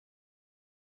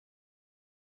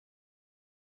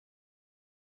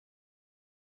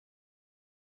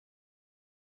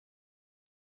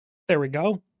There we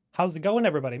go. How's it going,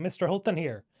 everybody? MrHulthen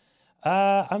here.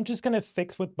 I'm just gonna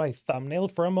fix with my thumbnail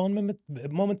for a moment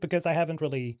because I haven't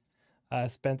really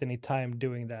spent any time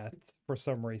doing that for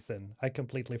some reason. I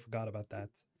completely forgot about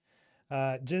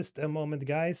that. Just a moment,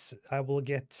 guys. I will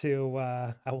get to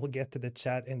the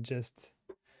chat in just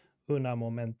una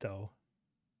momento.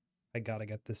 I gotta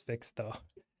get this fixed though.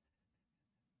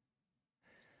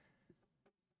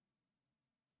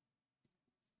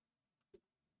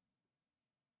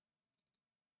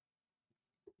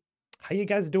 How you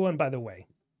guys doing, by the way?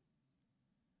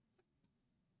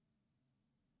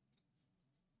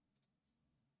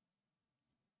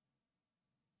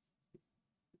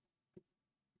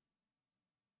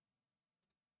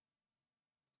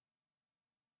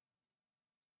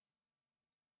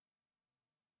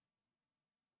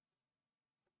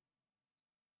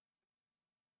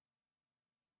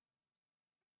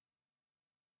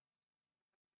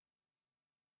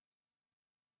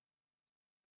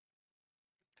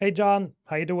 Hey, John.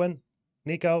 How you doing?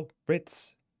 Nico,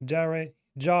 Brits, Jerry,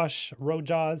 Josh,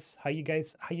 Rojaz. How you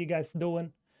guys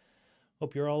doing?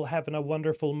 Hope you're all having a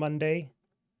wonderful Monday.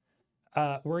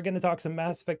 We're going to talk some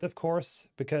Mass Effect, of course,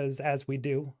 because as we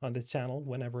do on this channel,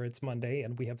 whenever it's Monday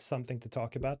and we have something to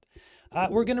talk about,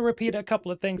 we're going to repeat a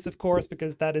couple of things, of course,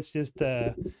 because that is just,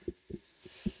 how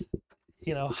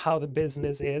the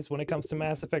business is when it comes to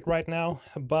Mass Effect right now.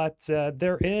 But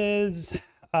there is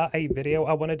a video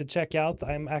I wanted to check out.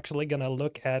 I'm actually going to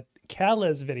look at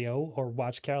Kala's video or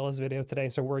watch Kala's video today.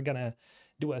 So we're going to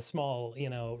do a small,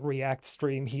 react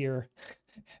stream here.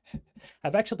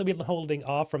 I've actually been holding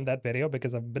off from that video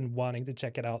because I've been wanting to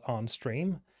check it out on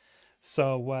stream.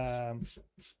 So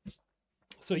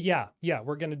yeah,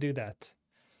 we're gonna do that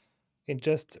in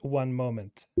just one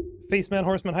moment. Faceman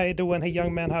Horseman, how you doing? Hey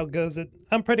young man, how goes it?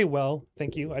 I'm pretty well,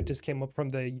 thank you. I just came up from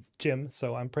the gym,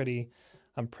 so I'm pretty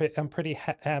amped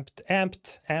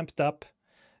up.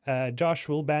 Josh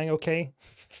will bang, okay?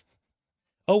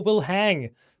 Oh, will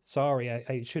hang. Sorry,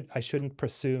 I shouldn't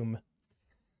presume.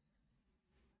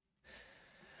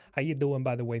 How you doing,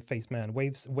 by the way, Faceman?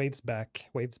 Waves back.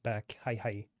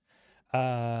 Hi.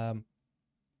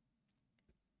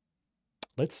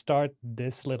 Let's start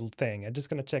this little thing. I'm just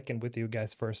gonna check in with you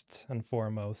guys first and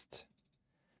foremost.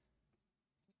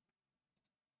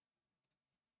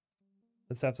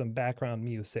 Let's have some background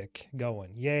music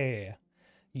going.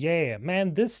 Yeah,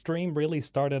 man, this stream really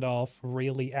started off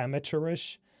really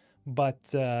amateurish, but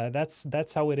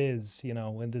that's how it is,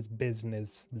 in this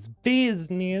business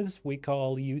we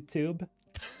call YouTube.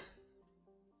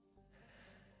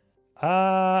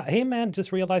 Hey man,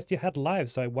 just realized you had live,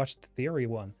 so I watched the Theory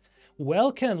one.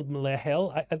 Welcome,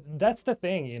 Lehel. That's the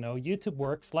thing, YouTube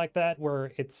works like that,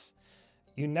 where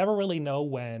you never really know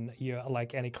when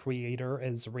any creator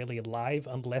is really live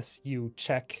unless you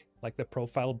check like the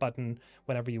profile button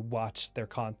whenever you watch their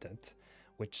content,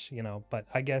 which, but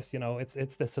I guess,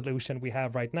 it's the solution we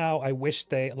have right now. I wish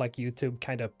they, like YouTube,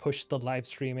 kind of pushed the live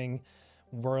streaming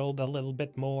world a little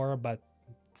bit more, but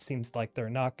it seems like they're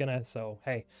not gonna. So,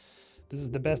 hey, this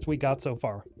is the best we got so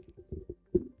far.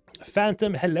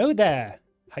 Phantom, hello there.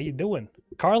 How you doing?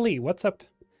 Carly, what's up?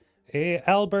 Hey,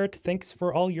 Albert, thanks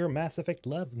for all your Mass Effect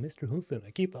love, MrHulthen.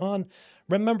 I keep on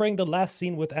remembering the last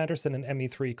scene with Anderson and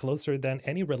ME3, closer than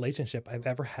any relationship I've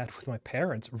ever had with my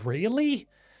parents. Really?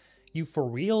 You for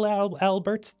real,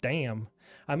 Albert? Damn.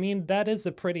 I mean, that is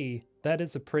a pretty,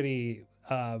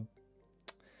 how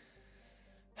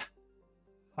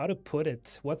to put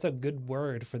it? What's a good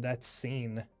word for that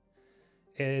scene?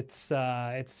 It's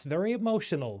very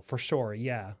emotional for sure.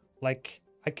 Yeah. Like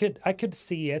I could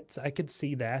see it. I could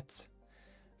see that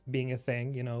being a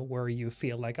thing, where you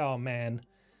feel like, oh man,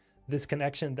 this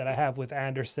connection that I have with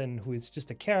Anderson, who is just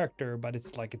a character, but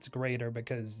it's greater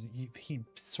because he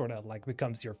sort of like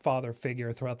becomes your father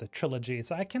figure throughout the trilogy.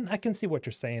 So I can see what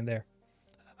you're saying there.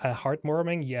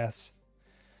 Heartwarming, yes.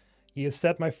 You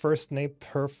said my first name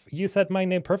You said my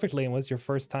name perfectly and was your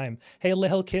first time. Hey,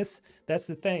 Lil Kiss, that's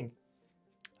the thing.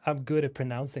 I'm good at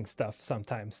pronouncing stuff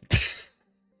sometimes.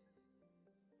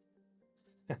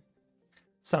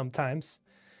 Sometimes.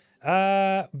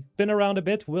 Been around a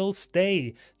bit, will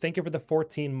stay. Thank you for the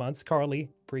 14 months, Carly.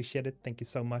 Appreciate it. Thank you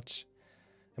so much.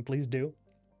 And please do.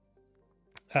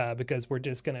 Because we're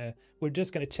just gonna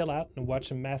chill out and watch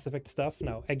some Mass Effect stuff.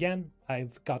 Now, again,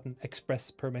 I've gotten express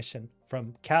permission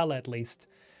from Cal at least.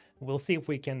 We'll see if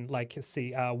we can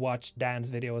watch Dan's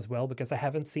video as well, because I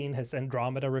haven't seen his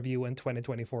Andromeda review in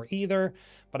 2024 either,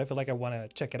 but I feel like I want to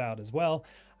check it out as well.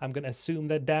 I'm going to assume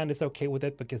that Dan is okay with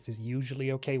it because he's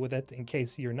usually okay with it. In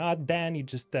case you're not Dan, you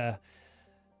just,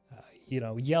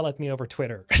 yell at me over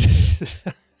Twitter.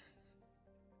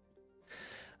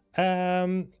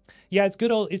 Yeah,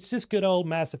 it's just good old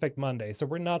Mass Effect Monday. So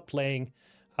we're not playing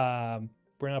the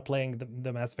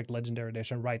Mass Effect Legendary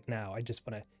Edition right now. I just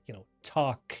want to,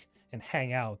 talk and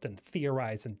hang out and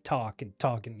theorize and talk and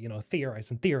talk and, theorize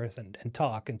and theorize and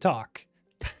talk and talk.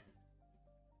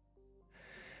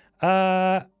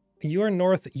 You're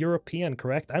North European,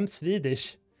 correct? I'm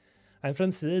Swedish. I'm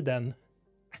from Sweden.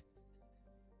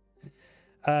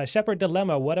 Shepherd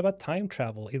Dilemma, what about time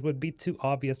travel? It would be too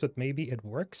obvious, but maybe it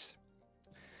works.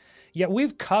 Yeah,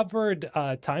 we've covered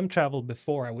time travel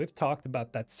before. We've talked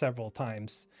about that several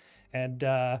times. And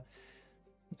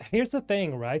here's the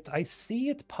thing, right? I see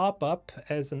it pop up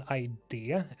as an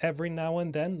idea every now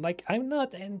and then. Like, I'm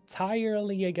not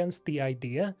entirely against the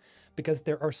idea because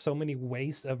there are so many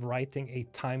ways of writing a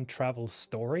time travel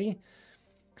story.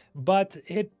 But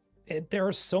there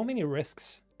are so many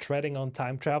risks treading on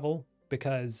time travel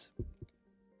because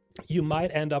you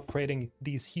might end up creating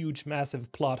these huge, massive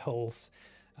plot holes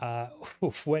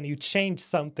when you change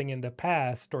something in the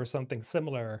past or something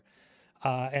similar.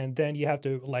 And then you have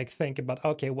to think about,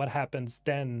 okay, what happens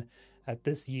then at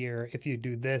this year if you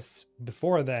do this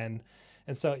before then?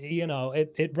 And so,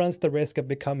 it runs the risk of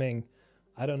becoming,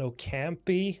 I don't know,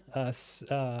 campy,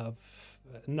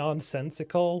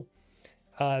 nonsensical.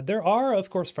 There are, of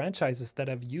course, franchises that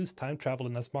have used time travel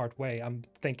in a smart way. I'm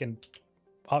thinking,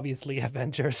 obviously,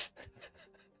 Avengers.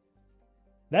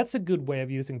 That's a good way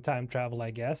of using time travel,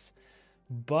 I guess.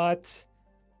 But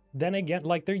then again,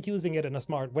 they're using it in a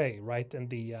smart way, right? In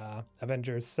the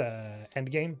Avengers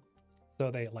Endgame. So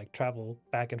they travel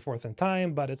back and forth in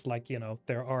time, but it's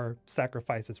there are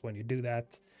sacrifices when you do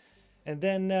that. And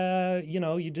then,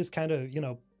 you just kind of,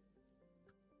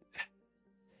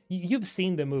 you've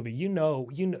seen the movie,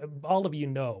 all of you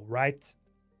know, right?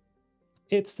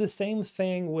 It's the same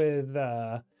thing with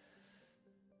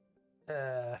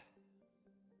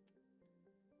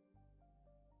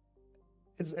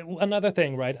it's another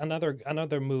thing, right?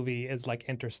 Another movie is like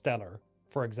Interstellar,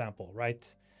 for example,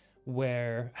 right?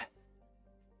 Where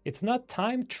it's not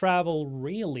time travel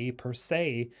really per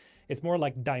se. It's more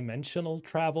like dimensional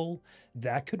travel.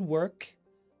 That could work.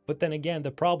 But then again,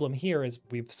 the problem here is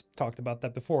we've talked about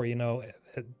that before,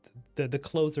 the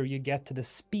closer you get to the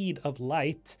speed of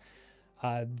light,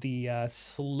 the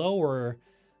slower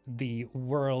the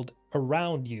world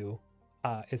around you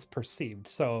is perceived.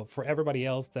 So for everybody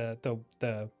else, the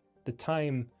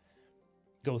time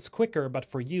goes quicker, but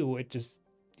for you, it just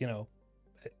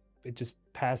it just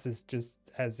passes just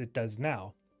as it does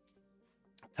now.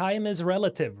 Time is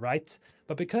relative, right?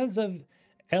 But because of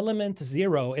element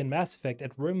 0 in Mass Effect,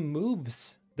 it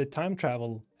removes the time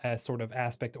travel sort of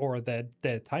aspect or the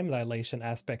time dilation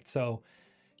aspect. So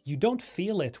you don't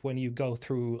feel it when you go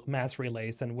through mass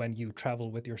relays and when you travel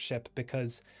with your ship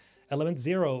because element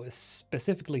 0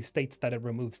 specifically states that it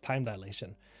removes time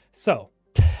dilation. So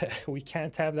we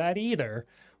can't have that either,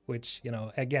 which,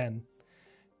 again,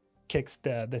 kicks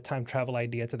the time travel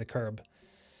idea to the curb.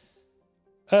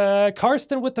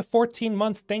 Karsten with the 14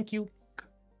 months. Thank you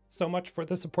so much for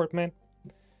the support, man.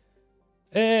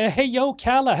 Hey, yo,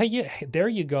 Kala. Hey, there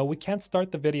you go. We can't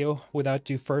start the video without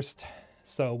you first.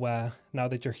 So now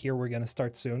that you're here, we're going to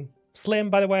start soon. Slim,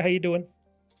 by the way, how you doing?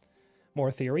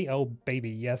 More theory? Oh, baby.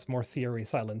 Yes, more theory,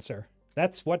 Silencer.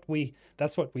 That's what we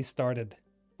started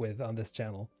with on this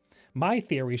channel. My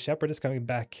theory, Shepard is coming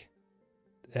back.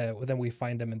 Then we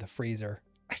find him in the freezer.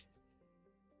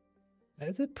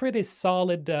 It's a pretty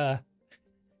solid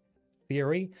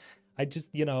theory. I just,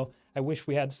 I wish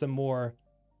we had some more,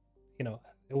 it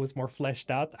was more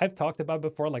fleshed out. I've talked about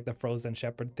before, like the frozen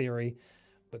Shepard theory,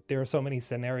 but there are so many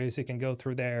scenarios you can go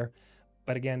through there.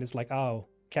 But again, it's like, oh,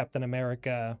 Captain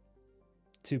America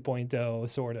 2.0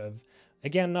 sort of.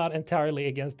 Again, not entirely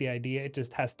against the idea. It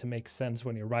just has to make sense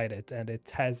when you write it. And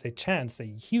it has a chance, a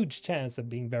huge chance of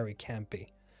being very campy.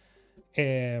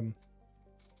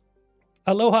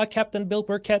 Aloha, Captain Bill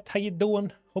Burkett. How you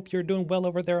doing? Hope you're doing well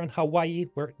over there in Hawaii,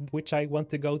 which I want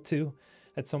to go to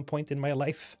at some point in my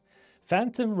life.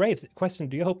 Phantom Wraith question: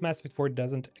 do you hope Mass Effect 4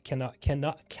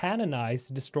 cannot canonize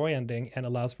the destroy ending and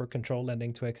allows for control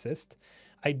ending to exist?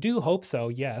 I do hope so.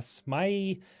 Yes.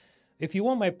 If you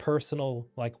want my personal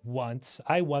wants,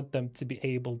 I want them to be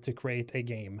able to create a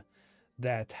game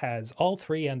that has all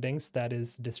 3 endings. That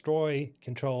is destroy,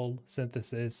 control,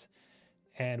 synthesis.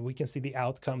 And we can see the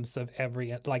outcomes of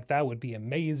every, that would be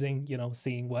amazing,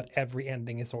 seeing what every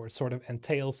ending is or sort of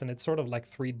entails. And it's sort of like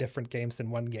 3 different games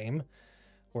in one game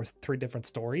or 3 different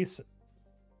stories.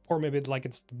 Or maybe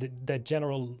it's the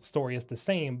general story is the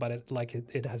same, but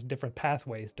it has different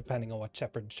pathways depending on what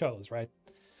Shepard chose, right?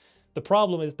 The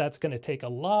problem is that's going to take a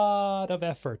lot of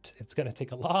effort. It's going to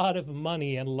take a lot of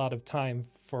money and a lot of time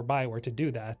for Bioware to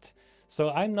do that. So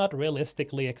I'm not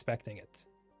realistically expecting it.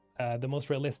 The most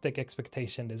realistic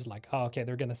expectation is like, oh, okay,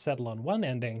 they're going to settle on one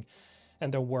ending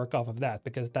and they'll work off of that,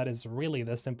 because that is really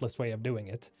the simplest way of doing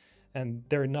it. And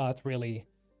they're not really,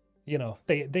 you know,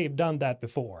 they've done that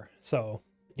before. So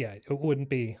yeah, it wouldn't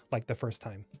be like the first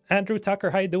time. Andrew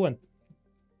Tucker, how you doing?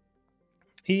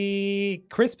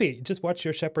 Crispy, just watch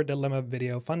your Shepard Dilemma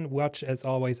video. Fun watch as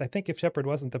always. I think if Shepard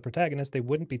wasn't the protagonist, they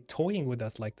wouldn't be toying with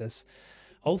us like this.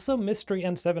 Also, Mystery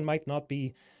N7 might not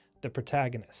be the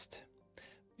protagonist.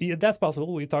 Yeah, that's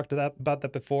possible. We talked about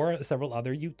that before. Several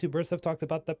other YouTubers have talked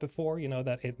about that before, you know,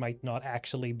 that it might not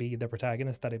actually be the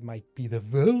protagonist, that it might be the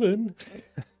villain.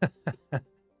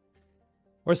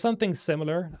 Or something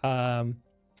similar.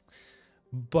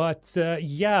 But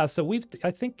yeah, so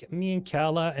I think me and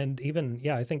Kala and even,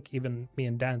 yeah, I think even me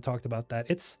and Dan talked about that.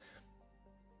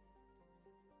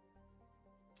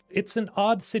 It's an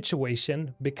odd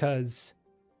situation because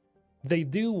they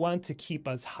do want to keep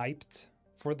us hyped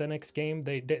for the next game.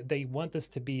 They want us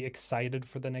to be excited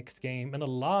for the next game, and a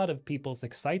lot of people's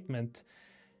excitement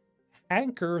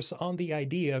anchors on the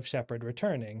idea of Shepard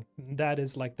returning. That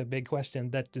is like the big question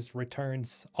that just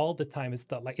returns all the time. It's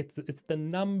the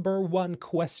number one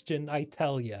question, I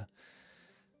tell you,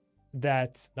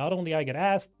 that not only I get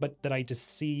asked, but that I just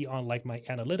see on like my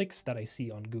analytics, that I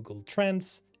see on Google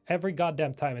Trends. Every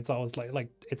goddamn time it's always like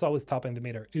it's always topping the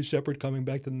meter. Is Shepard coming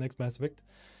back to the next Mass Effect?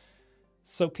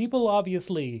 So people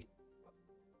obviously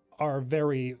are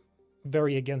very,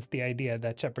 very against the idea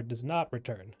that Shepard does not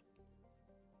return.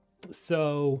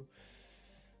 So,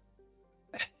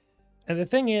 and the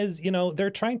thing is, you know, they're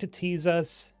trying to tease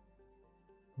us,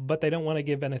 but they don't want to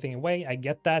give anything away. I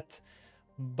get that,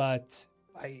 but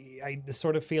I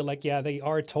sort of feel like, yeah, they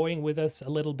are toying with us a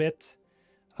little bit.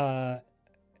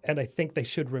 And I think they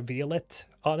should reveal it,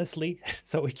 honestly,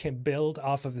 so we can build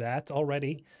off of that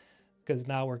already. Because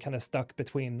now we're kind of stuck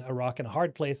between a rock and a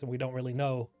hard place, and we don't really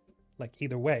know, like,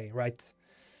 either way, right?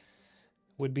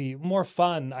 Would be more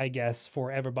fun, I guess,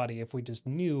 for everybody if we just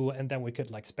knew, and then we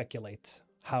could like speculate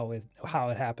how it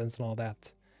happens and all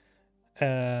that.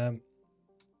 Hey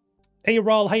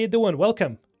Raul, how you doing?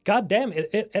 Welcome. God damn,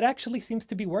 it actually seems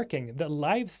to be working. The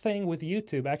live thing with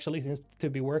YouTube actually seems to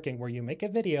be working, where you make a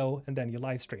video and then you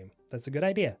live stream. That's a good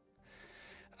idea.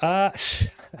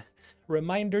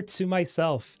 Reminder to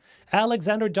myself.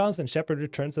 Alexander Johnson, Shepard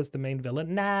returns as the main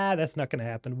villain. Nah, that's not gonna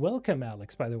happen. Welcome,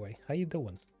 Alex, by the way. How you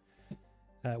doing?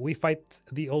 We fight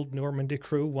the old Normandy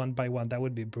crew one by one. That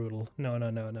would be brutal.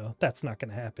 No. That's not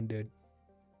gonna happen, dude.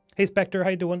 Hey, Spectre, how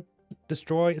you doing?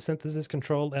 Destroy synthesis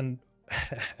control and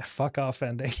fuck off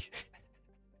ending.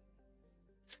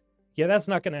 Yeah, that's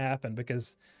not gonna happen,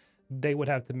 because they would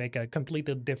have to make a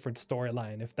completely different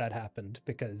storyline if that happened,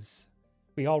 because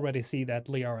we already see that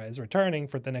Liara is returning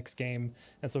for the next game,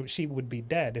 and so she would be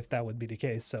dead if that would be the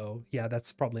case. So yeah,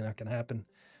 that's probably not gonna happen.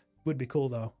 Would be cool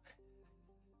though.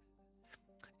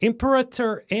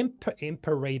 Imperator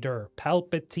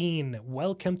Palpatine,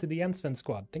 welcome to the Ensven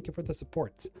squad. Thank you for the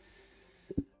support.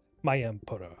 My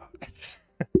Emperor.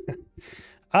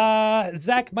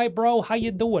 Zach, my bro, how you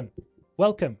doing?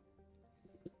 Welcome.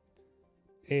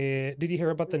 Did you hear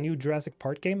about the new Jurassic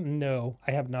Park game? No,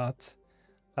 I have not.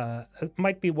 It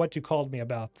might be what you called me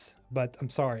about, but I'm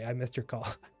sorry, I missed your call.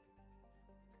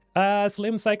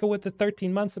 Slim Psycho with the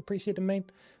 13 months, appreciate it,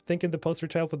 mate. Thinking the poster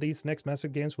child for these next Mass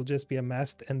Effect games will just be a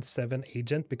masked N7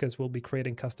 agent, because we'll be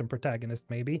creating custom protagonists,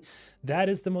 maybe. That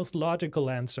is the most logical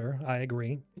answer, I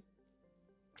agree.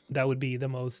 That would be the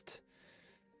most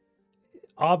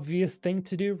obvious thing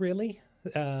to do, really.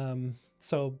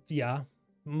 So, yeah,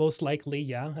 most likely,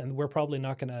 yeah. And we're probably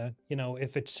not gonna, you know,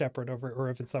 if it's Shepard or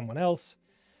if it's someone else,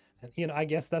 you know, I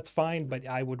guess that's fine, but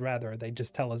I would rather they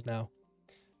just tell us now.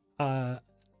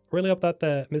 Really hope that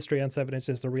the Mystery N7 is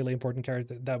just a really important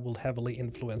character that will heavily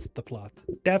influence the plot.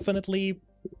 Definitely,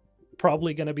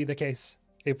 probably going to be the case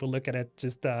if we look at it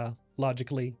just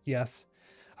logically, yes.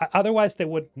 Otherwise, they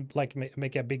wouldn't like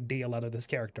make a big deal out of this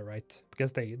character, right?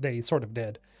 Because they sort of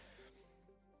did.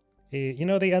 You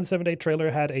know, the N7A trailer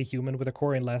had a human with a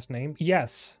Korean last name?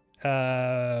 Yes.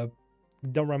 Don't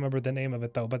remember the name of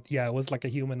it, though. But yeah, it was like a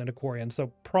human and a Korean.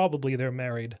 So probably they're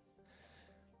married.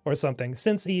 Or something.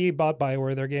 Since EA bought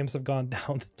Bioware, their games have gone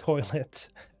down the toilet.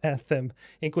 Anthem,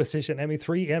 Inquisition,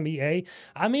 ME3, MEA.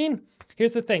 I mean,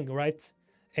 here's the thing, right?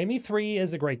 ME3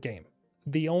 is a great game.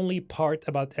 The only part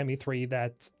about ME3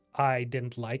 that I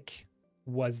didn't like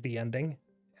was the ending.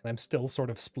 And I'm still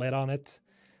sort of split on it.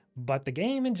 But the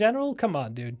game in general, come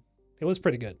on, dude. It was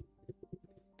pretty good.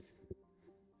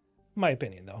 My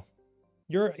opinion, though.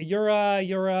 You're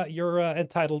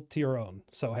entitled to your own.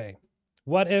 So hey,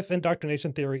 what if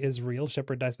indoctrination theory is real?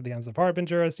 Shepard dies with the hands of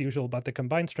Harbinger as usual, but the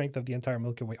combined strength of the entire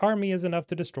Milky Way army is enough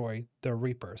to destroy the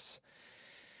Reapers.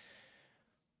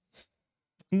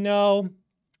 No,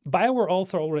 BioWare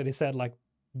also already said like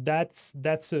that's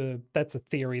a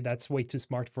theory that's way too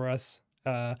smart for us.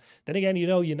 Then again,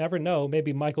 you never know.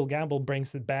 Maybe Michael Gamble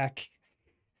brings it back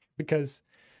because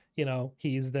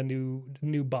he's the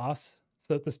new boss,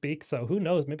 so to speak. So who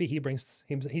knows? Maybe he brings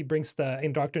the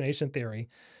indoctrination theory.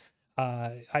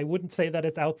 I wouldn't say that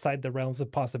it's outside the realms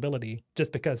of possibility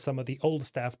just because some of the old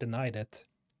staff denied it.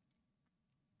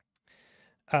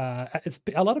 A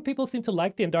lot of people seem to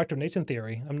like the indoctrination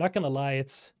theory. I'm not gonna lie,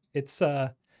 it's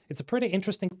a pretty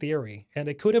interesting theory, and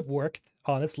it could have worked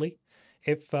honestly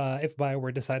if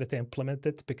BioWare decided to implement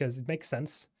it because it makes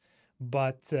sense.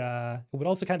 But it would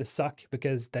also kind of suck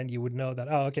because then you would know that,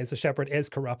 oh, okay, so Shepard is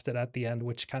corrupted at the end,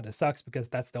 which kind of sucks because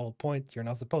that's the whole point. You're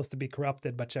not supposed to be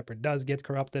corrupted, but Shepard does get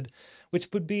corrupted, which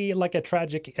would be like a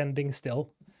tragic ending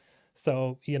still.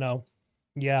 So,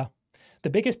 yeah. The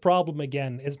biggest problem,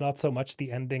 again, is not so much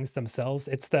the endings themselves.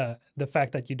 It's the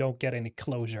fact that you don't get any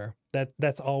closure.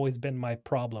 That's always been my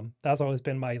problem. That's always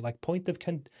been my point of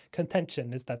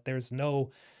contention is that there's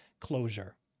no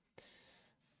closure.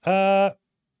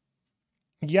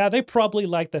 Yeah, they probably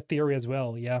like the theory as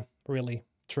well. Yeah, really.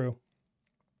 True.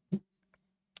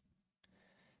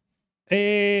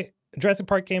 A Jurassic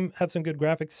Park game have some good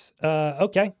graphics.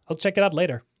 Okay, I'll check it out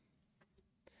later.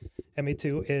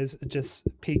 ME2 is just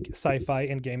peak sci-fi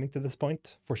in gaming to this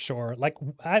point, for sure. Like,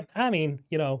 I mean,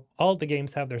 all the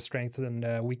games have their strengths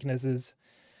and weaknesses.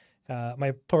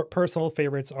 My personal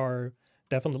favorites are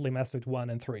definitely Mass Effect 1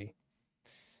 and 3.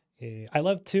 I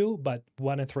love 2, but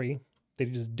 1 and 3, they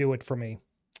just do it for me.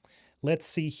 Let's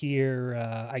see here.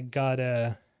 I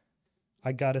gotta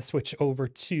switch over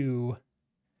to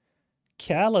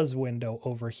Kala's window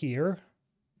over here.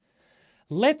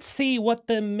 Let's see what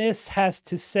the Miss has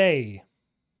to say.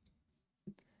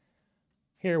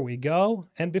 Here we go.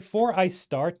 And before I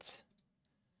start,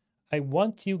 I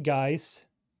want you guys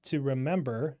to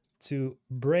remember to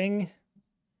bring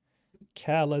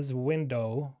Kala's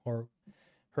window or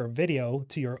her video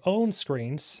to your own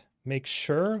screens. Make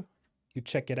sure you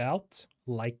check it out,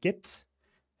 like it,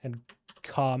 and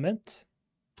comment.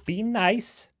 Be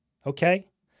nice, okay?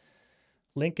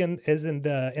 Link is in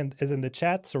the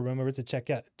chat, so remember to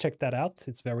check that out.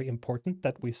 It's very important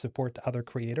that we support other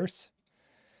creators.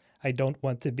 I don't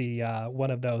want to be one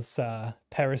of those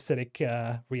parasitic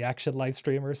reaction live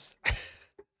streamers,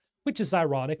 which is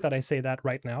ironic that I say that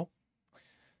right now.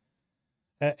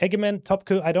 Eggman,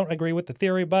 Topku, I don't agree with the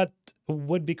theory, but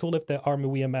would be cool if the army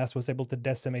we amassed was able to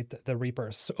decimate the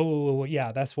Reapers. Oh,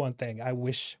 yeah, that's one thing I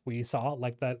wish we saw,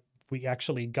 like that we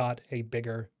actually got a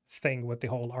bigger thing with the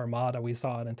whole armada. We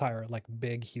saw an entire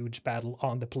big huge battle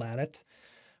on the planet.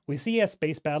 We see a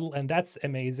space battle, and that's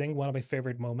amazing, one of my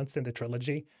favorite moments in the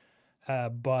trilogy.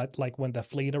 But when the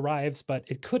fleet arrives, but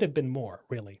it could have been more,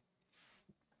 really.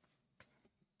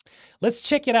 Let's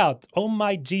check it out. Oh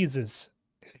my Jesus.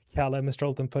 Kala and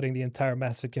MrHulthen putting the entire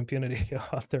Mass Effect community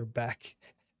on their back.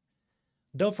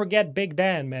 Don't forget Big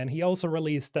Dan, man. He also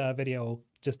released a video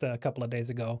just a couple of days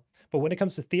ago. But when it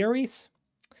comes to theories,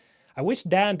 I wish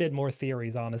Dan did more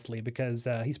theories, honestly, because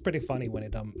he's pretty funny when he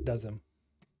does them.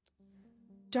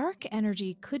 Dark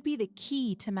energy could be the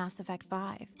key to Mass Effect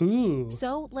 5. Ooh.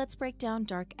 So let's break down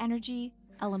dark energy,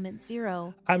 element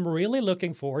 0. I'm really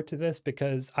looking forward to this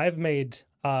because I've made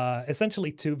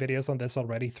essentially 2 videos on this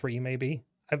already, 3 maybe.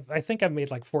 I think I've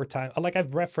made 4 times.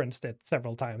 I've referenced it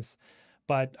several times,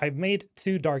 but I've made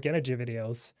 2 dark energy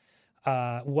videos.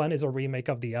 One is a remake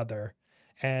of the other.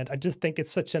 And I just think it's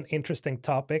such an interesting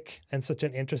topic and such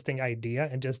an interesting idea.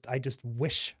 And I just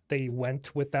wish they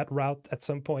went with that route at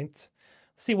some point.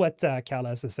 See what Kala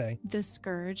has to say. The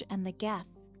Scourge and the Geth,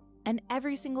 and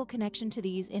every single connection to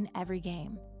these in every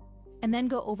game. And then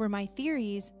go over my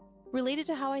theories related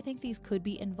to how I think these could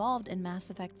be involved in Mass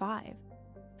Effect 5.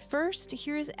 First,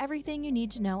 here's everything you need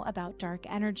to know about dark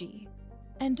energy.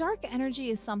 And dark energy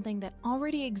is something that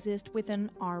already exists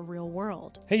within our real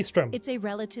world. Hey, Strum. It's a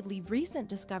relatively recent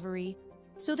discovery,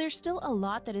 so there's still a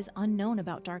lot that is unknown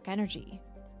about dark energy.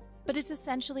 But it's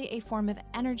essentially a form of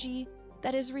energy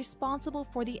that is responsible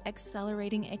for the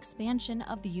accelerating expansion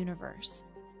of the universe.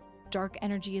 Dark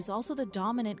energy is also the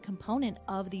dominant component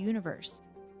of the universe,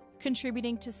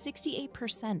 contributing to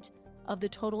 68% of the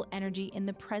total energy in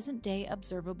the present-day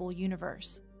observable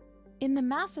universe. In the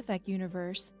Mass Effect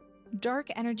universe, dark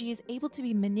energy is able to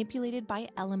be manipulated by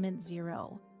element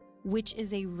 0, which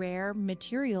is a rare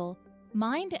material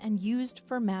mined and used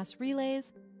for mass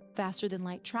relays,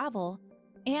 faster-than-light travel,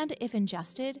 and if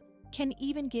ingested, can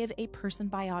even give a person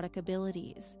biotic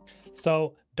abilities.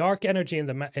 So dark energy in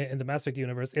the Mass Effect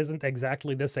universe isn't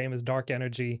exactly the same as dark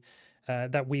energy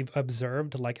that we've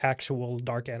observed, like actual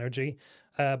dark energy.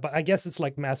 But I guess it's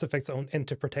like Mass Effect's own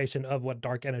interpretation of what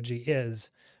dark energy is,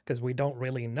 because we don't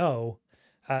really know.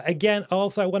 Again,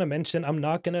 also I want to mention, I'm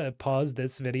not going to pause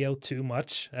this video too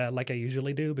much like I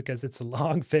usually do, because it's a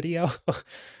long video,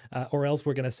 or else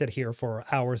we're going to sit here for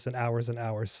hours and hours and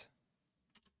hours.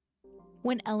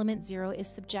 When Element Zero is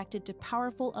subjected to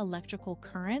powerful electrical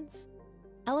currents,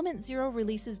 Element Zero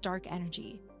releases dark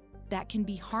energy that can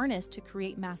be harnessed to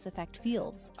create Mass Effect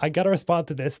fields. I gotta respond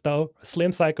to this though.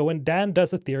 Slim Psycho, when Dan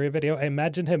does a theory video, I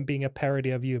imagine him being a parody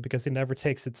of you because he never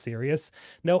takes it serious.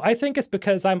 No, I think it's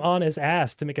because I'm on his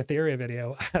ass to make a theory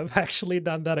video. I've actually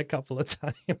done that a couple of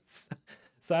times.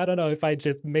 So I don't know if I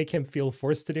just make him feel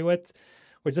forced to do it,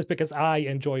 or just because I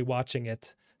enjoy watching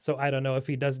it. So I don't know if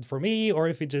he does it for me or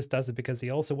if he just does it because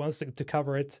he also wants to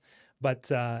cover it.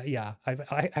 But yeah,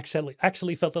 I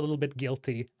actually felt a little bit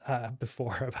guilty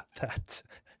before about that.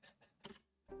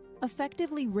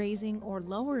 Effectively raising or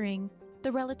lowering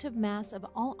the relative mass of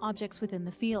all objects within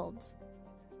the fields.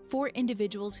 For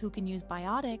individuals who can use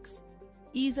biotics,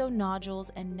 ezo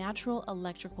nodules and natural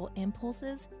electrical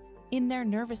impulses in their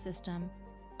nervous system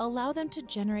allow them to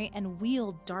generate and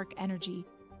wield dark energy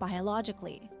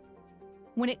biologically.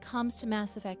 When it comes to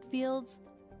Mass Effect fields,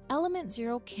 Element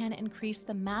Zero can increase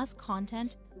the mass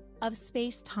content of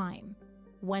space-time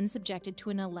when subjected to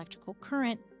an electrical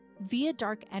current via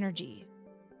dark energy,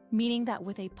 meaning that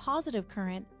with a positive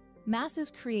current, mass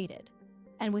is created,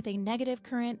 and with a negative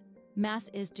current, mass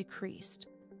is decreased.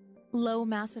 Low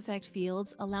Mass Effect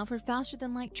fields allow for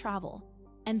faster-than-light travel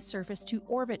and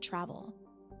surface-to-orbit travel.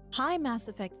 High Mass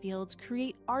Effect fields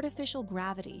create artificial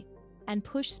gravity and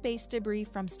push space debris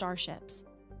from starships.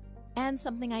 And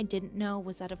something I didn't know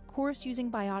was that of course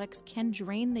using biotics can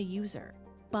drain the user,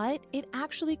 but it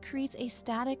actually creates a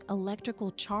static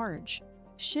electrical charge.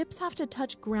 Ships have to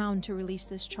touch ground to release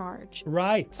this charge.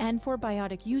 Right. And for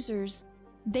biotic users,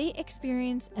 they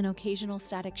experience an occasional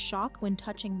static shock when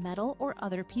touching metal or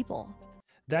other people.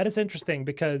 That is interesting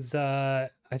because I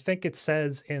think it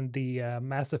says in the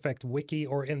Mass Effect wiki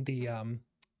or in the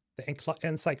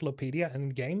encyclopedia in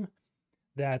game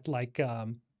that like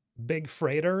big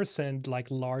freighters and like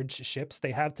large ships,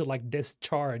 they have to like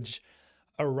discharge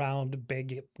around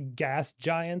big gas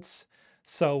giants.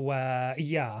 So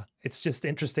yeah, it's just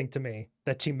interesting to me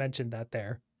that she mentioned that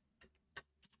there.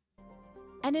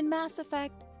 And in Mass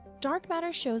Effect, dark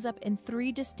matter shows up in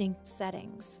 3 distinct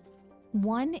settings.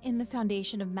 One in the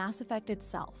foundation of Mass Effect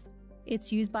itself.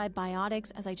 It's used by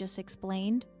biotics, as I just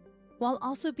explained, while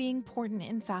also being important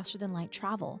in faster-than-light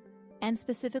travel, and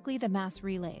specifically the mass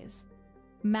relays.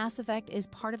 Mass Effect is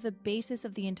part of the basis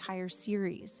of the entire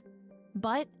series,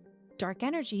 but dark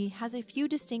energy has a few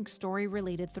distinct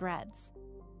story-related threads.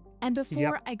 And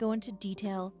before I go into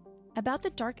detail about the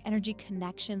dark energy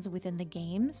connections within the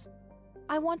games,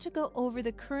 I want to go over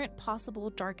the current possible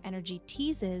dark energy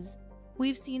teases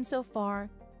we've seen so far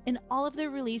in all of the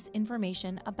release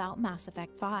information about Mass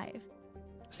Effect 5.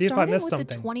 See if I missed something. Starting with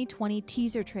the 2020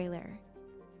 teaser trailer.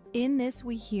 In this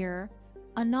we hear,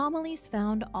 anomalies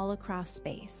found all across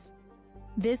space.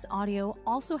 This audio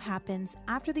also happens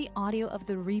after the audio of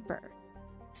the Reaper,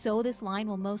 so this line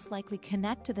will most likely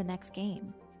connect to the next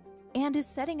game, and is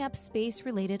setting up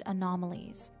space-related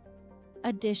anomalies.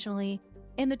 Additionally,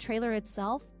 in the trailer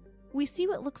itself, we see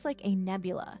what looks like a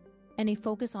nebula and a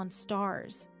focus on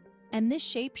stars, and this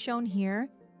shape shown here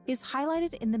is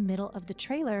highlighted in the middle of the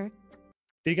trailer.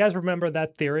 Do you guys remember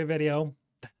that theory video?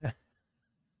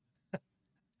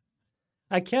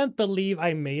 I can't believe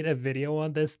I made a video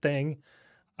on this thing.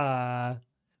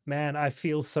 Man, I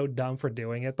feel so dumb for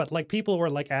doing it. But like people were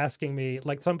like asking me,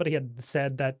 like somebody had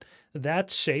said that that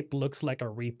shape looks like a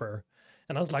Reaper.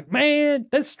 And I was like, man,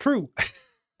 that's true.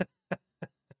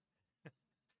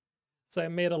 So I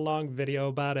made a long video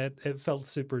about it. It felt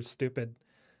super stupid.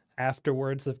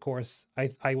 Afterwards, of course,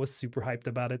 I was super hyped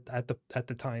about it at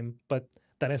the time. But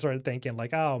then I started thinking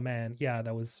like, oh man, yeah,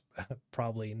 that was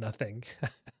probably nothing.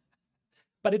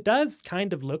 But it does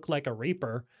kind of look like a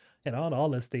Reaper, in all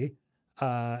honesty.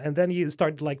 And then you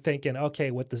start like thinking,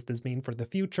 okay, what does this mean for the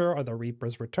future? Are the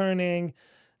Reapers returning?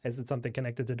 Is it something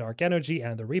connected to dark energy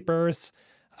and the Reapers?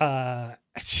 Oh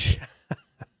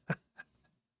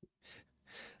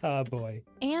boy.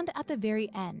 And at the very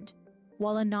end,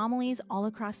 while anomalies all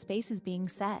across space is being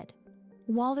said.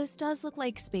 While this does look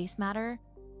like space matter,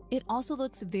 it also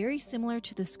looks very similar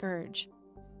to the Scourge,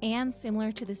 and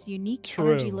similar to this unique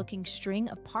energy-looking string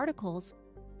of particles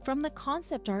from the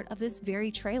concept art of this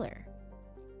very trailer.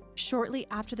 Shortly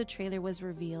after the trailer was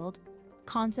revealed,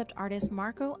 concept artist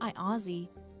Marco Iozzi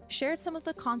shared some of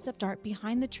the concept art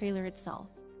behind the trailer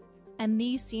itself, and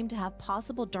these seem to have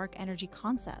possible dark energy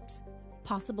concepts,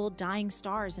 possible dying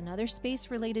stars, and other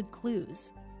space-related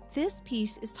clues. This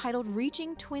piece is titled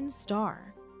Reaching Twin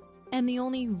Star, and the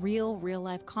only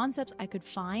real-life concepts I could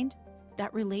find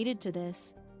that related to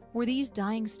this were these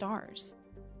dying stars.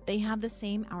 They have the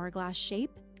same hourglass shape,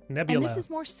 Nebula. and this is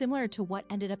more similar to what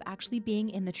ended up actually being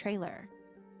in the trailer.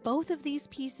 Both of these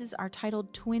pieces are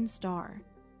titled Twin Star,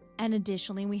 and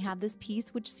additionally we have this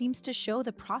piece which seems to show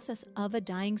the process of a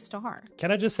dying star.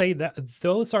 Can I just say that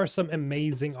those are some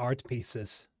amazing art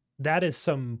pieces? That is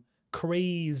some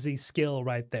crazy skill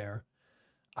right there.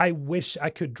 I wish I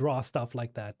could draw stuff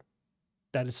like that.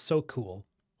 That is so cool.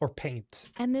 Or paint.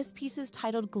 And this piece is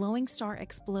titled Glowing Star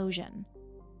Explosion.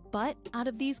 But out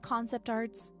of these concept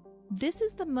arts, this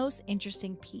is the most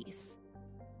interesting piece.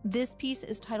 This piece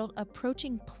is titled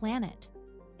Approaching Planet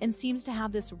and seems to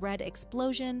have this red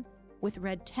explosion with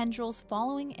red tendrils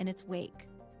following in its wake.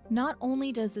 Not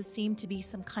only does this seem to be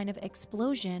some kind of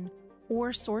explosion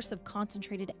or source of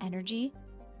concentrated energy,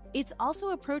 it's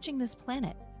also approaching this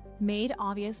planet, made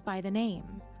obvious by the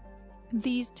name.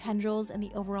 These tendrils and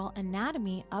the overall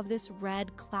anatomy of this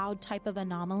red cloud type of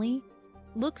anomaly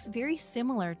looks very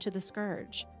similar to the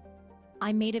Scourge.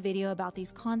 I made a video about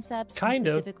these concepts, and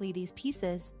specifically these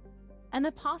pieces, and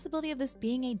the possibility of this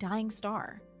being a dying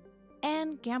star.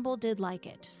 And Gamble did like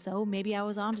it, so maybe I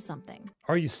was onto something.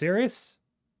 Are you serious?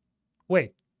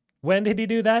 Wait, when did he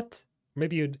do that?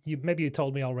 Maybe you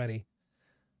told me already.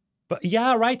 But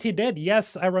yeah, right, he did.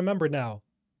 Yes, I remember now.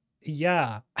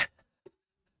 Yeah.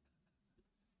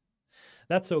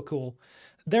 That's so cool.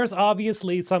 There's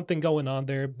obviously something going on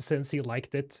there since he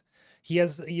liked it. He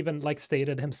has even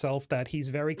stated himself that he's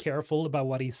very careful about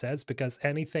what he says because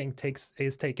anything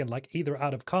is taken either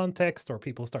out of context or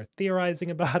people start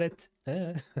theorizing about it.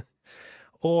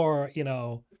 Or,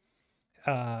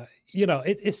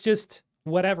 it's just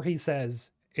whatever he says,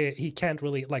 he can't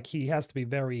really, he has to be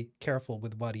very careful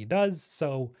with what he does.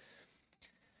 So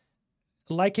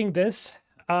liking this,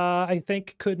 I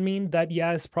think could mean that,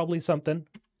 yeah, it's probably something.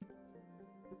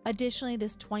 Additionally,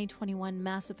 this 2021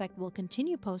 Mass Effect Will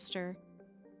Continue poster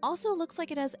also looks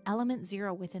like it has Element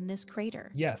Zero within this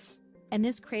crater. Yes. And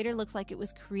this crater looks like it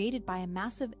was created by a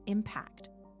massive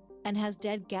impact and has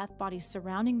dead Geth bodies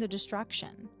surrounding the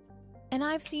destruction. And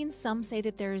I've seen some say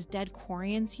that there is dead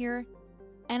Quarians here,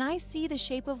 and I see the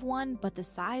shape of one, but the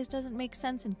size doesn't make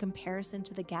sense in comparison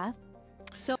to the Geth.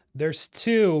 So there's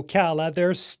two, Kala.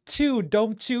 There's two.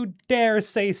 Don't you dare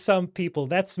say some people.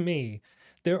 That's me.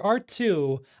 There are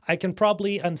two. I can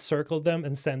probably uncircle them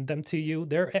and send them to you.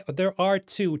 There are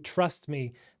two. Trust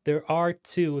me. There are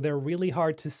two. They're really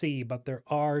hard to see, but there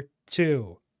are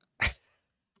two.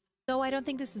 So I don't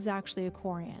think this is actually a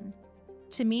Quarian.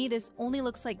 To me, this only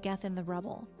looks like Geth in the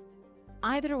rubble.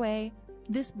 Either way,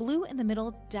 this blue in the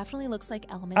middle definitely looks like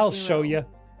Element Zero. I'll show you.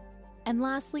 And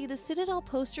lastly, the Citadel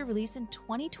poster released in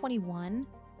 2021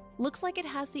 looks like it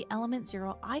has the Element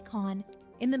Zero icon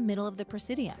in the middle of the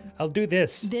Presidium. I'll do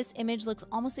this. This image looks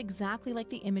almost exactly like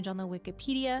the image on the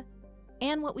Wikipedia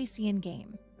and what we see in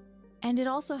game. And it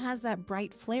also has that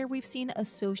bright flare we've seen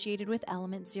associated with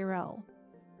Element Zero.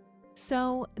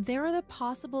 So there are the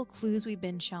possible clues we've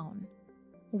been shown.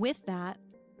 With that,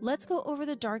 let's go over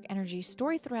the dark energy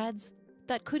story threads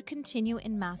that could continue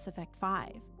in Mass Effect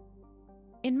 5.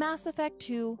 In Mass Effect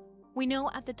 2, we know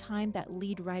at the time that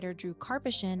lead writer Drew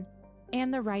Karpyshyn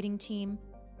and the writing team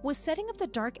was setting up the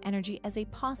dark energy as a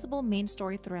possible main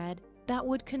story thread that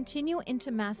would continue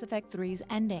into Mass Effect 3's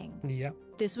ending. Yep.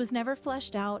 This was never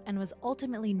fleshed out and was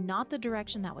ultimately not the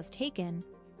direction that was taken,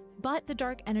 but the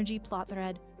dark energy plot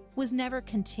thread was never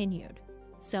continued,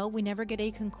 so we never get a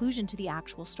conclusion to the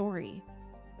actual story.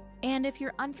 And if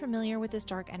you're unfamiliar with this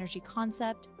dark energy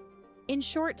concept, in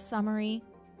short summary,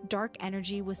 dark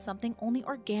energy was something only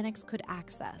organics could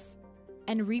access,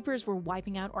 and Reapers were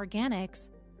wiping out organics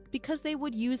because they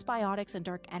would use biotics and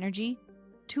dark energy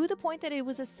to the point that it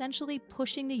was essentially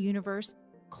pushing the universe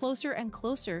closer and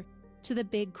closer to the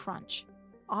Big Crunch,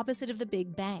 opposite of the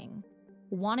Big Bang.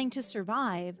 Wanting to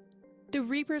survive, the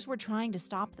Reapers were trying to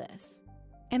stop this.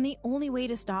 And the only way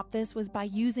to stop this was by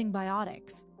using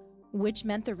biotics, which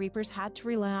meant the Reapers had to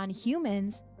rely on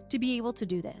humans to be able to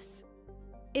do this.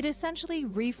 It essentially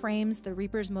reframes the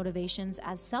Reapers' motivations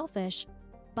as selfish,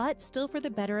 but still for the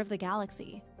better of the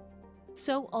galaxy.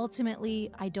 So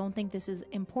ultimately, I don't think this is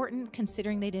important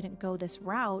considering they didn't go this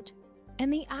route,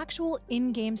 and the actual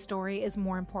in-game story is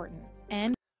more important.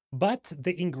 But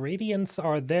the ingredients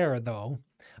are there, though.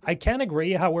 I can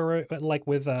agree, however, like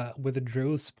with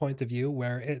Drew's point of view,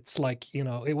 where it's like, you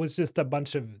know, it was just a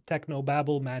bunch of techno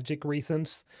babble magic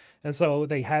reasons, and so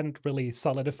they hadn't really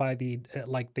solidified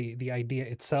the idea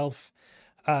itself.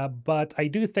 But I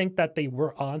do think that they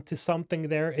were onto something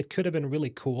there. It could have been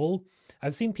really cool.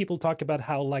 I've seen people talk about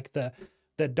how like the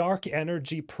dark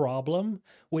energy problem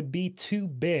would be too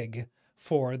big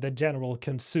for the general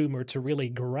consumer to really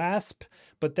grasp.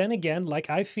 But then again, like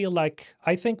I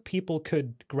think people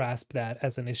could grasp that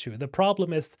as an issue. The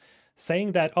problem is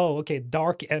saying that, oh, okay,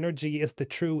 dark energy is the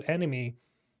true enemy,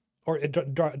 or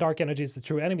dark energy is the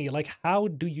true enemy. Like, how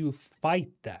do you fight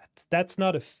that? That's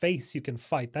not a face you can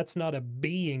fight. That's not a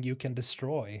being you can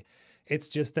destroy. It's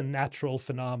just a natural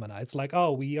phenomena. It's like,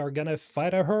 oh, we are gonna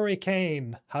fight a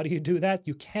hurricane. How do you do that?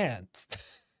 You can't.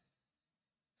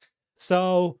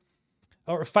 So,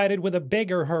 or fight it with a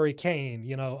bigger hurricane,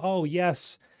 you know. Oh,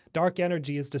 yes, dark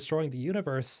energy is destroying the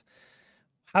universe.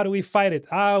 How do we fight it?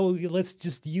 Oh, let's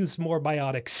just use more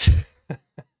biotics.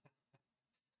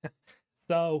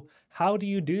 So how do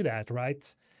you do that,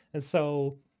 right? And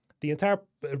so the entire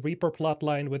Reaper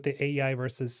plotline with the AI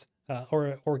versus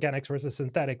or organics versus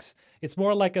synthetics, it's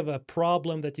more like of a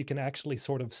problem that you can actually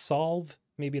sort of solve.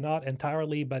 Maybe not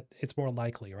entirely, but it's more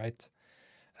likely, right?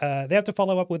 They have to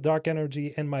follow up with dark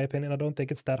energy, in my opinion. I don't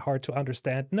think it's that hard to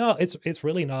understand. No, it's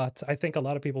really not. I think a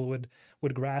lot of people would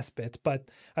grasp it, but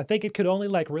I think it could only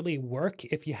like really work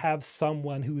if you have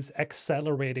someone who's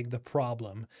accelerating the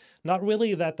problem. Not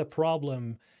really that the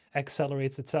problem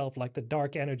accelerates itself, like the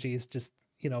dark energy is just,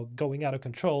 you know, going out of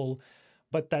control,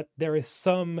 but that there is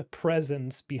some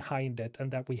presence behind it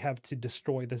and that we have to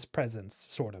destroy this presence,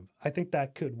 sort of. I think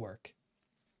that could work.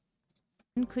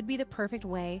 Could be the perfect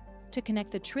way to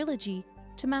connect the trilogy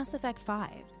to Mass Effect 5.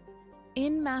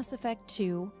 In Mass Effect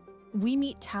 2, we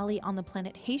meet Tali on the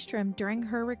planet Haestrom during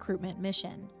her recruitment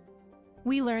mission.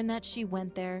 We learn that she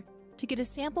went there to get a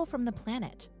sample from the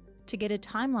planet to get a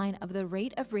timeline of the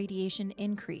rate of radiation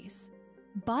increase.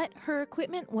 But her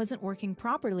equipment wasn't working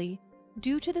properly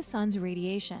due to the sun's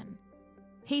radiation.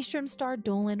 Haestrom star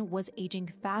Dolan was aging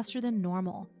faster than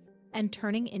normal and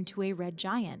turning into a red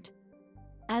giant.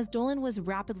 As Dolan was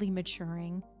rapidly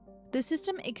maturing, the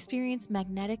system experienced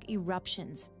magnetic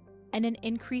eruptions and an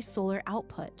increased solar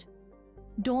output.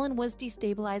 Dolan was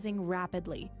destabilizing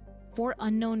rapidly for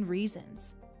unknown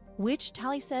reasons, which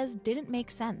Tali says didn't make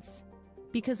sense,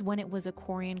 because when it was a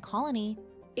Quarian colony,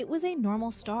 it was a normal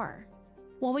star.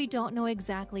 While we don't know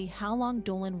exactly how long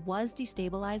Dolan was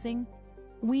destabilizing,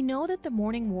 we know that the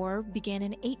Morning War began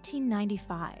in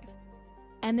 1895,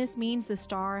 and this means the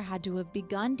star had to have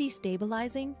begun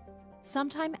destabilizing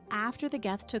sometime after the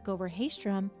Geth took over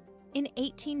Haestrom in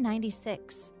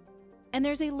 1896. And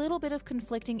there's a little bit of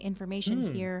conflicting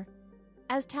information here,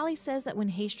 as Tali says that when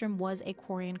Haestrom was a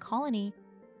Quarian colony,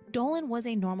 Dolan was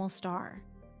a normal star.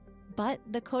 But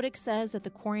the Codex says that the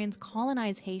Quarians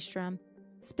colonized Haestrom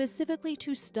specifically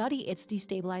to study its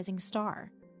destabilizing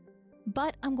star.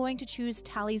 But I'm going to choose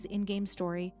Tali's in-game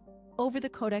story over the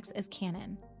Codex as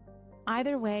canon.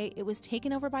 Either way, it was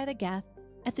taken over by the Geth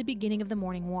at the beginning of the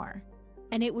Morning War.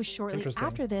 And it was shortly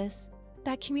after this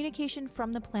that communication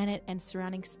from the planet and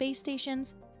surrounding space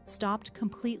stations stopped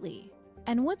completely.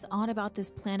 And what's odd about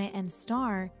this planet and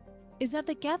star is that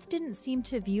the Geth didn't seem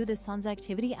to view the sun's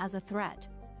activity as a threat.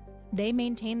 They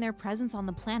maintained their presence on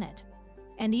the planet,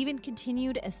 and even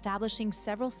continued establishing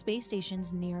several space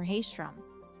stations near Haestrom.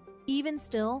 Even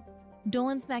still,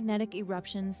 Dolan's magnetic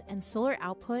eruptions and solar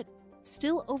output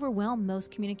still overwhelm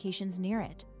most communications near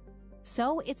it.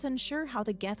 So it's unsure how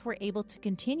the Geth were able to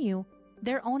continue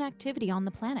their own activity on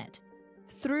the planet.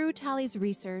 Through Tali's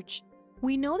research,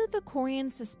 we know that the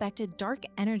Quarians suspected dark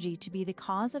energy to be the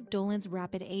cause of Dolan's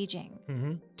rapid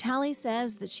aging. Tali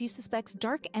says that she suspects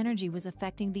dark energy was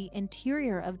affecting the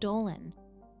interior of Dolan,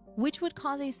 which would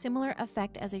cause a similar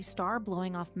effect as a star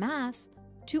blowing off mass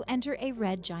to enter a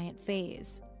red giant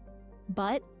phase.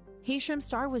 But Haestrom's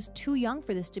star was too young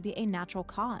for this to be a natural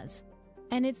cause,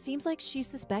 and it seems like she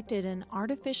suspected an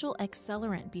artificial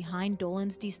accelerant behind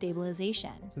Dolan's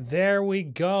destabilization. There we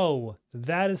go.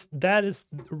 That is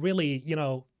really, you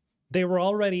know, they were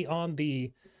already on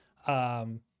the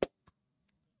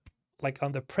like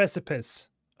on the precipice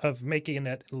of making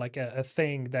it like a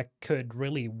thing that could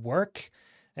really work.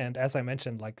 And as I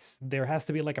mentioned, like there has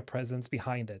to be like a presence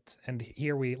behind it. And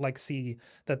here we like see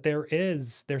that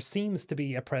there seems to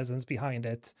be a presence behind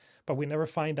it, but we never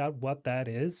find out what that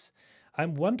is.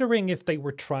 I'm wondering if they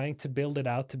were trying to build it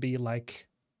out to be like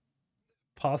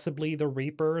possibly the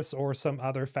Reapers or some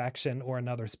other faction or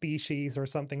another species or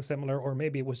something similar, or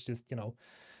maybe it was just, you know,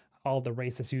 all the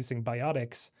races using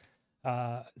biotics.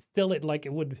 Still, it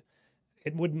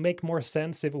it would make more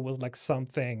sense if it was like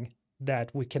something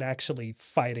that we can actually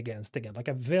fight against again, like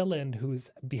a villain who's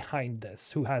behind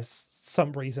this, who has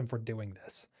some reason for doing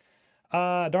this.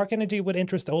 Dark Energy would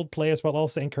interest old players while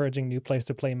also encouraging new players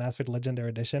to play Mass Effect Legendary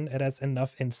Edition. It has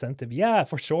enough incentive. Yeah,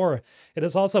 for sure. It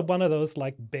is also one of those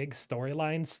like big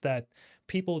storylines that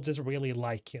people just really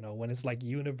like, you know, when it's like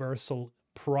universal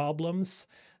problems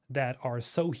that are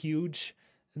so huge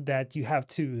that you have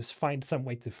to find some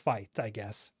way to fight, I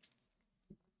guess.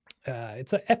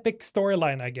 It's an epic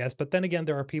storyline, I guess, but then again,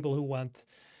 there are people who want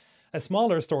a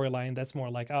smaller storyline that's more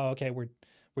like, oh, okay, we're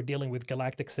dealing with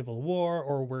galactic civil war,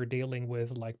 or we're dealing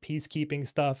with like peacekeeping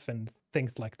stuff and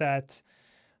things like that,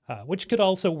 which could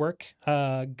also work.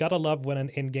 Gotta love when an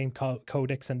in-game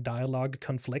codex and dialogue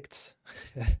conflicts.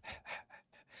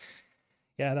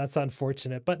 Yeah, that's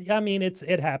unfortunate, but I mean,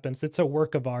 it happens. It's a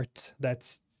work of art.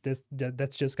 That's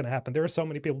just gonna happen. There are so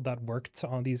many people that worked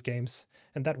on these games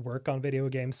and that work on video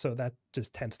games, so that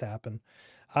just tends to happen.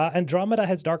 Andromeda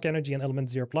has Dark Energy and Element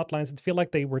Zero plotlines. It feel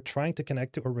like they were trying to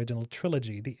connect to original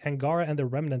trilogy. The Angara and the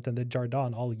Remnant and the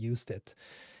Jardan all used it.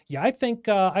 Yeah, I think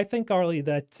Arlie,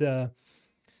 that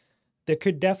there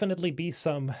could definitely be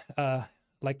some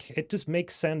like, it just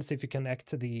makes sense if you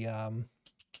connect the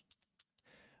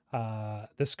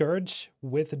Scourge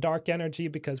with Dark Energy,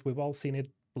 because we've all seen it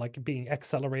like being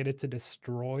accelerated to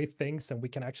destroy things, and we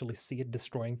can actually see it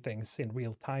destroying things in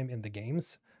real time in the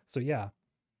games. So yeah.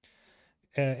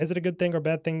 Is it a good thing or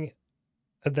bad thing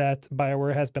that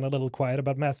BioWare has been a little quiet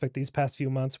about Mass Effect these past few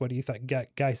months? What do you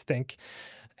guys think?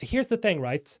 Here's the thing,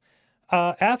 right?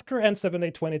 After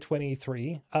N7A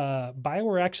 2023,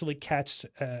 BioWare actually caught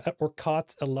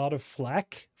a lot of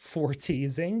flack for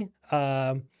teasing.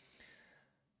 You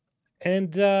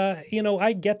know,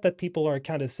 I get that people are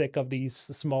kind of sick of these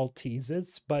small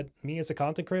teases, but me as a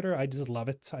content creator, I just love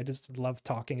it. I just love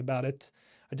talking about it.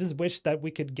 I just wish that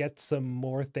we could get some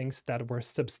more things that were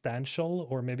substantial,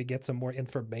 or maybe get some more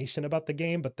information about the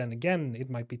game. But then again, it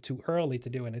might be too early to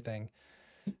do anything.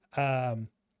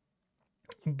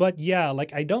 But yeah,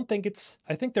 like, I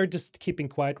think they're just keeping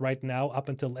quiet right now up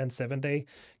until N7 Day,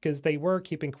 because they were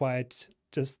keeping quiet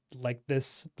just like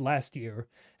this last year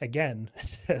again.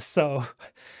 So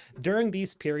during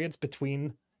these periods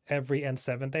between every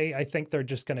N7 Day, I think they're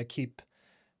just going to keep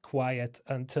quiet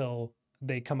until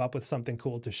they come up with something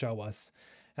cool to show us.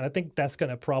 And I think that's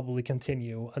going to probably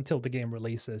continue until the game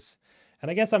releases. And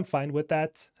I guess I'm fine with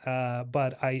that.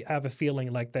 But I have a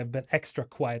feeling like they've been extra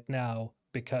quiet now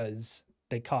because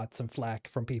they caught some flack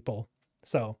from people.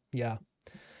 So yeah,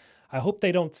 I hope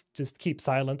they don't just keep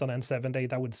silent on N7 Day.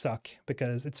 That would suck,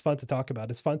 because it's fun to talk about.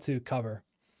 It's fun to cover.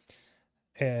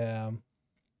 I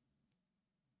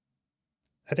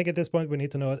think at this point we need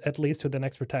to know at least who the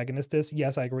next protagonist is.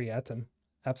 Yes, I agree, Atom.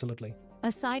 Absolutely.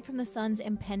 Aside from the sun's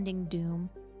impending doom,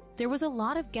 there was a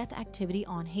lot of Geth activity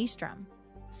on Haestrom.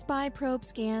 Spy probe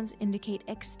scans indicate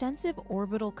extensive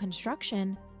orbital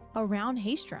construction around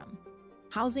Haestrom,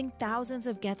 housing thousands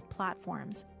of Geth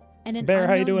platforms and an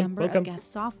unknown number of Geth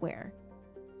software.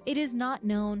 It is not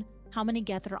known how many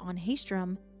Geth are on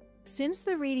Haestrom, since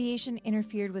the radiation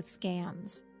interfered with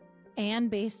scans.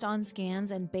 And based on scans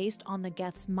and based on the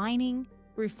Geth's mining,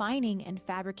 refining, and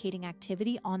fabricating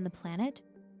activity on the planet,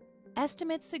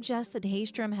 estimates suggest that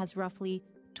Haestrom has roughly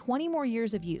 20 more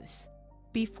years of use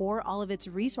before all of its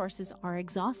resources are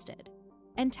exhausted.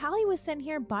 And Tali was sent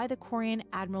here by the Quarian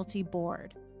Admiralty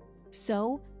Board.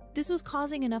 So, this was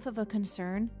causing enough of a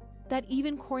concern that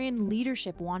even Quarian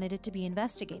leadership wanted it to be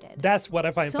investigated. That's what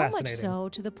I find fascinating. So much so,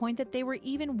 to the point that they were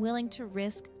even willing to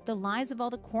risk the lives of all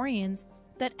the Quarians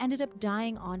that ended up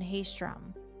dying on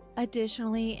Haestrom.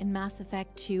 Additionally, in Mass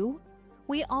Effect 2,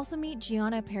 we also meet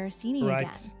Gianna Parasini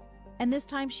again. And this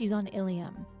time she's on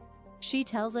Ilium. She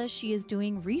tells us she is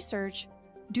doing research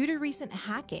due to recent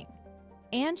hacking,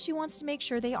 and she wants to make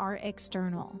sure they are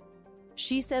external.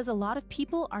 She says a lot of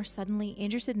people are suddenly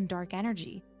interested in dark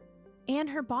energy, and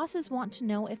her bosses want to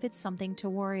know if it's something to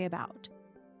worry about.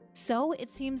 So it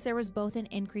seems there was both an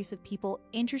increase of people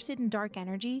interested in dark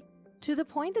energy, to the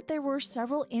point that there were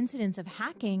several incidents of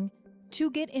hacking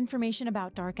to get information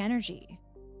about dark energy.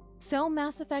 So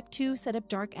Mass Effect 2 set up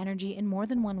dark energy in more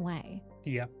than one way.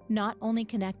 Yeah. Not only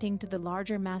connecting to the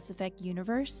larger Mass Effect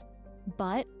universe,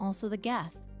 but also the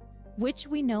Geth, which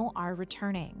we know are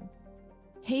returning.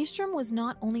 Haestrom was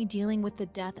not only dealing with the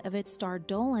death of its star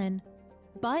Dolan,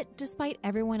 but despite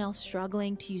everyone else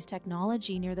struggling to use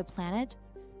technology near the planet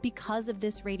because of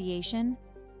this radiation,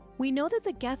 we know that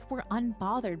the Geth were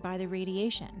unbothered by the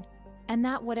radiation, and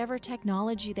that whatever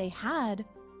technology they had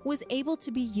was able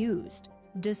to be used,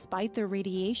 despite the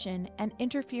radiation and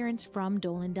interference from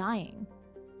Dolan dying.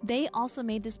 They also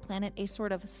made this planet a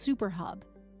sort of super hub,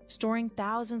 storing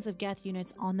thousands of Geth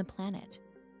units on the planet.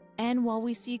 And while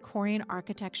we see Quarian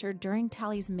architecture during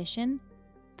Tali's mission,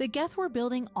 the Geth were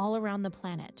building all around the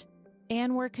planet,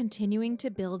 and were continuing to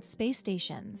build space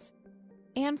stations.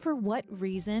 And for what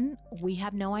reason, we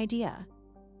have no idea.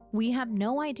 We have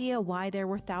no idea why there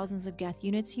were thousands of Geth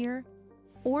units here,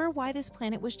 or why this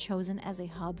planet was chosen as a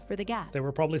hub for the Geth. They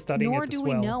were probably studying it as well. Nor do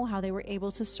we know how they were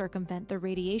able to circumvent the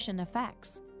radiation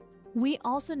effects. We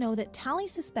also know that Tali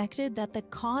suspected that the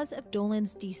cause of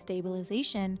Dolan's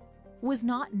destabilization was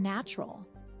not natural,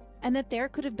 and that there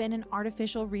could have been an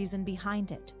artificial reason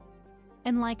behind it.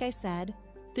 And like I said,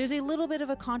 there's a little bit of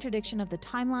a contradiction of the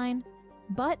timeline,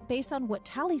 but based on what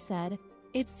Tali said,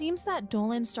 it seems that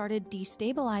Dolan started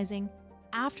destabilizing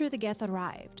after the Geth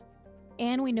arrived.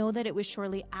 And we know that it was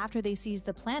shortly after they seized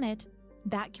the planet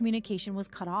that communication was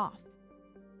cut off.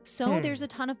 So there's a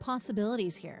ton of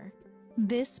possibilities here.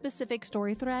 This specific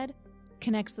story thread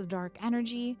connects the dark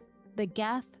energy, the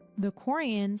Geth, the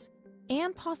Quarians,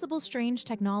 and possible strange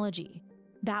technology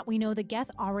that we know the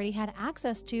Geth already had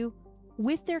access to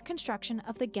with their construction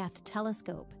of the Geth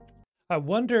telescope. I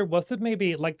wonder, was it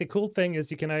maybe like the cool thing is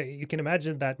you can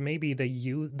imagine that maybe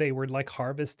they were like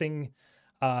harvesting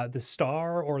the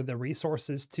star or the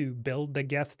resources to build the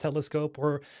Geth telescope,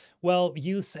 or well,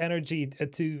 use energy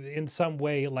to in some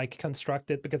way like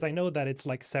construct it, because I know that it's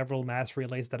like several mass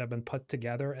relays that have been put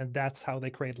together, and that's how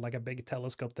they create like a big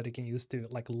telescope that they can use to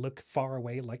like look far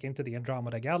away, like into the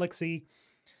Andromeda galaxy.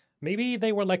 Maybe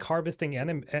they were like harvesting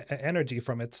energy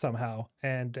from it somehow,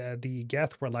 and the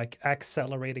Geth were like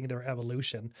accelerating their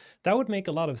evolution. That would make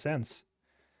a lot of sense.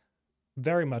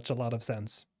 Very much a lot of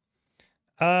sense.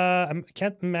 I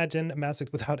can't imagine Mass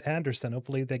Effect without Anderson.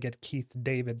 Hopefully they get Keith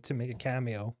David to make a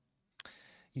cameo.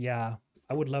 Yeah,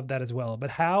 I would love that as well.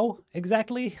 But how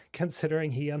exactly?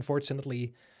 Considering he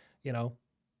unfortunately, you know,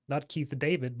 not Keith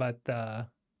David,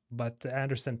 but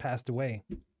Anderson passed away.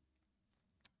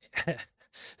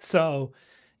 So,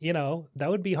 you know, that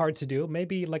would be hard to do.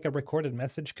 Maybe like a recorded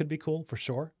message could be cool for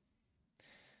sure.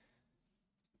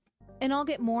 And I'll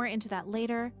get more into that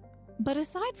later. But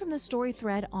aside from the story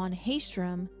thread on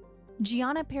Haystrom,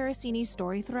 Gianna Parasini's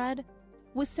story thread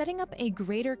was setting up a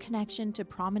greater connection to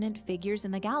prominent figures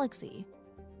in the galaxy.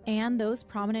 And those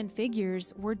prominent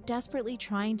figures were desperately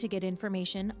trying to get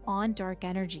information on dark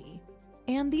energy.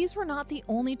 And these were not the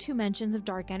only two mentions of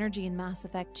dark energy in Mass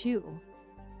Effect 2.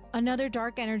 Another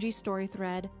dark energy story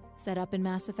thread set up in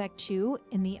Mass Effect 2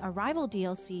 in the Arrival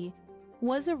DLC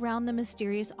was around the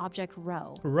mysterious object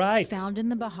Rho, found in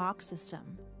the Bahak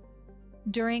system.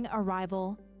 During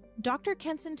Arrival, Dr.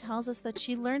 Kenson tells us that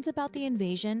she learns about the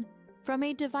invasion from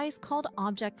a device called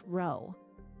Object Rho.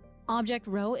 Object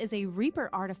Rho is a Reaper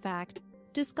artifact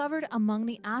discovered among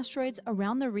the asteroids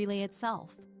around the relay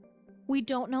itself. We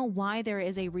don't know why there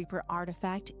is a Reaper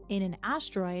artifact in an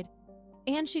asteroid,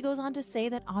 and she goes on to say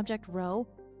that Object Rho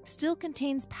still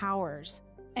contains powers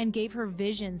and gave her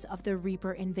visions of the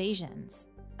Reaper invasions.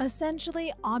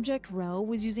 Essentially, Object Rho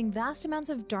was using vast amounts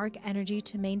of dark energy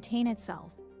to maintain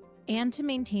itself and to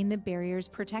maintain the barriers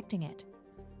protecting it,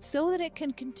 so that it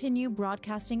can continue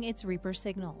broadcasting its Reaper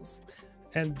signals.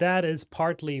 And that is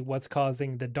partly what's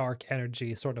causing the dark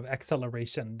energy sort of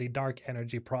acceleration, the dark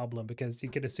energy problem, because you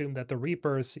could assume that the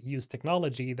Reapers use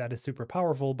technology that is super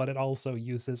powerful, but it also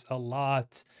uses a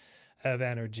lot of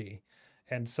energy.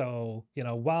 And so, you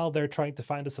know, while they're trying to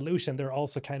find a solution, they're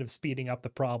also kind of speeding up the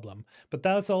problem. But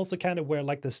that's also kind of where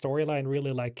like the storyline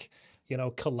really like, you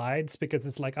know, collides, because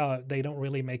it's like, oh, they don't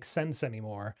really make sense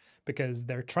anymore because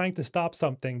they're trying to stop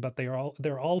something, but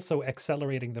they're also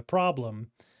accelerating the problem.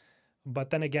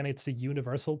 But then again, it's a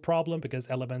universal problem because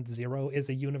element 0 is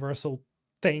a universal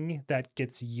thing that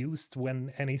gets used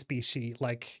when any species,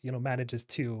 like, you know, manages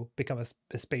to become a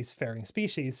spacefaring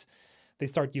species. They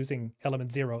start using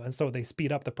element 0, and so they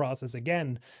speed up the process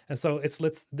again. And so it's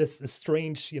this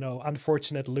strange, you know,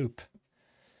 unfortunate loop.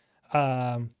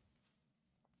 Yo,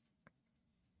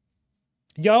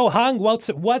 Hung,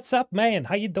 what's up, man?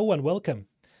 How you doing? Welcome.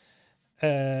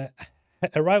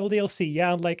 Arrival DLC,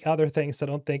 yeah, unlike other things, I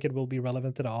don't think it will be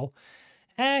relevant at all.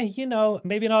 You know,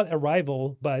 maybe not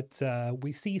Arrival, but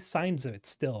we see signs of it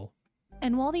still.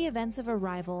 And while the events of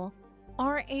Arrival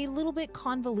are a little bit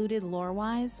convoluted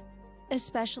lore-wise,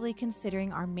 especially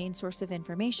considering our main source of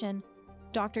information,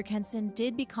 Dr. Kenson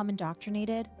did become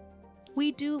indoctrinated,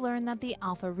 we do learn that the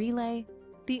Alpha Relay,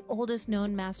 the oldest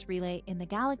known mass relay in the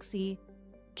galaxy,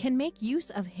 can make use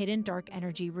of hidden dark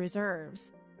energy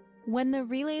reserves. When the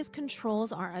relay's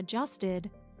controls are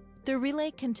adjusted, the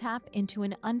relay can tap into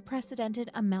an unprecedented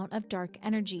amount of dark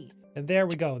energy, And there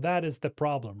we go. That is the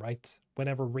problem, right?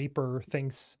 Whenever Reaper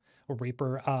thinks, or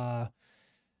Reaper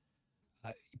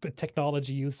but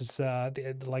technology uses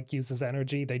uses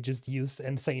energy, they just use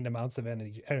insane amounts of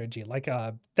energy, like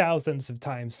thousands of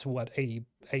times what a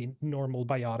normal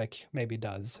biotic maybe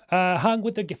does. Hung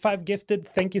with the 5 gifted,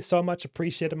 thank you so much,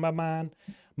 appreciate it, my man.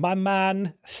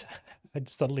 I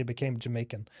just suddenly became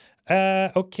Jamaican.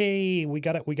 Okay, we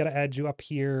gotta add you up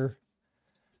here.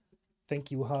 Thank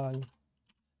you, Hung.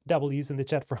 W's in the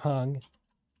chat for Hung.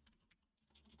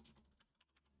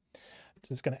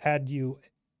 Just gonna add you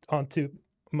onto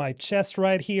my chest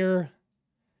right here.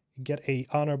 Get a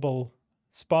honorable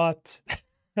spot.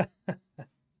 Gotta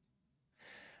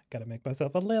make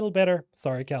myself a little better.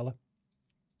 Sorry, Kala.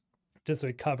 Just so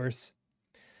it covers.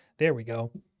 There we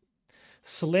go.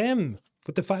 Slim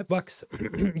with the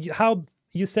 $5. How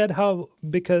you said how,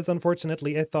 because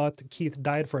unfortunately I thought Keith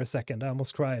died for a second. I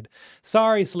almost cried.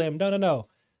 Sorry, Slim. No.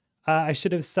 I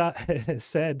should have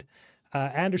said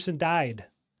Anderson died.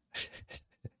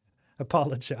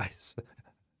 Apologize.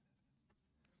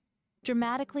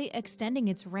 Dramatically extending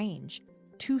its range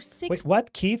to 6. Wait,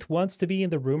 what? Keith wants to be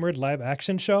in the rumored live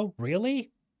action show?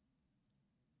 Really?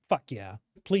 Fuck yeah.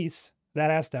 Please. That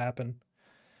has to happen.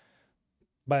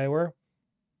 Bioware,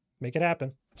 make it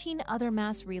happen. 15 other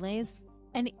mass relays,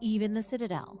 and even the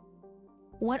Citadel.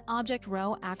 What Object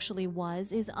Rho actually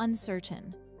was is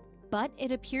uncertain, but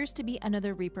it appears to be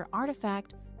another Reaper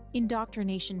artifact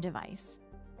indoctrination device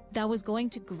that was going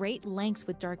to great lengths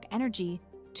with dark energy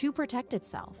to protect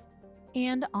itself.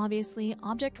 And obviously,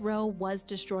 Object Rho was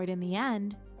destroyed in the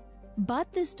end,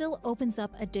 but this still opens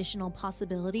up additional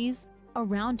possibilities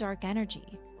around dark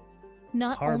energy.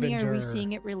 Not only are we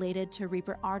seeing it related to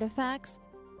Reaper artifacts,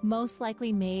 most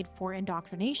likely made for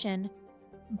indoctrination,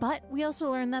 but we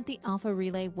also learned that the Alpha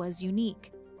Relay was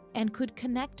unique and could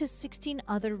connect to 16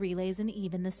 other relays and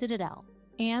even the Citadel.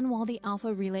 And while the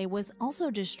Alpha Relay was also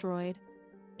destroyed,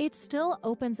 it still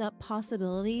opens up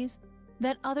possibilities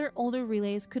that other older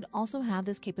relays could also have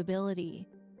this capability,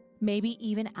 maybe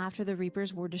even after the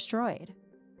Reapers were destroyed.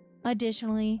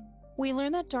 Additionally, we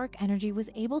learned that dark energy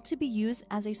was able to be used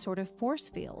as a sort of force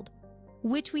field,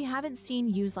 which we haven't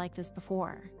seen used like this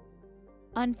before.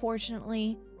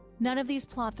 Unfortunately, none of these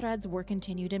plot threads were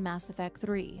continued in Mass Effect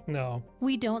 3. No.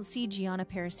 We don't see Gianna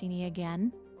Parasini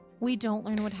again. We don't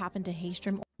learn what happened to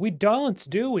Haystrom. We don't,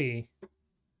 do we?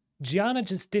 Gianna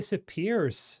just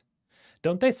disappears.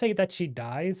 Don't they say that she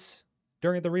dies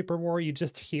during the Reaper War? You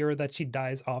just hear that she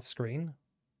dies off screen.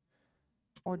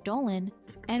 Or Dolan,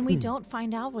 and we don't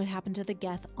find out what happened to the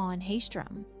Geth on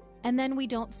Haystrom. And then we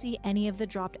don't see any of the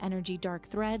dropped energy dark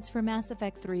threads for Mass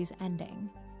Effect 3's ending.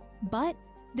 But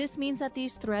this means that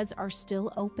these threads are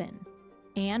still open,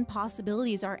 and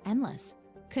possibilities are endless,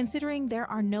 considering there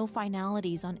are no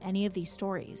finalities on any of these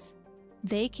stories.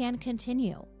 They can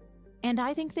continue, and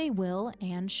I think they will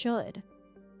and should.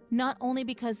 Not only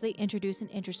because they introduce an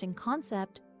interesting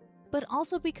concept, but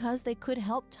also because they could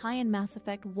help tie in Mass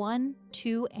Effect 1,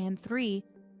 2, and 3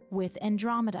 with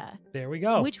Andromeda. There we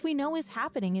go. Which we know is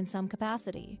happening in some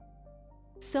capacity.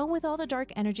 So with all the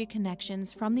dark energy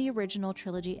connections from the original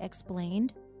trilogy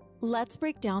explained, let's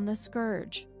break down the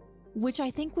Scourge, which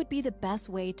I think would be the best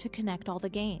way to connect all the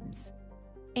games.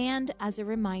 And as a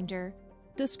reminder,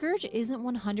 the Scourge isn't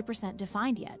 100%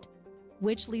 defined yet,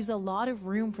 which leaves a lot of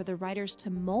room for the writers to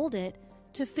mold it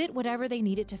to fit whatever they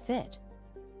need it to fit,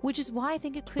 which is why I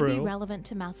think it could be relevant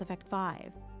to Mass Effect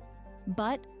 5.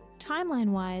 But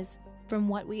timeline-wise, from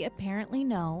what we apparently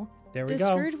know, the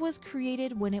Scourge was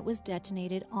created when it was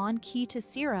detonated on Key to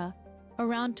Sierra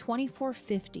around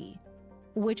 2450,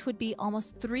 which would be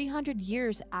almost 300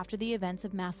 years after the events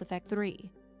of Mass Effect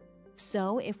 3.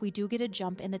 So if we do get a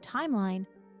jump in the timeline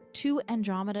to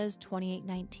Andromeda's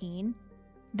 2819,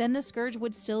 then the Scourge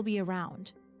would still be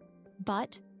around.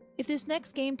 But if this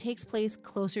next game takes place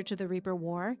closer to the Reaper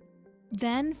War,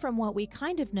 then from what we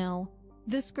kind of know,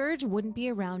 the Scourge wouldn't be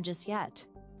around just yet.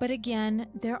 But again,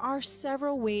 there are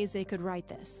several ways they could write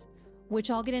this, which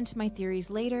I'll get into my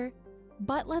theories later,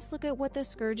 but let's look at what the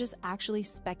Scourge is actually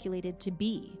speculated to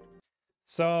be.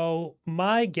 So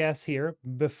my guess here,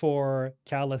 before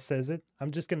Kala says it,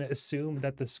 I'm just going to assume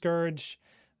that the Scourge,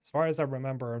 as far as I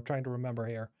remember, I'm trying to remember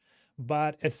here,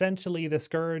 but essentially the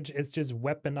Scourge is just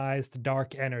weaponized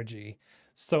dark energy.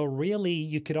 So really,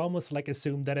 you could almost like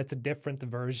assume that it's a different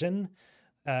version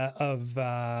of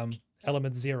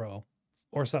Element Zero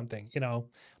or something, you know,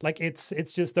 like it's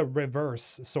just a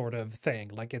reverse sort of thing.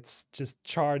 Like it's just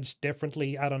charged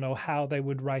differently. I don't know how they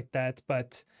would write that,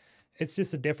 but it's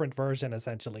just a different version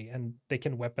essentially, and they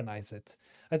can weaponize it.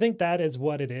 I think that is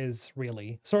what it is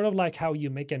really. Sort of like how you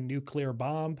make a nuclear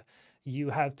bomb. you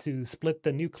have to split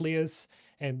the nucleus,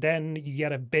 and then you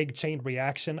get a big chain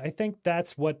reaction. I think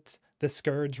that's what the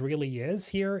Scourge really is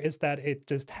here, is that it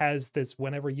just has this,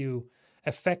 whenever you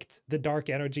affect the dark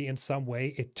energy in some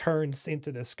way, it turns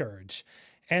into the Scourge.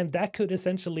 And that could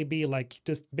essentially be like,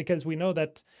 just because we know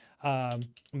that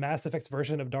Mass Effect's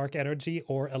version of dark energy,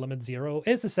 or Element Zero,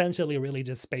 is essentially really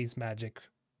just space magic,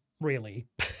 really.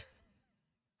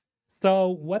 So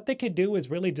what they could do is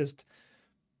really just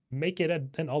make it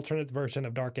an alternate version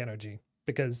of dark energy,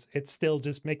 because it's still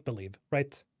just make-believe,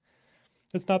 right?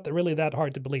 It's not really that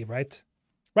hard to believe, right?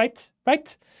 Right?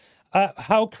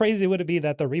 How crazy would it be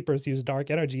that the Reapers use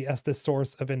dark energy as the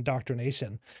source of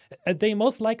indoctrination? They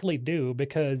most likely do,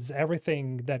 because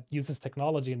everything that uses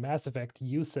technology in Mass Effect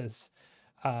uses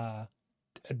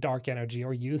dark energy,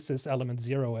 or uses Element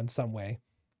Zero in some way.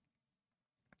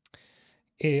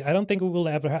 I don't think we will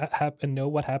ever know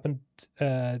what happened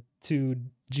to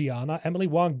Gianna. Emily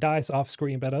Wong dies off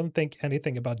screen, but I don't think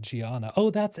anything about Gianna.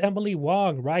 Oh, that's Emily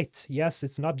Wong, right? Yes,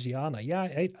 it's not Gianna.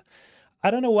 Yeah, I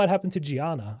don't know what happened to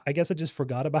Gianna. I guess I just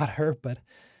forgot about her, but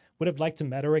would have liked to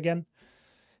meet her again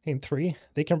in 3.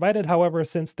 They can write it, however,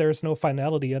 since there's no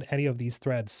finality on any of these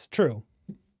threads. True.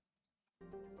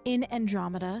 In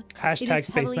Andromeda, it is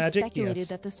heavily speculated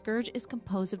that the Scourge is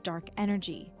composed of dark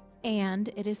energy, and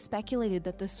it is speculated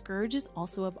that the Scourge is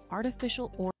also of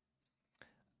artificial origin.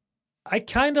 I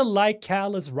kind of like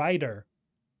Cal as writer,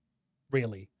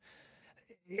 really.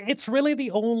 It's really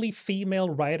the only female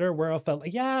writer where I felt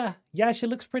like, yeah, she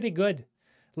looks pretty good.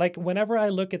 Like, whenever I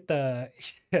look at the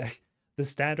the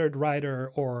standard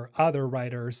writer or other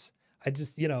writers, I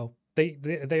just,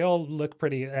 they all look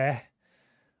pretty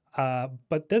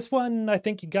but this one, I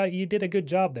think you did a good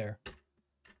job there.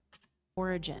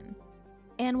 Origin.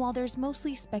 And while there's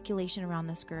mostly speculation around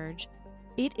the Scourge,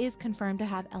 it is confirmed to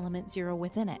have Element Zero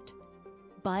within it.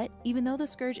 But even though the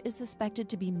Scourge is suspected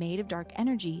to be made of dark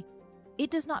energy,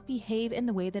 it does not behave in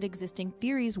the way that existing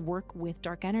theories work with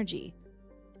dark energy.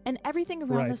 And everything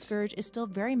around the Scourge is still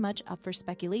very much up for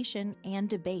speculation and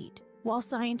debate. While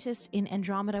scientists in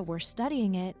Andromeda were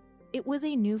studying it, it was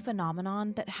a new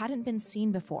phenomenon that hadn't been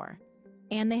seen before,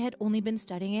 and they had only been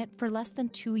studying it for less than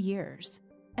 2 years.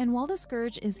 And while the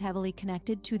Scourge is heavily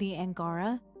connected to the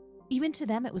Angara, even to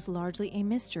them it was largely a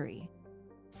mystery.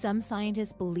 Some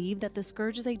scientists believe that the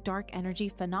Scourge is a dark energy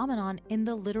phenomenon in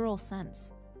the literal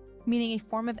sense, meaning a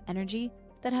form of energy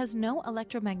that has no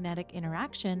electromagnetic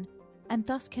interaction and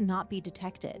thus cannot be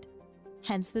detected,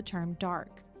 hence the term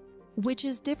dark, which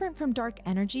is different from dark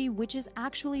energy, which is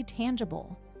actually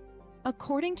tangible.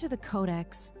 According to the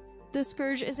Codex, the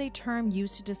Scourge is a term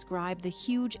used to describe the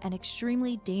huge and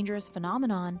extremely dangerous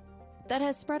phenomenon that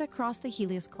has spread across the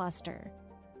Helios cluster.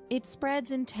 It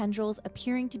spreads in tendrils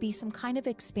appearing to be some kind of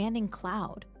expanding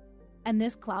cloud, and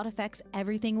this cloud affects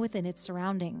everything within its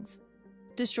surroundings,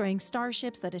 destroying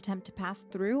starships that attempt to pass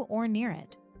through or near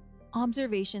it.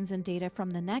 Observations and data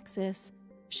from the Nexus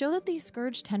show that these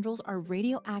Scourge tendrils are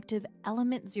radioactive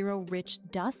Element Zero rich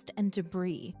dust and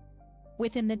debris.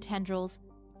 Within the tendrils,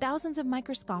 thousands of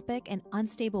microscopic and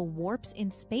unstable warps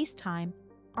in space-time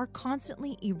are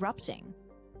constantly erupting.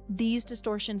 These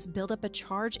distortions build up a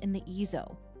charge in the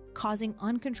EZO, causing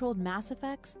uncontrolled mass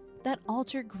effects that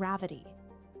alter gravity.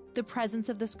 The presence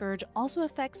of the Scourge also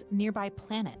affects nearby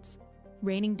planets,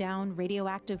 raining down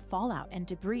radioactive fallout and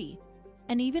debris,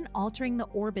 and even altering the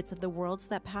orbits of the worlds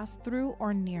that pass through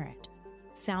or near it.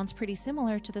 Sounds pretty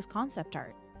similar to this concept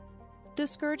art. The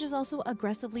Scourge is also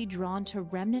aggressively drawn to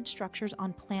remnant structures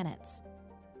on planets,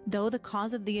 though the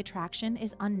cause of the attraction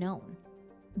is unknown.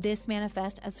 This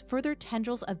manifests as further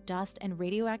tendrils of dust and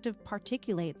radioactive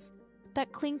particulates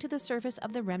that cling to the surface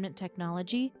of the remnant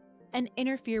technology and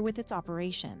interfere with its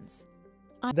operations.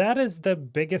 That is the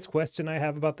biggest question I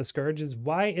have about the Scourge, is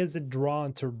why is it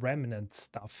drawn to remnant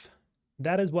stuff?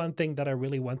 That is one thing that I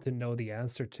really want to know the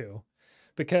answer to.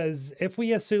 Because if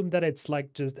we assume that it's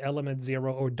like just Element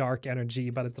Zero or dark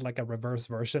energy, but it's like a reverse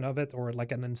version of it, or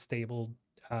like an unstable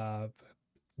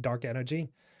dark energy,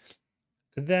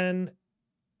 then,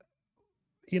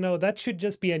 that should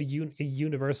just be a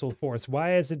universal force.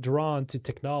 Why is it drawn to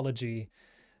technology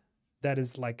that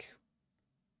is like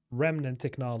remnant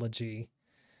technology?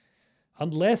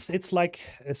 Unless it's like,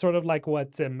 sort of like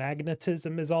what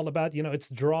magnetism is all about. It's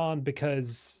drawn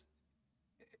because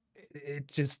it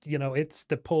just, it's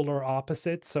the polar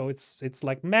opposite. So it's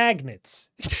like magnets.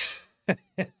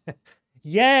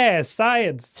 Yeah,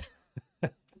 science.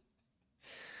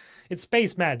 It's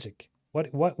space magic.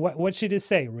 What should it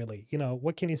say, really?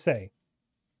 What can you say?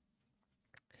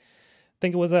 I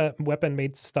think it was a weapon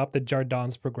made to stop the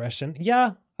Jardan's progression.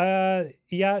 Yeah,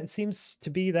 it seems to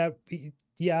be that,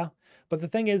 Yeah, but the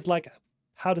thing is, like,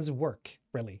 how does it work,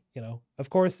 really? You know,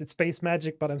 of course, it's space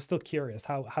magic, but I'm still curious.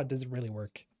 How does it really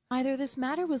work? Either this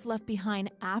matter was left behind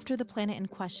after the planet in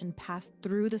question passed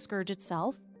through the scourge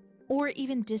itself, or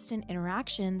even distant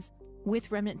interactions with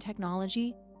remnant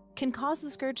technology can cause the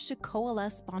scourge to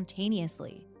coalesce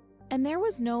spontaneously. And there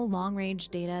was no long-range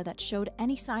data that showed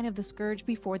any sign of the scourge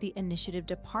before the initiative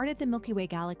departed the Milky Way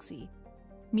galaxy,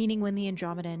 meaning when the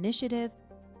Andromeda Initiative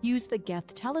used the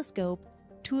Geth telescope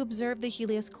to observe the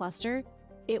Helios cluster,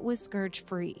 it was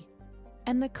scourge-free.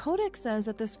 And the Codex says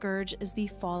that the scourge is the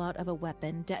fallout of a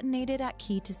weapon detonated at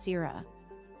Key to Sierra.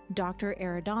 Dr.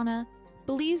 Aradana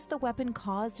believes the weapon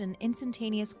caused an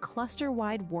instantaneous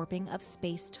cluster-wide warping of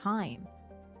space-time,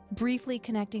 briefly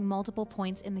connecting multiple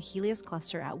points in the Helios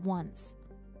cluster at once.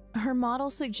 Her model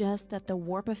suggests that the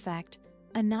warp effect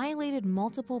annihilated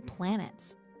multiple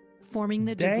planets, forming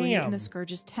the debris in the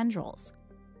scourge's tendrils,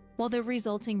 while the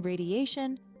resulting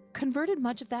radiation converted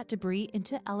much of that debris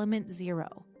into element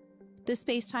zero. The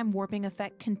space-time warping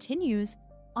effect continues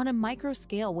on a micro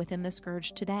scale within the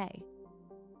scourge today.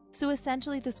 So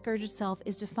essentially, the scourge itself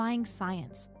is defying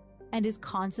science and is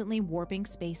constantly warping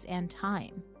space and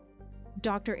time.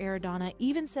 Dr. Aradana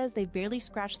even says they've barely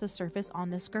scratched the surface on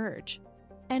the scourge.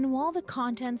 And while the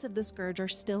contents of the scourge are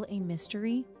still a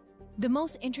mystery, the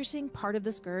most interesting part of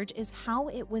the scourge is how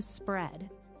it was spread.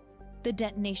 The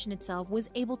detonation itself was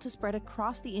able to spread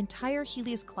across the entire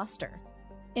Helios cluster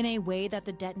in a way that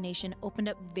the detonation opened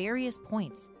up various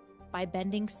points by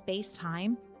bending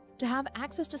space-time to have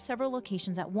access to several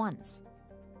locations at once.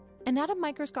 And at a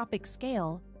microscopic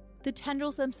scale, the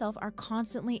tendrils themselves are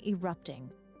constantly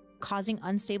erupting, causing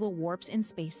unstable warps in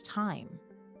space-time.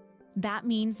 That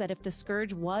means that if the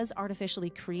scourge was artificially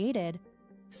created,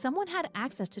 someone had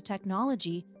access to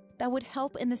technology that would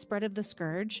help in the spread of the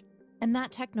scourge, and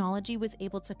that technology was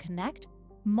able to connect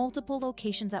multiple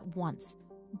locations at once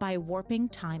by warping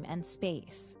time and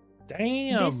space.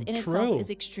 Damn, this in itself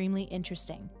is extremely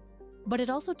interesting, but it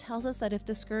also tells us that if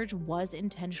the scourge was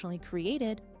intentionally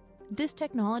created, this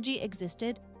technology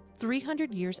existed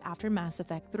 300 years after Mass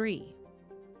Effect 3.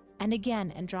 And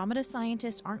again, Andromeda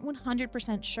scientists aren't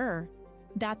 100% sure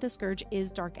that the scourge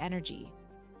is dark energy,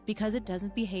 because it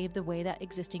doesn't behave the way that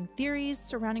existing theories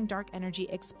surrounding dark energy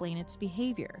explain its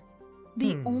behavior.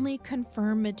 The only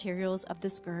confirmed materials of the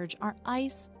scourge are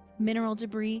ice, mineral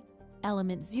debris,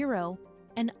 element zero,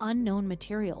 and unknown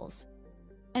materials.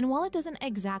 And while it doesn't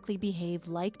exactly behave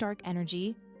like dark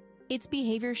energy, its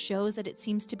behavior shows that it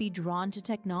seems to be drawn to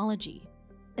technology,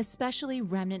 especially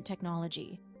remnant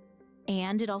technology.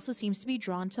 And it also seems to be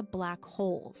drawn to black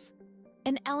holes.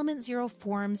 An element zero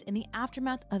forms in the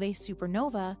aftermath of a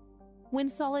supernova when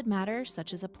solid matter,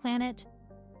 such as a planet,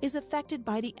 is affected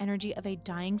by the energy of a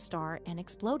dying star and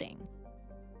exploding.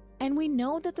 And we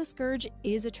know that the scourge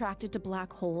is attracted to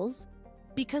black holes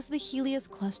because the Helios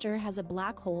cluster has a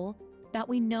black hole that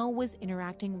we know was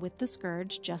interacting with the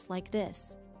scourge just like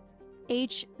this.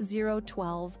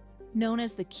 H012, known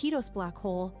as the Ketos black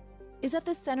hole, is at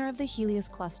the center of the Helios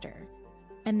cluster,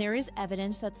 and there is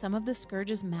evidence that some of the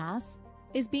scourge's mass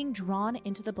is being drawn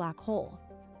into the black hole,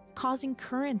 causing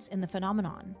currents in the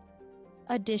phenomenon.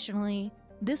 Additionally,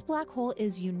 this black hole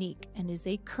is unique and is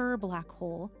a Kerr black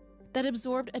hole that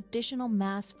absorbed additional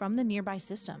mass from the nearby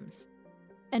systems.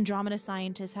 Andromeda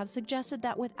scientists have suggested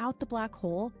that without the black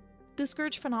hole, the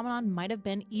scourge phenomenon might have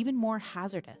been even more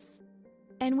hazardous.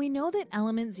 And we know that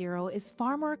element zero is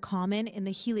far more common in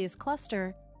the Helios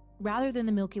cluster rather than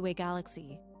the Milky Way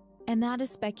galaxy, and that is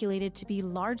speculated to be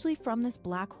largely from this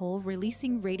black hole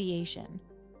releasing radiation,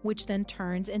 which then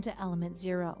turns into element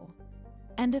zero.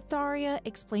 And Atharia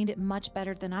explained it much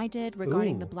better than I did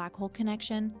regarding the black hole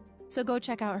connection, so go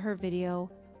check out her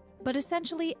video. But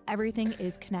essentially, everything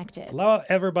is connected. Hello,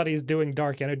 everybody's doing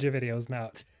dark energy videos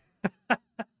now.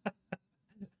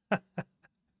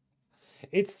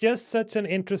 It's just such an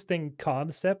interesting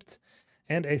concept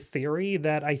and a theory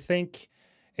that I think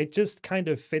it just kind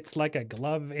of fits like a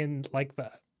glove in like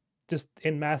just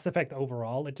in Mass Effect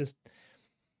overall. It just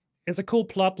is a cool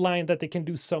plot line that they can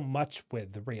do so much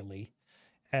with, really.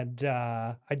 And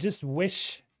I just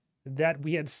wish that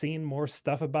we had seen more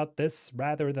stuff about this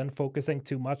rather than focusing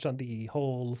too much on the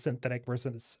whole synthetic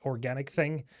versus organic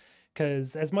thing.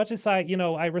 Because as much as I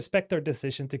respect their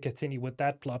decision to continue with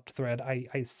that plot thread, I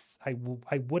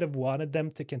would have wanted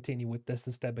them to continue with this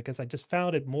instead, because I just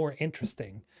found it more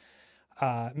interesting,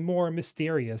 more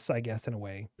mysterious, I guess, in a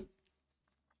way.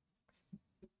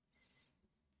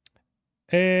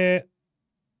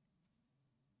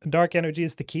 Dark energy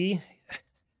is the key.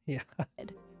 Yeah.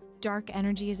 Dark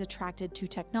energy is attracted to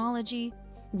technology,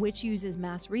 which uses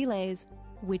mass relays,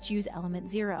 which use element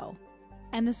zero.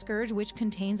 And the Scourge, which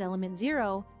contains element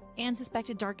 0 and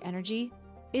suspected dark energy,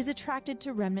 is attracted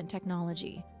to remnant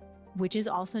technology, which is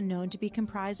also known to be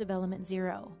comprised of element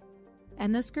 0.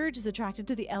 And the Scourge is attracted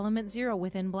to the element 0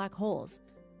 within black holes,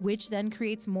 which then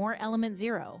creates more element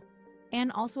 0,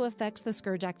 and also affects the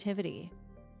Scourge activity.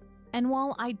 And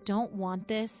while I don't want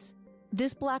this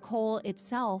black hole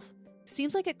itself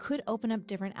seems like it could open up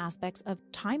different aspects of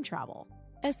time travel,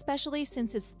 especially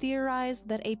since it's theorized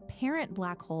that a parent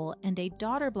black hole and a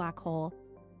daughter black hole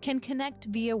can connect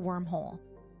via wormhole.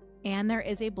 And there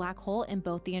is a black hole in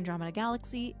both the Andromeda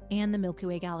Galaxy and the Milky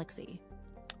Way Galaxy.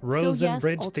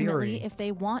 Rosenbridge ultimately, theory. if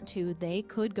they want to, they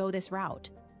could go this route.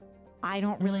 I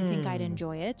don't really think I'd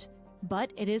enjoy it,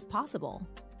 but it is possible.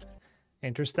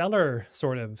 Interstellar,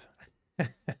 sort of.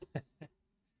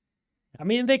 I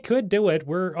mean, they could do it.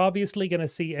 We're obviously going to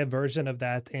see a version of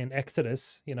that in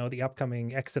Exodus, you know, the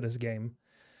upcoming Exodus game.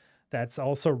 That's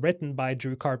also written by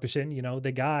Drew Karpyshyn, you know,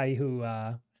 the guy who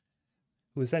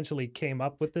essentially came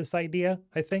up with this idea,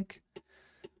 I think.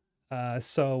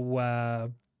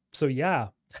 So yeah.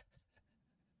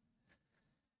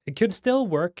 It could still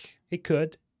work. It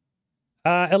could.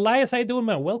 Elias, how you doing,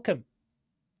 man? Welcome.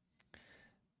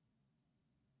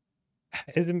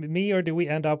 Is it me, or do we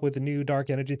end up with a new dark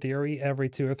energy theory every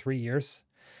 2 or 3 years?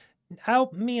 I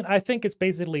mean, I think it's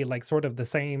basically like sort of the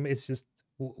same. It's just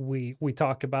we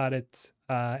talk about it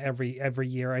every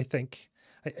year, I think.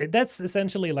 That's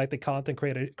essentially like the content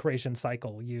creation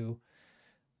cycle. You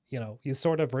know, you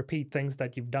sort of repeat things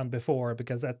that you've done before,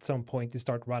 because at some point you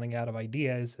start running out of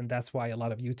ideas, and that's why a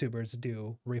lot of YouTubers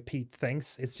do repeat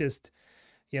things. It's just,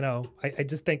 you know, I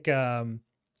just think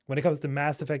when it comes to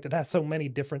Mass Effect, it has so many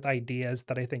different ideas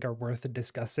that I think are worth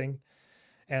discussing.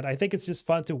 And I think it's just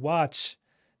fun to watch.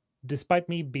 Despite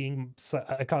me being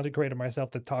a content creator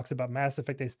myself that talks about Mass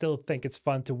Effect, I still think it's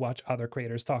fun to watch other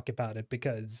creators talk about it,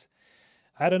 because,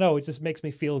 I don't know, it just makes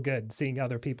me feel good seeing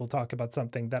other people talk about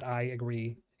something that I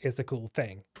agree is a cool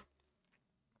thing.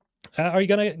 Are you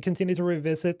going to continue to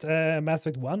revisit Mass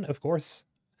Effect 1? Of course.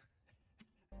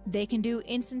 They can do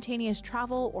instantaneous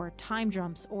travel or time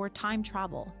jumps or time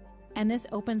travel. And this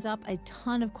opens up a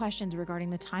ton of questions regarding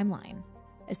the timeline,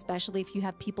 especially if you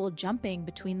have people jumping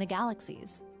between the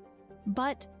galaxies.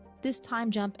 But this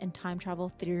time jump and time travel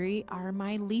theory are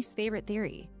my least favorite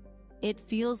theory. It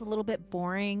feels a little bit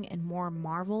boring and more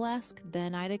Marvel-esque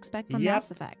than I'd expect from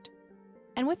Mass Effect.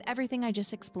 And with everything I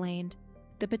just explained,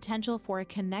 the potential for a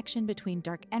connection between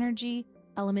dark energy,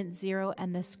 element 0,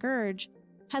 and the Scourge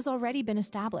has already been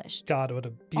established. God, what a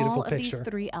beautiful picture. All of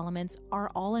these 3 elements are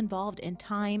all involved in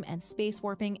time and space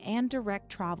warping and direct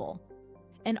travel,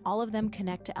 and all of them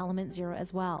connect to element 0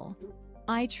 as well.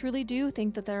 I truly do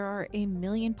think that there are a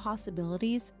million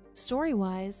possibilities,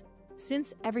 story-wise,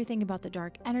 since everything about the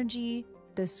dark energy,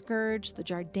 the Scourge, the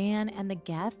Jardan, and the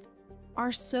Geth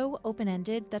are so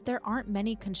open-ended that there aren't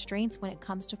many constraints when it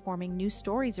comes to forming new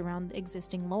stories around the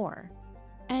existing lore.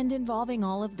 And involving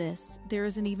all of this, there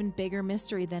is an even bigger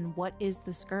mystery than what is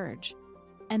the Scourge.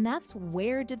 And that's,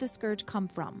 where did the Scourge come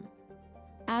from?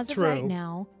 As of right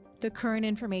now, the current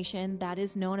information that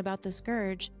is known about the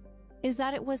Scourge is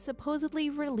that it was supposedly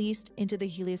released into the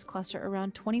Helios cluster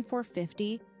around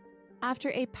 2450 after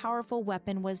a powerful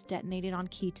weapon was detonated on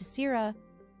Key Tessera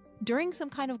during some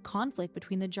kind of conflict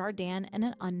between the Jardan and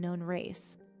an unknown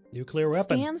race. Nuclear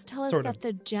weapon. Scans tell us that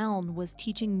the Geln was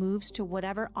teaching moves to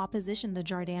whatever opposition the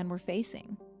Jardan were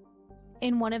facing.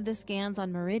 In one of the scans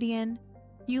on Meridian,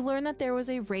 you learn that there was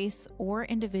a race or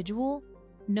individual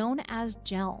known as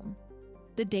Geln.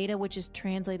 The data, which is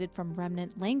translated from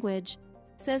Remnant language,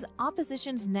 says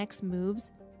opposition's next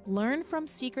moves learn from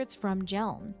secrets from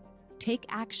Geln. Take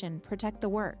action, protect the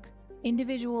work.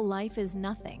 Individual life is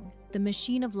nothing. The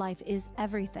machine of life is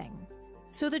everything.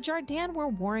 So the Jardan were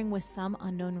warring with some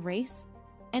unknown race,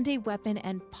 and a weapon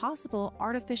and possible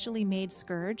artificially made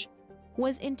Scourge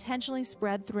was intentionally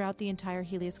spread throughout the entire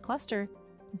Helios cluster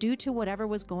due to whatever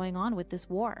was going on with this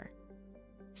war.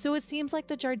 So it seems like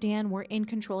the Jardan were in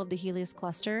control of the Helios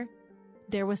cluster,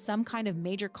 there was some kind of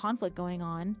major conflict going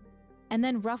on, and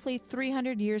then roughly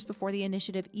 300 years before the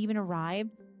initiative even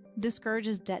arrived, the Scourge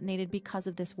is detonated because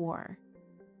of this war.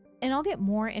 And I'll get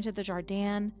more into the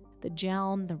Jardan, the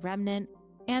Geln, the Remnant,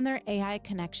 and their AI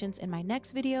connections in my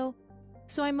next video,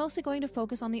 so I'm mostly going to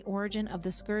focus on the origin of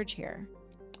the Scourge here.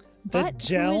 The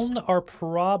Geln are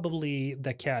probably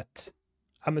the Ket,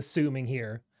 I'm assuming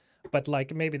here. But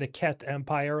like maybe the Ket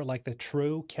Empire, like the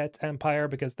true Ket Empire,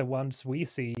 because the ones we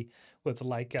see with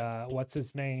like, what's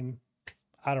his name?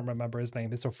 I don't remember his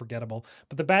name, it's so forgettable.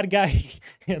 But the bad guy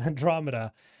in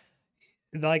Andromeda,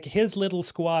 like his little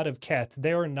squad of Ket,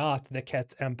 they're not the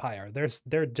Ket Empire.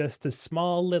 They're just a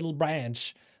small little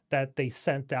branch that they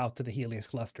sent out to the Helios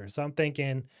cluster. So I'm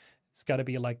thinking it's got to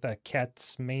be like the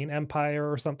Ket's main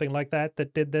empire or something like that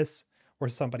that did this, or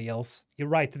somebody else. You're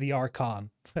right, the Archon,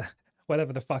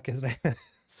 whatever the fuck his name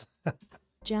is.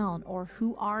 Geln, or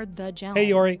who are the Geln? Hey,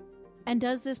 Yori. And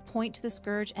does this point to the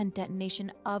Scourge and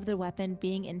detonation of the weapon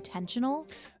being intentional?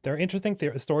 There are interesting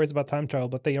stories about time travel,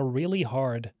 but they are really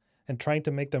hard, and trying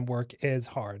to make them work is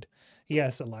hard.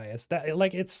 Yes, Elias. That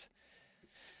like it's.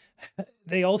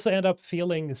 They also end up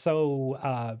feeling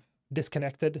so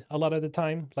disconnected a lot of the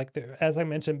time. Like as I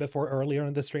mentioned before earlier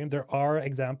in the stream, there are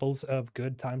examples of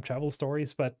good time travel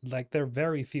stories, but like they're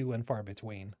very few and far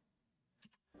between.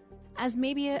 As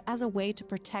maybe as a way to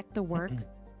protect the work.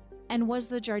 And was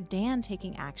the Jardan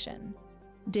taking action?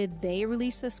 Did they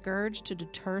release the Scourge to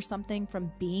deter something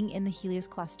from being in the Helios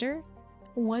cluster?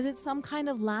 Was it some kind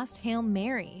of last Hail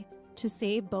Mary to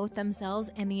save both themselves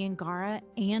and the Angara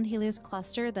and Helios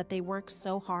cluster that they worked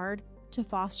so hard to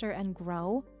foster and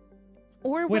grow?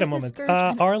 Or wait a was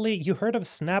moment, Arlie, you heard of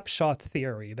snapshot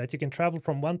theory, that you can travel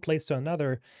from one place to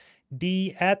another,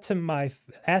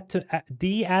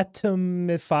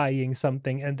 deatomifying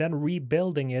something and then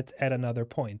rebuilding it at another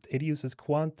point. It uses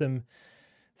quantum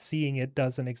seeing it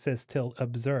doesn't exist till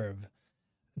observed.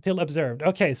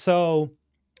 Okay, so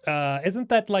isn't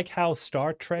that like how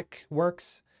Star Trek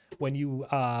works? When you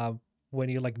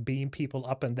like beam people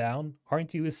up and down,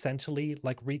 aren't you essentially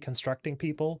like reconstructing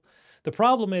people? The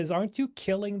problem is, aren't you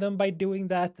killing them by doing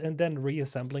that and then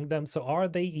reassembling them? So are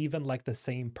they even like the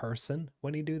same person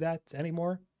when you do that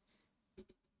anymore?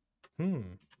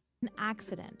 An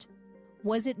accident.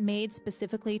 Was it made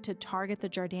specifically to target the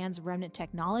Jardan's remnant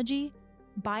technology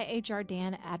by a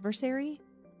Jardan adversary?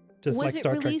 Just was like it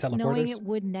Star Trek released knowing teleporters? it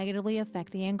would negatively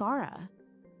affect the Angara?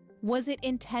 Was it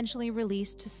intentionally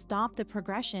released to stop the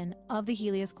progression of the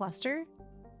Helios cluster?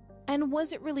 And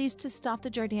was it released to stop the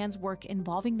Jardan's work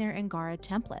involving their Angara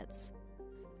templates?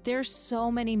 There's so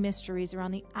many mysteries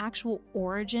around the actual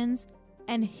origins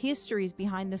and histories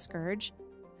behind the Scourge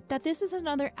that this is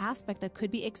another aspect that could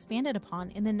be expanded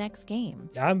upon in the next game.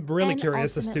 I'm really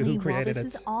curious as to who created while it.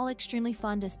 this is all extremely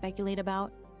fun to speculate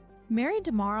about, Mary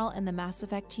DeMarle and the Mass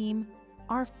Effect team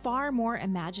are far more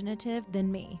imaginative than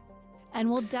me, and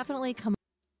will definitely come.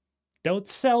 Don't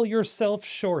sell yourself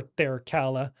short there,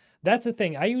 Kala. That's the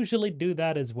thing. I usually do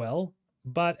that as well.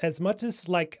 But as much as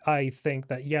like I think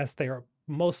that, yes, they are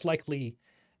most likely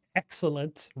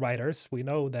excellent writers. We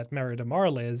know that Mary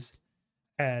DeMarle is,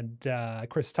 and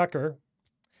Chris Tucker.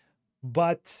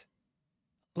 But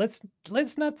let's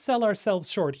not sell ourselves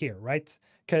short here, right?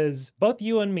 Because both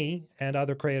you and me and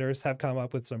other creators have come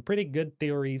up with some pretty good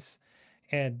theories.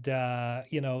 And,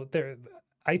 you know,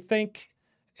 I think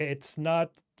it's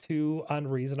not too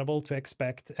unreasonable to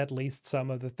expect at least some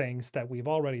of the things that we've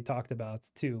already talked about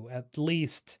to at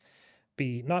least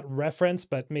be not referenced,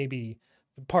 but maybe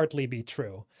partly be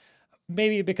true.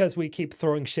 Maybe because we keep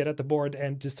throwing shit at the board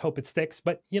and just hope it sticks.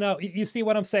 But, you know, you see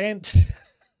what I'm saying?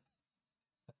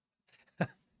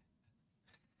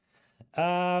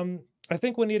 I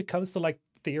think when it comes to like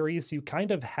theories, you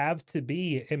kind of have to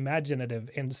be imaginative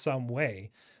in some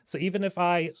way. So even if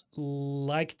I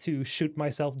like to shoot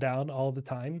myself down all the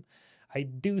time, I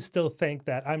do still think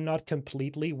that I'm not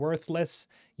completely worthless.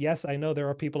 Yes, I know there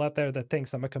are people out there that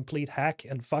thinks I'm a complete hack,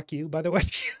 and fuck you, by the way.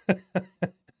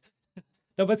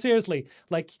 No, but seriously,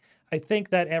 like, I think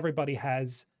that everybody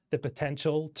has the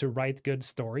potential to write good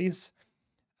stories.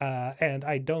 And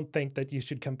I don't think that you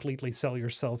should completely sell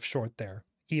yourself short there,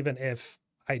 even if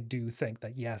I do think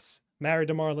that, yes, Mary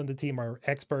DeMarle and the team are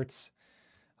experts.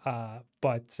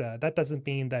 But that doesn't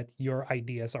mean that your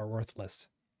ideas are worthless.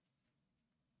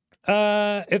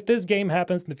 If this game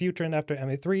happens in the future and after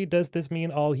MA3, does this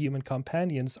mean all human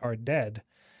companions are dead?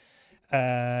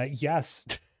 Yes.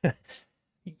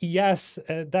 Yes,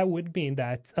 that would mean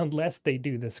that, unless they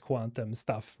do this quantum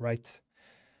stuff, right?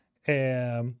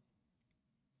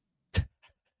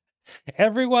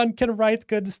 Everyone can write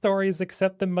good stories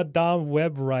except the Madame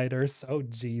Web writers. Oh,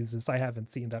 Jesus, I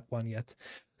haven't seen that one yet.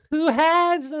 Who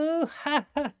has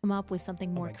come up with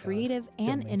something more creative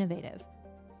and innovative?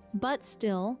 But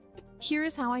still,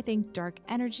 here's how I think Dark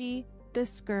Energy, The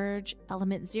Scourge,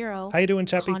 Element Zero, how you doing,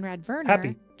 Chappie? Conrad Werner,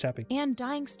 Happy, Chappie, and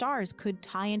Dying Stars could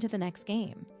tie into the next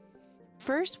game.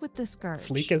 First, with The Scourge.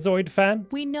 Fleekazoid fan?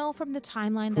 We know from the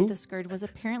timeline that The Scourge was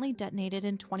apparently detonated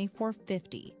in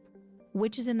 2450,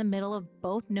 which is in the middle of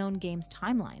both known games'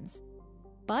 timelines.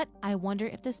 But I wonder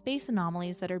if the space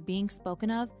anomalies that are being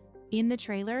spoken of in the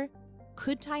trailer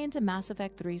could tie into Mass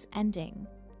Effect 3's ending.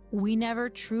 We never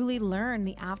truly learn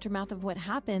the aftermath of what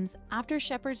happens after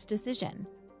Shepard's decision,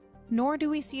 nor do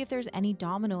we see if there's any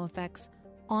domino effects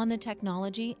on the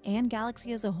technology and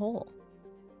galaxy as a whole.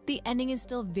 The ending is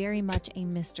still very much a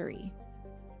mystery.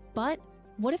 But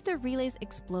what if the relays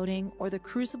exploding or the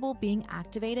crucible being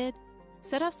activated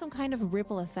set off some kind of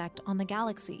ripple effect on the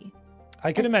galaxy?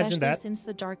 I can imagine that. Especially since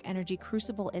the dark energy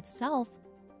crucible itself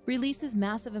releases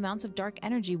massive amounts of dark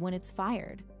energy when it's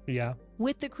fired. Yeah.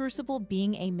 With the crucible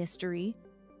being a mystery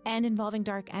and involving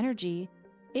dark energy,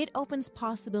 it opens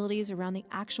possibilities around the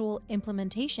actual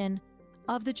implementation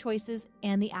of the choices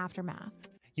and the aftermath.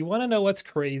 You want to know what's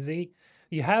crazy?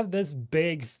 You have this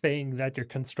big thing that you're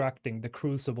constructing, the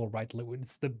Crucible, right, Lou?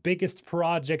 It's the biggest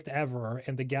project ever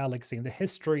in the galaxy, in the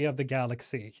history of the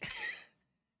galaxy.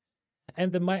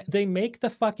 And they make the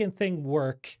fucking thing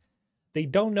work. They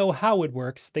don't know how it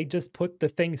works. They just put the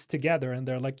things together and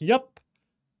they're like, yep,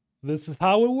 this is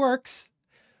how it works.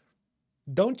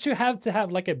 Don't you have to have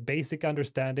like a basic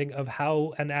understanding of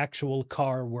how an actual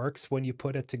car works when you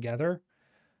put it together?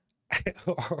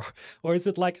 or is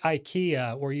it like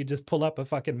IKEA where you just pull up a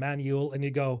fucking manual and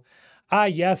you go, ah,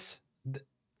 yes,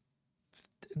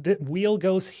 the wheel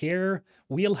goes here,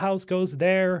 wheelhouse goes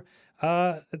there,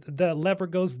 the lever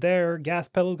goes there, gas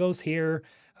pedal goes here,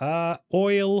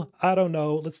 oil, I don't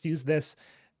know, let's use this.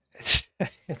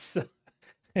 It's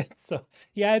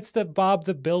yeah, it's the Bob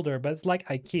the Builder, but it's like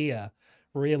IKEA.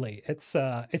 Really, it's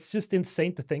just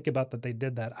insane to think about that they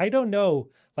did that. I don't know,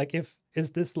 like,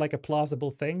 is this like a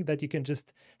plausible thing that you can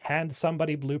just hand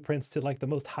somebody blueprints to like the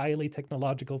most highly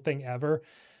technological thing ever,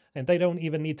 and they don't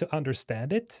even need to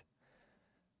understand it?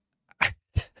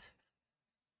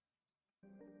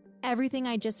 Everything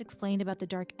I just explained about the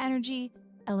dark energy,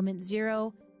 element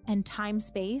 0, and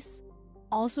time-space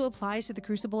also applies to the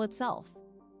Crucible itself.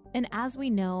 And as we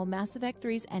know, Mass Effect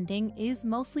 3's ending is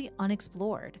mostly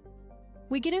unexplored.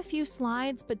 We get a few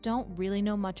slides, but don't really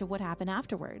know much of what happened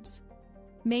afterwards.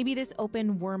 Maybe this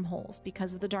opened wormholes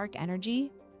because of the dark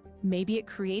energy. Maybe it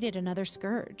created another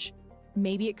scourge.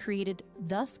 Maybe it created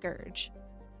the scourge.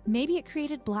 Maybe it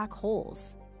created black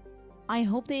holes. I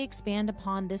hope they expand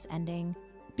upon this ending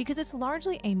because it's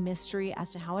largely a mystery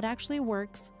as to how it actually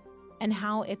works and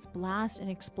how its blast and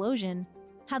explosion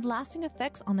had lasting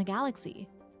effects on the galaxy.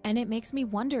 And it makes me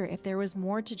wonder if there was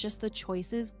more to just the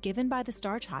choices given by the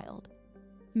Star Child.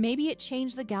 Maybe it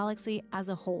changed the galaxy as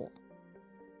a whole.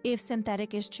 If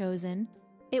synthetic is chosen,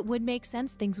 it would make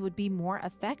sense things would be more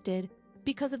affected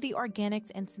because of the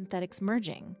organics and synthetics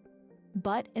merging.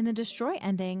 But in the Destroy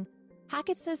ending,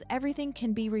 Hackett says everything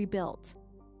can be rebuilt.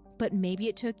 But maybe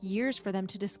it took years for them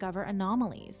to discover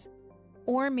anomalies.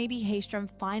 Or maybe Haystrom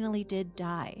finally did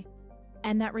die,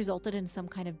 and that resulted in some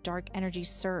kind of dark energy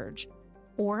surge,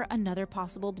 or another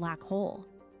possible black hole.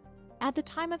 At the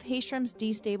time of Haystrom's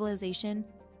destabilization,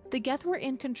 the Geth were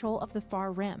in control of the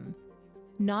Far Rim.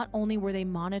 Not only were they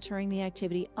monitoring the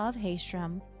activity of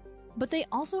Haystrom, but they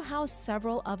also housed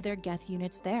several of their Geth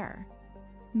units there.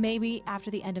 Maybe after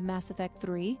the end of Mass Effect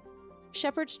 3,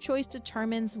 Shepard's choice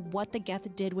determines what the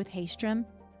Geth did with Haystrom,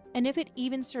 and if it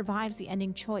even survives the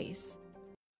ending choice.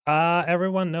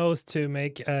 Everyone knows to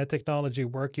make technology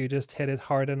work, you just hit it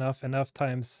hard enough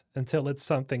times until it's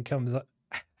something comes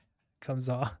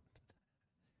on.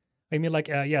 I mean, like,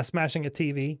 yeah, smashing a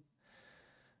TV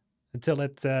until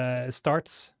it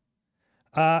starts.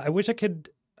 I wish I could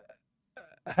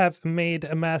have made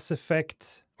a Mass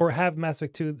Effect, or have Mass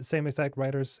Effect 2, the same exact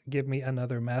writers, give me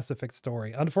another Mass Effect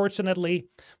story. Unfortunately,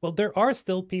 well, there are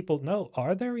still people. No,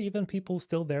 are there even people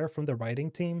still there from the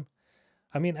writing team?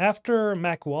 I mean, after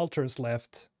Mac Walters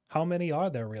left, how many are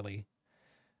there really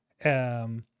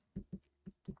on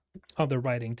the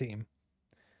writing team?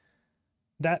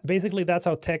 That basically, that's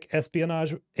how tech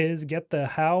espionage is: get the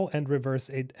how and reverse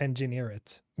engineer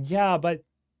it. Yeah, but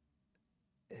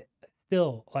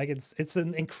still, like, it's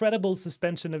an incredible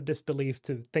suspension of disbelief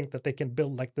to think that they can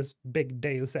build like this big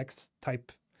Deus Ex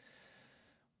type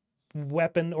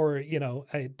weapon, or, you know,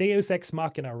 a Deus Ex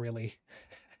Machina really,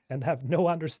 and have no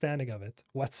understanding of it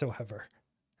whatsoever.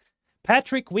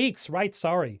 Patrick Weeks, right?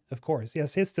 Sorry, of course.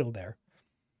 Yes, he's still there,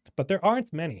 but there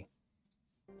aren't many.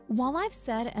 While I've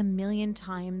said a million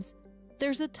times,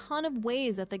 there's a ton of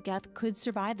ways that the Geth could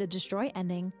survive the Destroy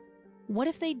ending. What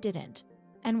if they didn't,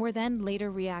 and were then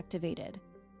later reactivated?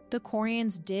 The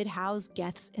Quarians did house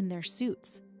Geths in their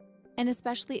suits, and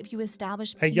especially if you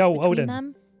establish peace between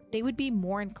them, they would be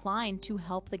more inclined to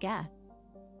help the Geth.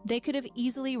 They could have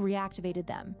easily reactivated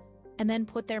them, and then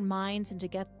put their minds into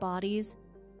Geth bodies,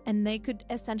 and they could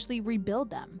essentially rebuild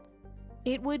them.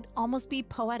 It would almost be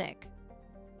poetic.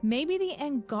 Maybe the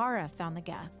Angara found the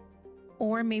Geth,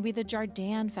 or maybe the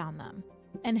Jardan found them,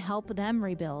 and help them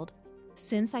rebuild,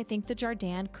 since I think the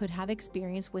Jardan could have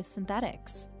experience with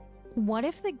synthetics. What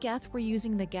if the Geth were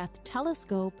using the Geth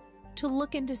telescope to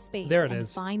look into space and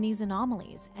find these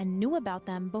anomalies and knew about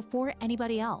them before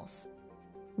anybody else?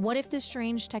 What if the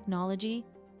strange technology,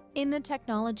 in the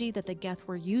technology that the Geth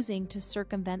were using to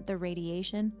circumvent the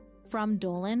radiation from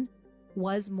Dolan,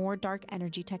 was more dark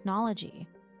energy technology?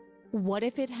 What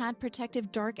if it had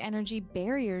protective dark energy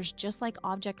barriers just like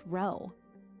Object Rho?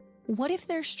 What if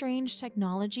their strange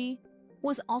technology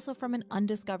was also from an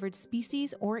undiscovered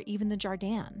species or even the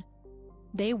Jardan?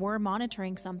 They were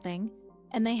monitoring something,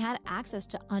 and they had access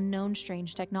to unknown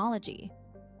strange technology.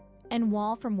 And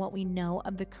while from what we know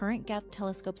of the current Geth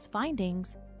telescope's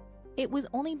findings, it was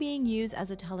only being used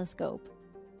as a telescope,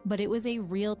 but it was a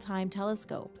real-time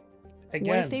telescope. Again,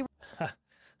 what if they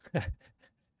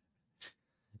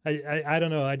I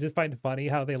don't know. I just find it funny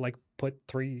how they like put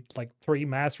three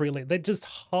mass relays. They just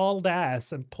hauled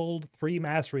ass and pulled 3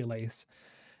 mass relays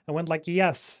and went like,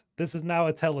 yes, this is now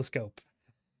a telescope.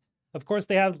 Of course,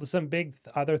 they have some big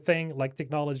other thing like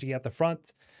technology at the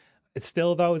front. It's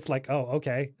still though, it's like, oh,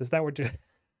 okay, is that what you?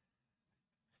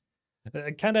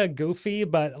 Kind of goofy,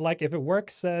 but like if it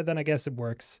works, then I guess it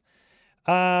works.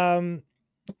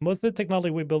 Most of the technology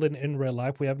we build in real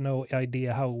life, we have no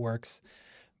idea how it works.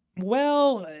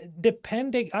 Well,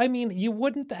 depending, I mean, you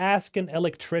wouldn't ask an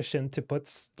electrician to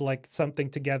put like something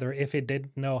together if he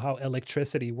didn't know how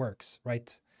electricity works,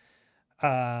 right?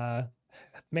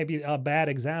 Maybe a bad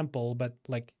example, but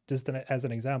like just as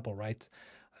an example, right?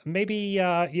 Maybe,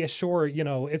 yeah, sure, you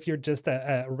know, if you're just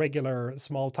a regular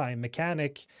small-time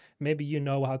mechanic, maybe you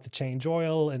know how to change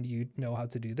oil and you know how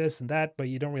to do this and that, but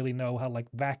you don't really know how like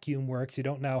vacuum works. You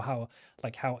don't know how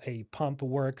a pump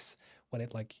works when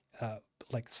it like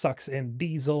sucks in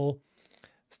diesel,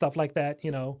 stuff like that, you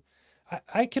know.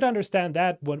 I could understand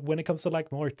that when it comes to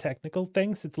like more technical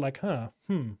things. It's like,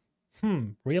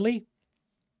 really?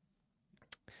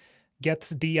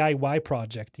 Gets DIY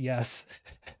project, yes.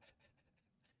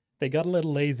 They got a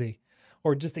little lazy,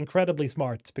 or just incredibly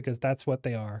smart, because that's what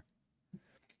they are.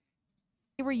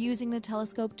 They were using the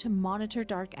telescope to monitor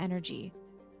dark energy,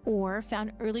 or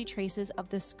found early traces of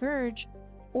the Scourge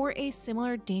or a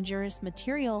similar dangerous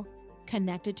material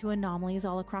connected to anomalies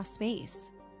all across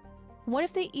space. What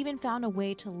if they even found a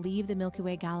way to leave the Milky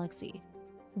Way galaxy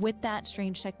with that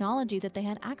strange technology that they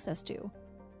had access to,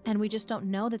 and we just don't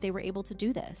know that they were able to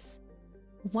do this?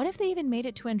 What if they even made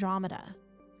it to Andromeda?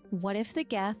 What if the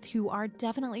Geth, who are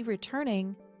definitely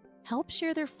returning, help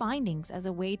share their findings as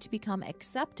a way to become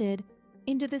accepted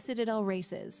into the Citadel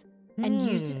races and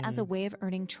use it as a way of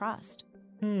earning trust?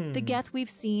 The Geth we've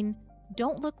seen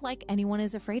don't look like anyone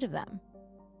is afraid of them.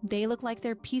 They look like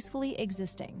they're peacefully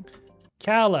existing.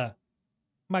 Kala,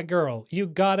 my girl, you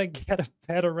gotta get a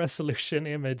better resolution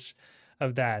image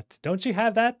of that. Don't you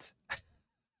have that?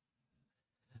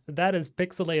 That is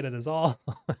pixelated as all.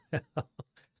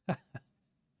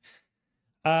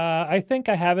 I think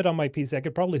I have it on my PC. I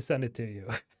could probably send it to you.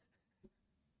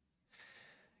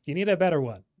 You need a better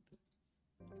one.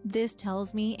 This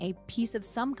tells me a peace of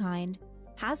some kind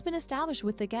has been established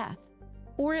with the Geth,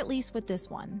 or at least with this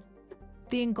one.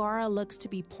 The Angara looks to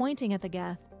be pointing at the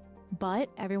Geth, but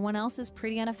everyone else is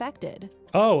pretty unaffected.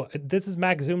 Oh, this is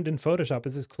max zoomed in Photoshop.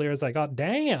 It's as clear as I got.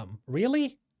 Damn,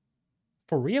 really?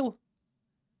 For real?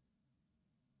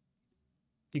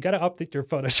 You gotta update your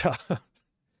Photoshop.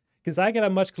 Because I get a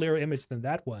much clearer image than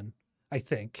that one, I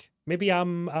think. Maybe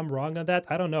I'm wrong on that.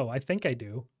 I don't know. I think I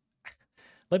do.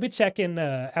 Let me check in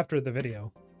after the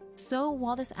video. So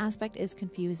while this aspect is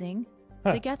confusing,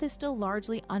 the Geth is still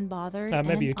largely unbothered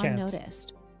and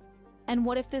unnoticed. And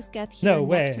what if this Geth here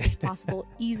next to this possible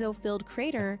Ezo-filled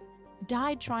crater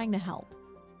died trying to help,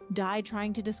 died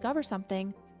trying to discover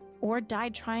something, or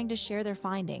died trying to share their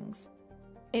findings?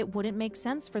 It wouldn't make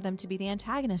sense for them to be the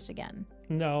antagonist again.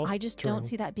 No, I just don't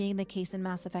see that being the case in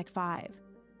Mass Effect 5.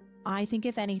 I think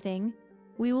if anything,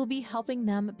 we will be helping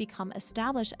them become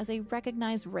established as a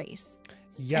recognized race.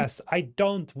 Yes, I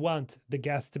don't want the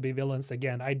Geth to be villains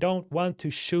again. I don't want to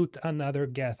shoot another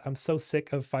Geth. I'm so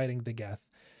sick of fighting the Geth.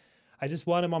 I just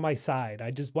want them on my side.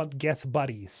 I just want Geth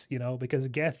buddies, you know, because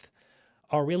Geth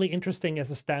are really interesting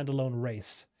as a standalone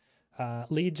race.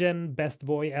 Legion, best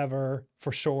boy ever,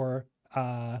 for sure.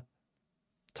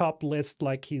 Top list,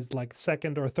 like he's like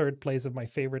second or third place of my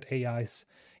favorite AIs.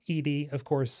 ED, of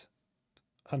course,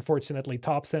 unfortunately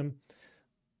tops him.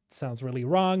 Sounds really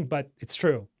wrong, but it's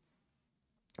true.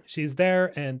 She's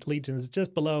there and Legion is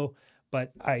just below,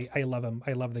 but I love him.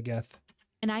 I love the Geth.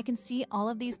 And I can see all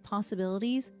of these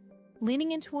possibilities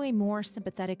leaning into a more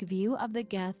sympathetic view of the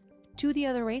Geth to the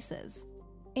other races.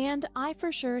 And I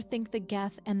for sure think the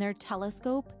Geth and their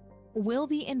telescope will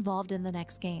be involved in the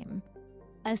next game,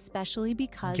 especially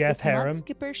because Geth this mud harem.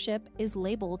 skipper ship is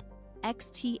labeled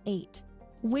XT8,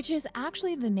 which is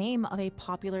actually the name of a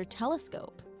popular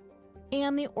telescope.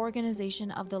 And the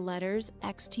organization of the letters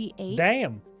XT8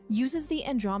 Damn. uses the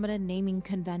Andromeda naming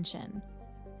convention.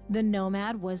 The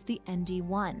Nomad was the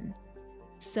ND1.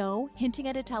 So, hinting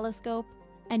at a telescope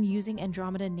and using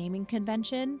Andromeda naming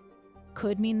convention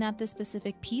could mean that the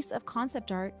specific piece of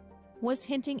concept art was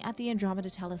hinting at the Andromeda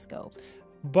telescope.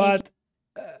 But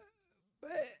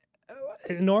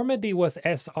Normandy was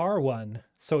SR1,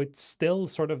 so it's still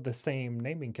sort of the same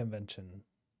naming convention.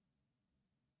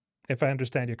 If I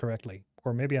understand you correctly.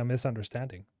 Or maybe I'm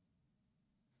misunderstanding.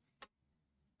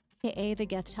 AKA the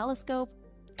Geth telescope,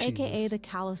 AKA Jesus. the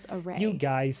Kalos array. You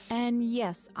guys. And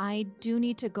yes, I do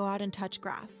need to go out and touch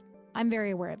grass. I'm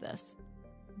very aware of this.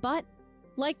 But,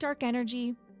 like Dark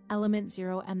Energy, Element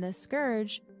Zero, and the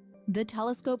Scourge, the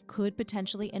telescope could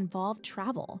potentially involve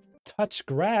travel. Touch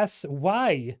grass?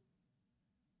 Why?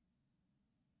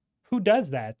 Who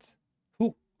does that?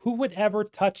 Who would ever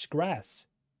touch grass?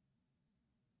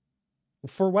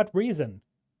 For what reason?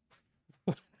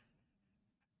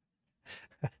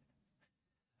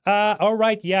 All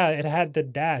right, yeah, it had the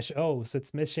dash. Oh, so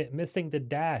it's missing the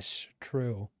dash.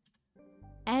 True.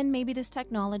 And maybe this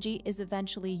technology is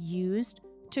eventually used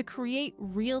to create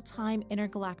real-time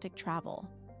intergalactic travel,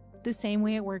 the same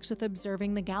way it works with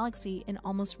observing the galaxy in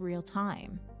almost real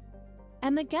time.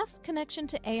 And the Geth's connection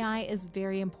to AI is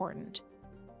very important,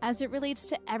 as it relates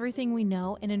to everything we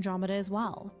know in Andromeda as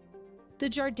well. The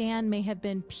Jardan may have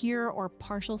been pure or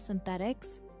partial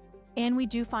synthetics, and we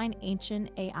do find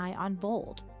ancient AI on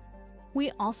Vold.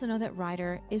 We also know that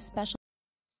Ryder is special.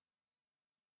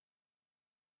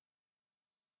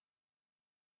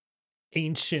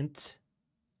 Ancient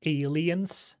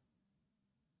aliens?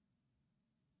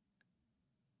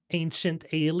 Ancient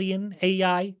alien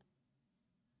AI?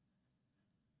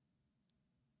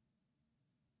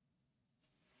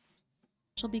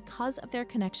 Because of their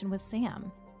connection with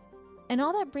Sam. And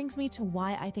all that brings me to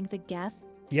why I think the Geth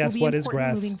Yes, will be what is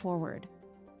important grass? moving forward.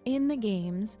 In the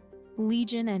games,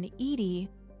 Legion and Edie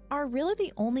are really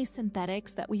the only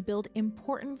synthetics that we build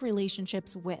important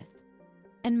relationships with.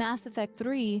 And Mass Effect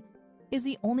 3 is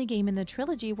the only game in the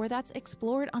trilogy where that's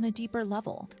explored on a deeper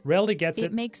level. Rarely gets It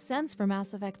it. makes sense for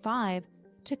Mass Effect 5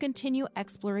 to continue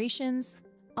explorations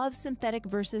of synthetic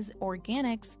versus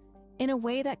organics in a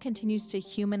way that continues to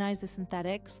humanize the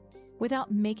synthetics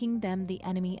without making them the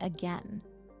enemy again.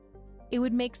 It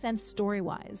would make sense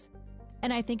story-wise,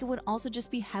 and I think it would also just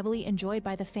be heavily enjoyed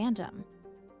by the fandom.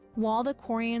 While the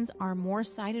Quarians are more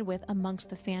sided with amongst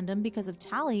the fandom because of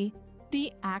Tali,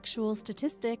 the actual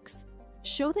statistics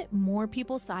show that more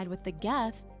people side with the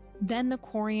Geth than the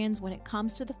Quarians when it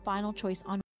comes to the final choice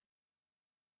on.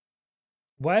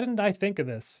 Why didn't I think of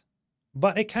this?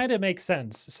 But it kind of makes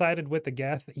sense. Sided with the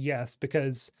Geth, yes,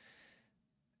 because,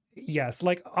 yes,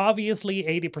 like, obviously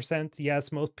 80%,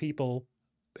 yes, most people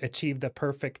achieve the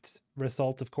perfect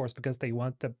result, of course, because they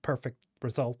want the perfect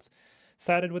result.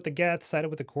 Sided with the Geth, sided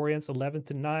with the Quarians,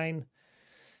 11-9.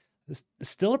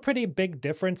 Still a pretty big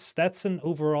difference. That's an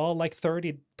overall, like,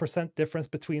 30% difference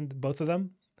between both of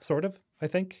them, sort of, I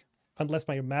think. Unless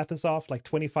my math is off, like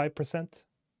 25%.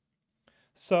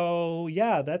 So,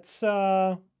 yeah, that's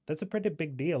a pretty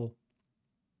big deal.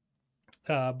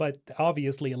 But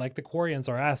obviously, like, the Quarians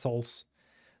are assholes.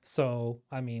 So,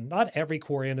 I mean, not every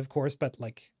Quarian, of course, but,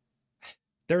 like,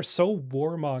 they're so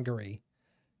warmongery,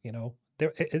 you know.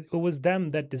 It was them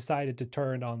that decided to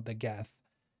turn on the Geth.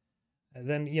 And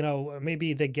then, you know,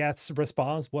 maybe the Geth's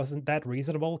response wasn't that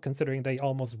reasonable, considering they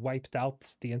almost wiped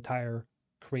out the entire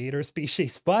creator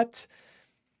species. But,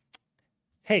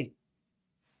 hey,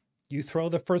 you throw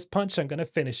the first punch, I'm gonna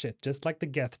finish it, just like the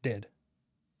Geth did.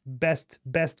 Best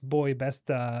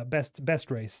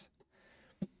race.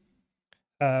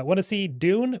 Want to see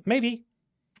Dune? Maybe.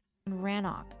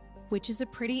 Rannoch, which is a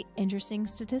pretty interesting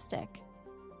statistic.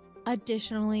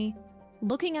 Additionally,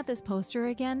 looking at this poster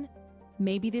again,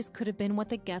 maybe this could have been what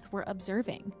the Geth were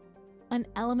observing. An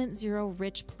Element Zero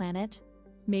rich planet.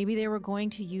 Maybe they were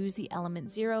going to use the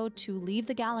Element Zero to leave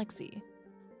the galaxy.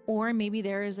 Or maybe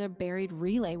there is a buried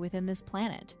relay within this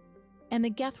planet, and the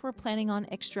Geth were planning on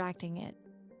extracting it.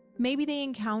 Maybe they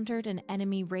encountered an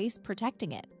enemy race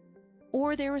protecting it.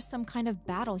 Or there was some kind of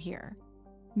battle here.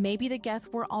 Maybe the Geth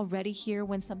were already here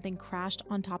when something crashed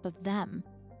on top of them,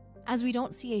 as we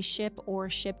don't see a ship or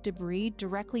ship debris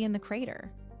directly in the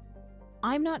crater.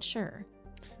 I'm not sure,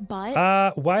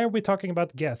 but... Why are we talking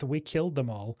about Geth? We killed them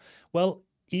all. Well,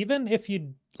 even if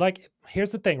you like,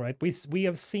 here's the thing, right? We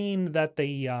have seen that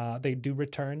they do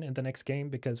return in the next game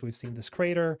because we've seen this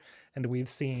crater and we've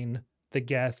seen the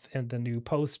Geth in the new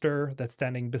poster that's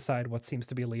standing beside what seems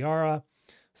to be Liara.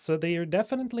 So they are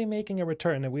definitely making a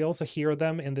return, and we also hear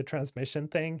them in the transmission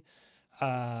thing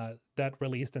that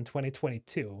released in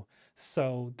 2022.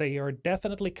 So they are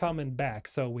definitely coming back.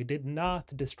 So we did not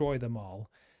destroy them all,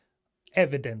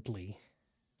 evidently.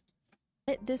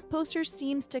 This poster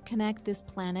seems to connect this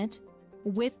planet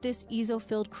with this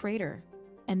Ezo-filled crater,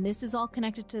 and this is all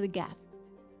connected to the Geth.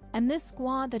 And this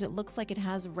squad that it looks like it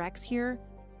has Rex here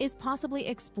is possibly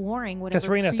exploring whatever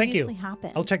Kasrina, previously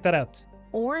happened. I'll check that out.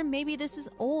 Or maybe this is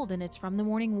old and it's from the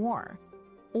Morning War.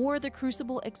 Or the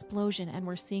Crucible explosion and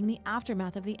we're seeing the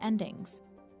aftermath of the endings.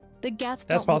 The Geth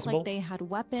don't look like they had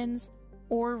weapons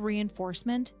or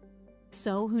reinforcement,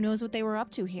 so who knows what they were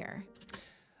up to here.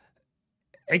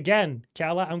 Again,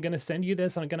 Kala, I'm going to send you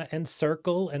this. I'm going to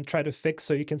encircle and try to fix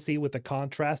so you can see with the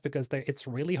contrast, because it's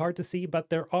really hard to see, but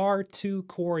there are 2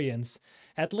 Quarians,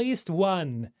 at least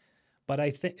one. But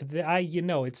I think,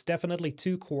 it's definitely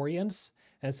 2 Quarians.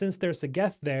 And since there's a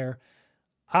Geth there,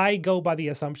 I go by the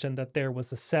assumption that there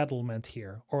was a settlement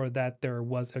here, or that there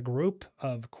was a group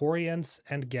of Quarians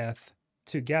and Geth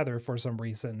together for some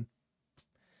reason.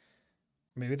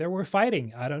 Maybe they were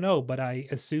fighting, I don't know, but I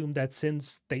assume that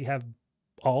since they have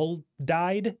all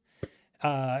died,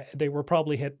 they were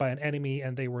probably hit by an enemy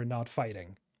and they were not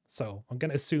fighting. So I'm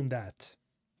gonna assume that.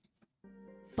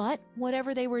 But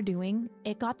whatever they were doing,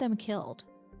 it got them killed.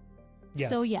 Yes.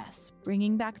 So yes,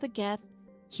 bringing back the Geth,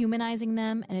 humanizing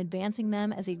them and advancing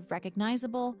them as a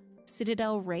recognizable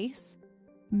Citadel race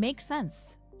makes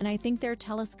sense. And I think their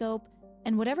telescope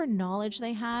and whatever knowledge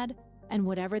they had and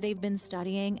whatever they've been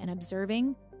studying and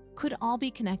observing could all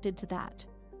be connected to that.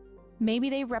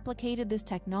 Maybe they replicated this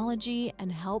technology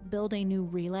and helped build a new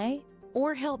relay,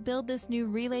 or help build this new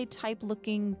relay type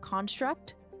looking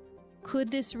construct.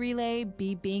 Could this relay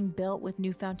be being built with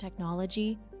newfound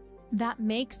technology that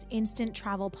makes instant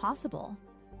travel possible,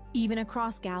 even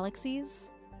across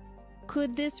galaxies?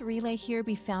 Could this relay here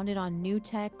be founded on new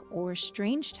tech or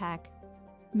strange tech?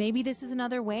 Maybe this is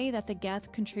another way that the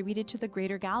Geth contributed to the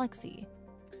greater galaxy.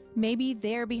 Maybe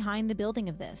they're behind the building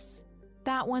of this.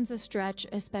 That one's a stretch,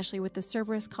 especially with the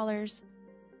Cerberus colors.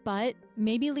 But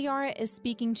maybe Liara is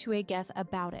speaking to a Geth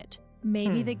about it.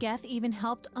 Maybe the Geth even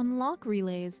helped unlock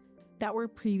relays that were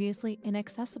previously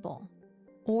inaccessible,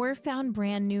 or found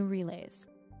brand new relays,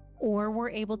 or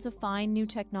were able to find new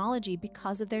technology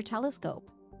because of their telescope.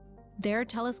 Their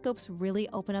telescopes really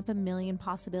open up a million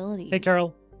possibilities. Hey,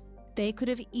 Carol. They could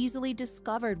have easily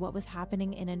discovered what was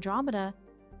happening in Andromeda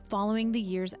following the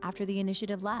years after the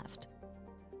initiative left.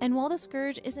 And while the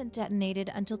Scourge isn't detonated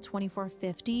until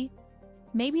 2450,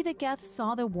 maybe the Geth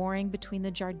saw the warring between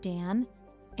the Jardan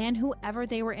and whoever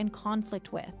they were in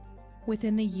conflict with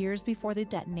within the years before the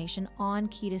detonation on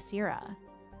Keta Sira.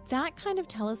 That kind of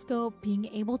telescope being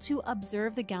able to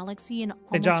observe the galaxy in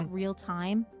almost real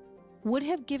time would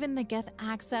have given the Geth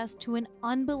access to an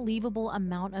unbelievable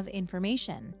amount of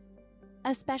information,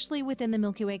 especially within the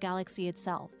Milky Way galaxy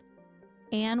itself.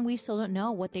 And we still don't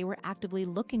know what they were actively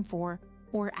looking for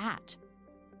or at.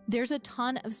 There's a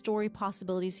ton of story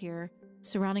possibilities here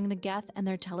surrounding the Geth and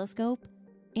their telescope,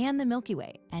 and the Milky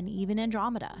Way, and even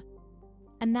Andromeda.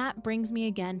 And that brings me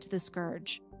again to the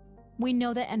Scourge. We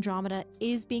know that Andromeda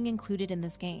is being included in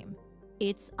this game.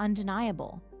 It's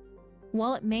undeniable.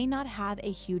 While it may not have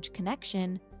a huge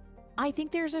connection, I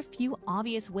think there's a few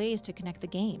obvious ways to connect the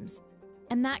games,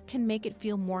 and that can make it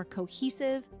feel more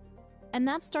cohesive, and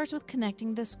that starts with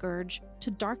connecting the Scourge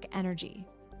to dark energy.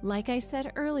 Like I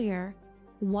said earlier,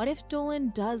 what if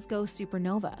Dolan does go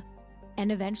supernova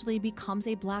and eventually becomes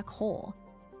a black hole,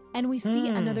 and we see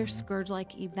another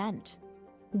Scourge-like event?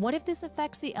 What if this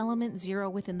affects the element 0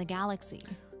 within the galaxy?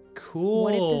 Cool.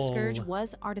 What if the Scourge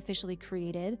was artificially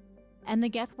created, and the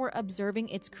Geth were observing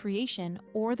its creation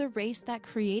or the race that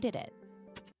created it?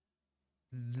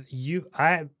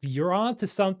 You're on to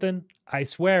something. I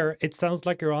swear, it sounds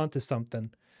like you're on to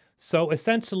something. So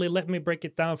essentially, let me break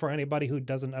it down for anybody who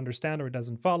doesn't understand or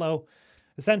doesn't follow.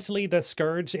 Essentially, the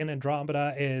Scourge in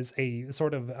Andromeda is a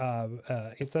sort of,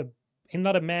 it's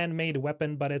not a man-made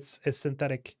weapon, but it's a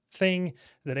synthetic thing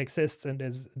that exists and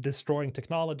is destroying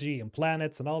technology and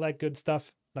planets and all that good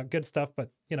stuff. Not good stuff, but,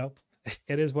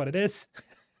 it is what it is.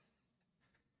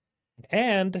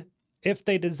 And if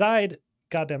they decide,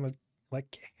 goddamn it,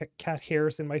 like cat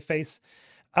hairs in my face,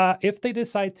 if they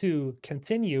decide to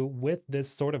continue with this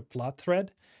sort of plot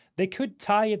thread, they could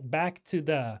tie it back to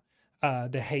the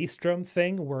Haystrom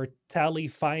thing where Tally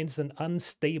finds an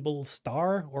unstable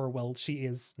star, or well, she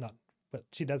is not but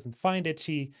she doesn't find it.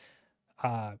 She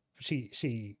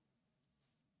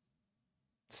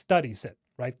studies it,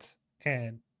 right?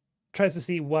 And tries to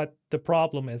see what the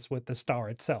problem is with the star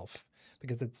itself,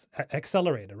 because it's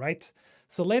accelerated, right?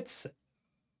 So let's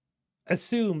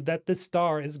assume that this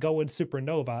star is going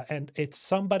supernova, and it's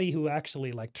somebody who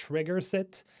actually like triggers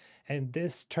it, and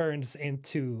this turns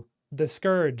into the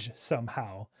scourge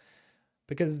somehow,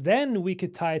 because then we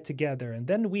could tie it together, and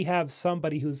then we have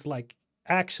somebody who's like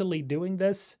actually doing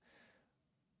this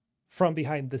from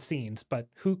behind the scenes. But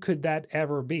who could that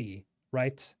ever be,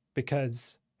 right?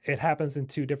 Because it happens in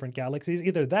two different galaxies.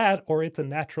 Either that, or it's a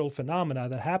natural phenomena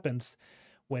that happens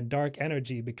when dark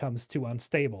energy becomes too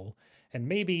unstable. And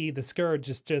maybe the scourge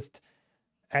is just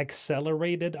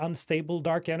accelerated unstable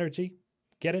dark energy.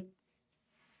 Get it?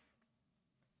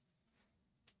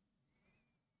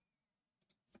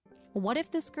 What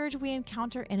if the scourge we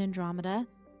encounter in Andromeda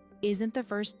isn't the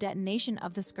first detonation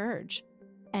of the scourge,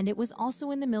 and it was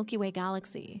also in the Milky Way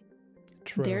galaxy?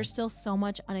 True. There's still so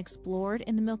much unexplored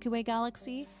in the Milky Way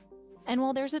galaxy, and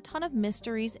while there's a ton of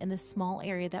mysteries in the small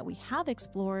area that we have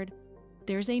explored,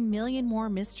 there's a million more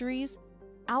mysteries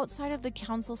outside of the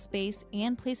Council space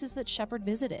and places that Shepard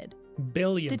visited.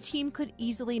 Billions. The team could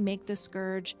easily make the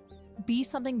Scourge be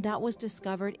something that was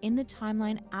discovered in the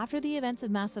timeline after the events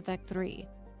of Mass Effect 3,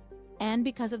 and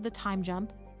because of the time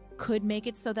jump, could make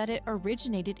it so that it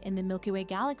originated in the Milky Way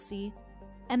galaxy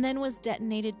and then was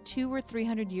detonated 200 or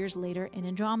 300 years later in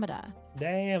Andromeda.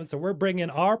 Damn, so we're bringing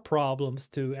our problems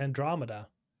to Andromeda.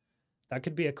 That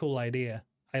could be a cool idea.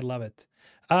 I love it.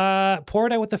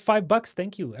 Porta with the $5,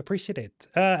 thank you. Appreciate it.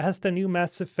 Has the new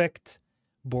Mass Effect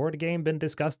board game been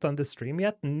discussed on the stream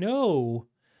yet? No.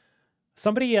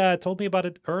 Somebody told me about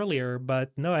it earlier,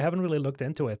 but no, I haven't really looked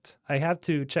into it. I have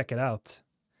to check it out.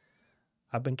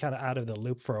 I've been kind of out of the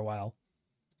loop for a while.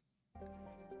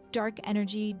 Dark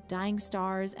energy, dying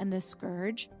stars, and the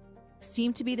Scourge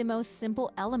seem to be the most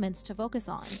simple elements to focus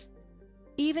on.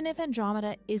 Even if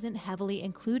Andromeda isn't heavily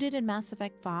included in Mass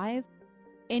Effect 5,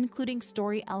 including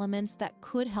story elements that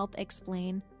could help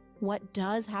explain what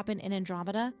does happen in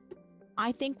Andromeda,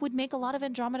 I think would make a lot of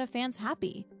Andromeda fans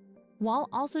happy, while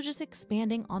also just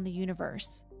expanding on the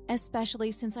universe,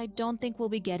 especially since I don't think we'll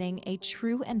be getting a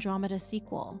true Andromeda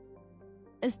sequel.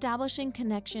 Establishing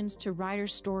connections to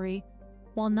Ryder's story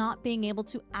while not being able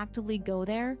to actively go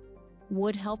there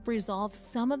would help resolve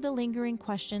some of the lingering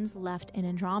questions left in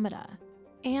Andromeda.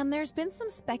 And there's been some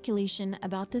speculation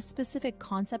about this specific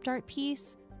concept art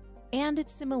piece and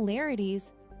its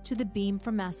similarities to the beam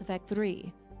from Mass Effect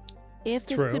 3. If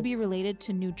this could be related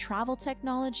to new travel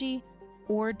technology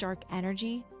or dark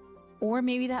energy, or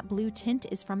maybe that blue tint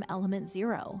is from Element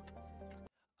Zero.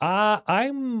 I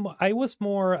was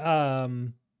more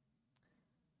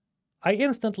I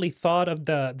instantly thought of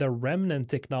the remnant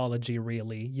technology,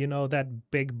 really. You know,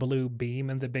 that big blue beam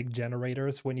and the big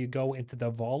generators when you go into the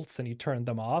vaults and you turn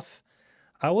them off.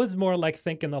 I was more like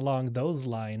thinking along those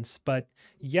lines, but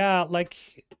yeah,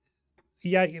 like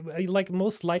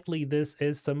most likely this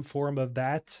is some form of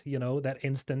that, you know, that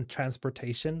instant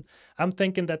transportation. I'm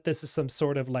thinking that this is some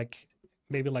sort of like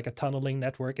maybe like a tunneling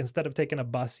network. Instead of taking a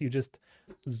bus, you just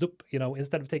zoop, you know,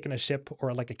 instead of taking a ship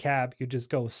or like a cab, you just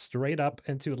go straight up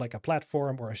into like a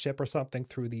platform or a ship or something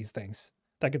through these things.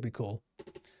 That could be cool.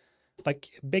 Like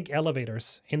big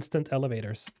elevators, instant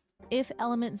elevators. If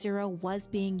Element Zero was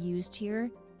being used here,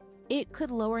 it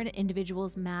could lower an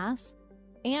individual's mass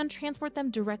and transport them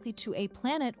directly to a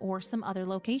planet or some other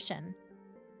location,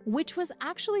 which was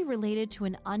actually related to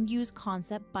an unused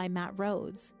concept by Matt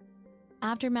Rhodes.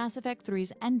 After Mass Effect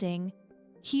 3's ending,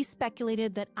 he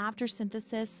speculated that after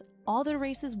synthesis, all the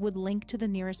races would link to the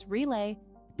nearest relay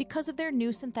because of their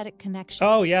new synthetic connection.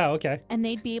 Oh, yeah, okay. And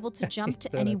they'd be able to jump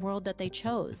to any world that they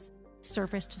chose,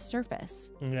 surface to surface.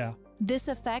 Yeah. This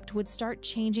effect would start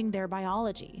changing their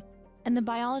biology, and the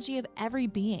biology of every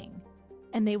being,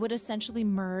 and they would essentially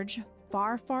merge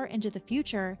far, far into the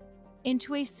future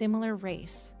into a similar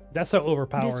race. That's so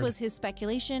overpowered. This was his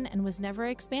speculation and was never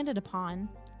expanded upon.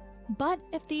 But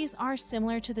if these are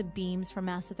similar to the beams from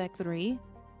Mass Effect 3,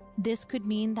 this could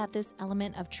mean that this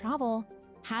element of travel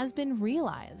has been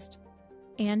realized,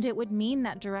 and it would mean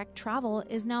that direct travel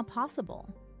is now possible.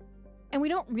 And we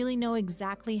don't really know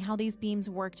exactly how these beams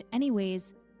worked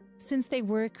anyways, since they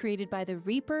were created by the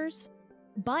Reapers,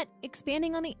 but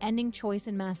expanding on the ending choice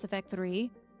in Mass Effect 3,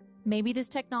 maybe this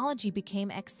technology became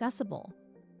accessible,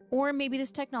 or maybe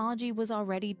this technology was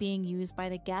already being used by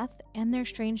the Geth and their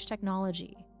strange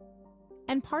technology.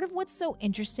 And part of what's so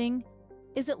interesting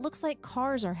is it looks like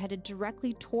cars are headed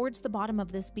directly towards the bottom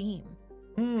of this beam.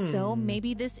 So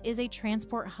maybe this is a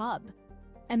transport hub,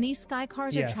 And these sky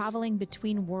cars are Yes. traveling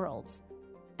between worlds.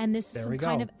 And this is There some we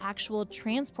kind go. of actual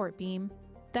transport beam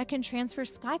that can transfer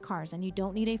sky cars, and you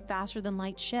don't need a faster than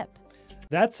light ship.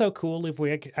 That's so cool if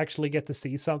we actually get to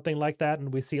see something like that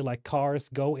and we see like cars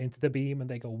go into the beam and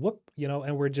they go whoop, you know,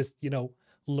 and we're just, you know,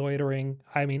 loitering.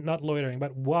 I mean, not loitering,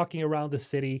 but walking around the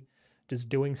city, just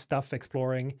doing stuff,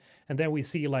 exploring. And then we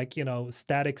see like, you know,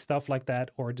 static stuff like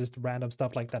that or just random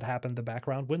stuff like that happen in the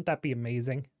background. Wouldn't that be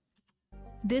amazing?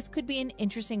 This could be an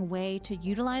interesting way to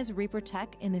utilize Reaper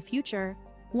tech in the future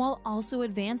while also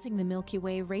advancing the Milky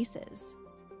Way races.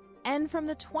 And from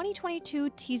the 2022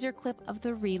 teaser clip of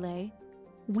the relay,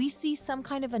 we see some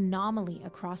kind of anomaly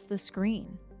across the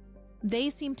screen. They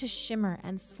seem to shimmer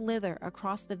and slither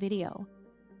across the video.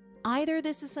 Either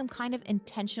this is some kind of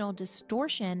intentional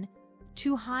distortion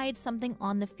to hide something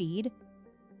on the feed,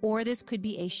 or this could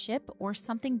be a ship or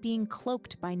something being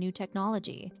cloaked by new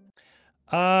technology.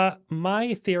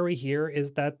 My theory here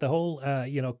is that the whole,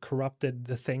 you know, corrupted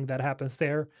the thing that happens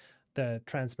there, the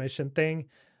transmission thing,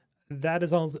 that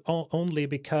is only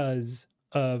because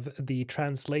of the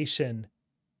translation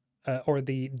or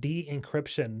the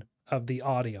de-encryption of the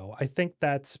audio. I think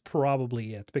that's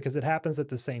probably it because it happens at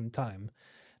the same time.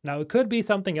 Now it could be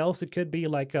something else. It could be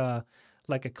like a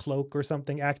cloak or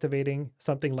something activating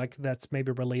something like that's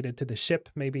maybe related to the ship.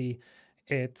 Maybe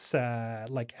it's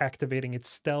like activating its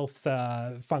stealth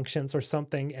functions or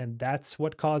something, and that's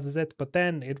what causes it. But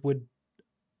then it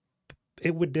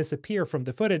would disappear from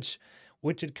the footage,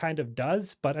 which it kind of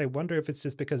does. But I wonder if it's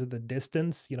just because of the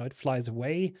distance, you know, it flies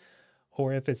away,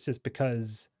 or if it's just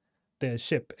because the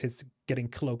ship is getting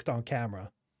cloaked on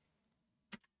camera.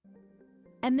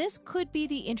 And this could be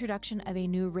the introduction of a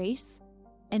new race,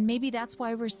 and maybe that's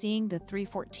why we're seeing the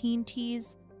 314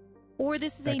 tease. Or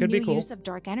this is That a could be new cool. use of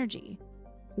dark energy,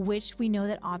 which we know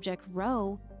that Object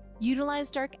Rho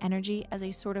utilized dark energy as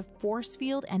a sort of force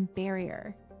field and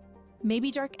barrier.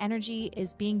 Maybe dark energy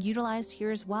is being utilized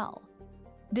here as well.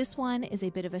 This one is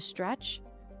a bit of a stretch,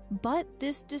 but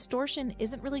this distortion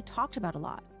isn't really talked about a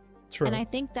lot. True. And I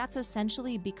think that's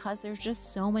essentially because there's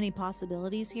just so many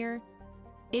possibilities here.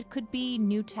 It could be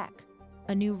new tech,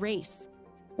 a new race,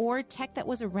 or tech that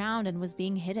was around and was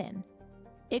being hidden.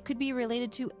 It could be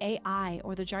related to AI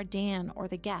or the Jardin or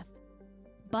the Geth.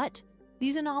 But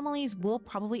these anomalies will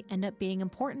probably end up being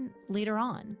important later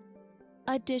on.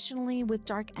 Additionally, with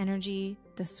dark energy,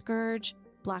 the Scourge,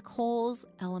 black holes,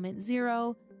 Element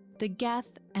Zero, the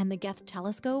Geth, and the Geth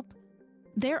telescope,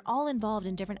 they're all involved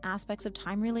in different aspects of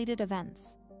time-related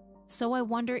events. So I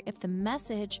wonder if the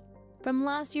message from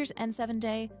last year's N7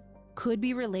 Day could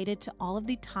be related to all of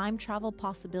the time travel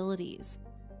possibilities,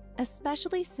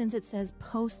 especially since it says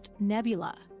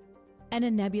post-nebula. And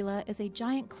a nebula is a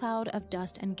giant cloud of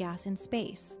dust and gas in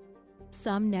space.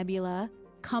 Some nebula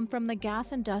come from the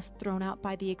gas and dust thrown out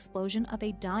by the explosion of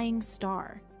a dying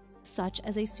star, such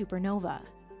as a supernova.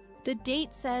 The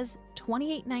date says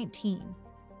 2819,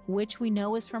 which we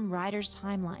know is from Ryder's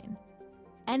timeline.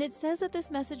 And it says that this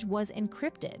message was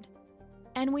encrypted.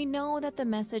 And we know that the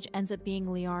message ends up being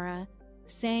Liara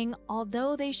saying,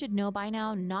 although they should know by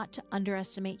now not to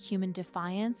underestimate human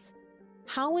defiance,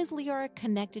 how is Liara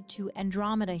connected to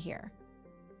Andromeda here?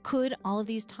 Could all of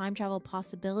these time travel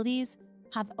possibilities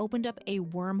have opened up a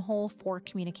wormhole for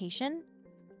communication?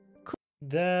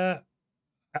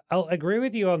 I'll agree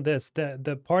with you on this.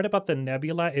 The part about the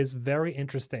nebula is very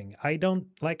interesting. I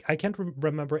can't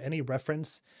remember any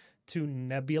reference to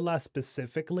nebula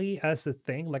specifically as a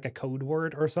thing, like a code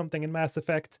word or something in Mass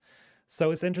Effect.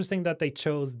 So it's interesting that they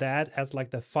chose that as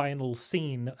like the final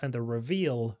scene and the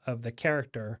reveal of the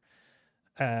character.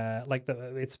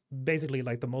 It's basically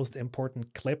like the most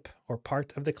important clip or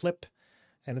part of the clip,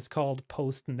 and it's called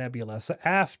Post Nebula. So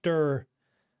after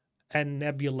a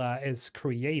nebula is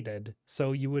created,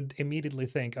 so you would immediately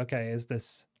think, okay, is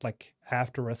this like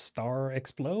after a star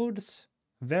explodes?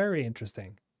 Very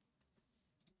interesting.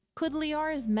 Could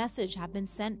Liara's message have been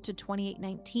sent to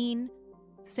 2819,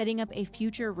 setting up a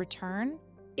future return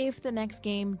if the next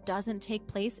game doesn't take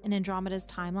place in Andromeda's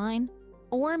timeline?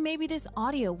 Or maybe this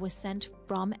audio was sent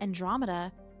from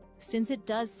Andromeda, since it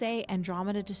does say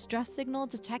Andromeda distress signal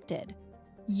detected.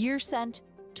 Year sent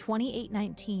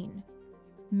 2819.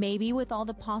 Maybe with all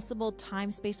the possible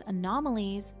time-space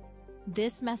anomalies,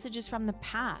 this message is from the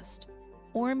past.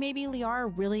 Or maybe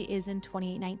Liara really is in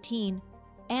 2819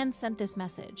 and sent this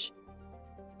message.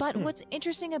 But what's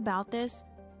interesting about this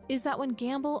is that when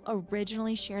Gamble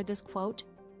originally shared this quote,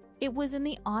 it was in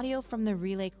the audio from the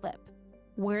relay clip,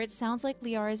 where it sounds like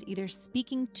Liara is either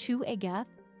speaking to a Geth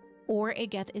or a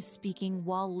Geth is speaking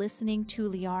while listening to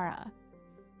Liara.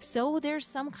 So there's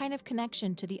some kind of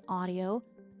connection to the audio,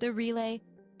 the relay,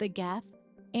 the Geth,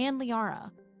 and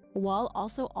Liara, while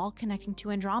also all connecting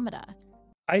to Andromeda.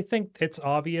 I think it's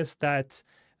obvious that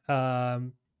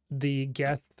the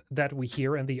Geth that we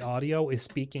hear in the audio is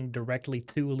speaking directly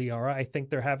to Liara. I think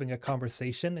they're having a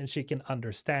conversation and she can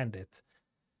understand it.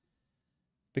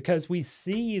 Because we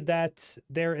see that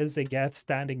there is a Geth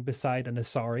standing beside an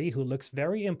Asari who looks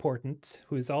very important,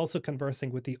 who is also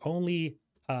conversing with the only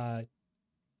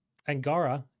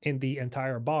Angara in the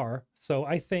entire bar. So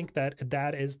I think that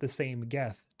that is the same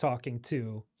Geth talking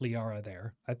to Liara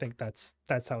there. I think that's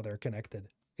how they're connected.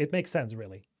 It makes sense,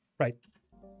 really. Right.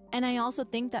 And I also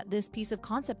think that this piece of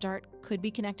concept art could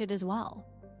be connected as well.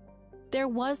 There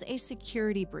was a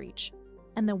security breach,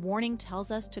 and the warning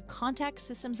tells us to contact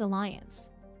Systems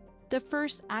Alliance. The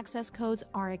first access codes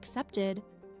are accepted,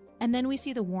 and then we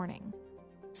see the warning.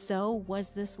 So was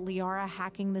this Liara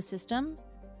hacking the system?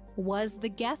 Was the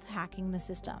Geth hacking the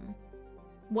system?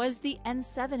 Was the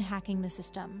N7 hacking the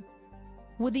system?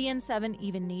 Would the N7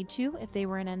 even need to if they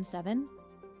were an N7?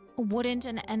 Wouldn't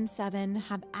an N7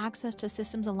 have access to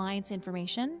Systems Alliance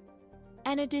information?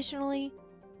 And additionally,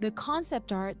 the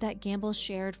concept art that Gamble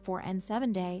shared for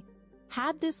N7 Day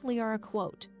had this Liara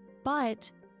quote,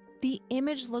 but the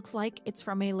image looks like it's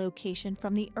from a location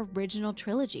from the original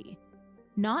trilogy,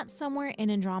 not somewhere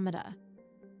in Andromeda.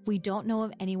 We don't know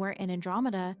of anywhere in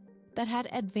Andromeda that had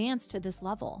advanced to this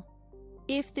level.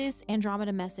 If this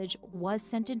Andromeda message was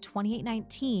sent in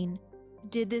 2819,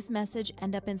 did this message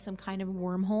end up in some kind of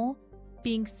wormhole,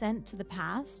 being sent to the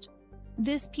past?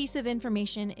 This piece of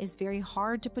information is very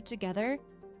hard to put together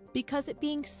because it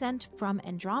being sent from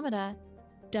Andromeda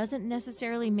doesn't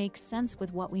necessarily make sense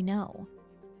with what we know.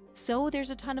 So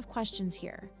there's a ton of questions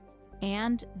here.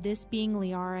 And this being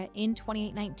Liara in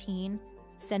 2819,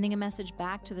 sending a message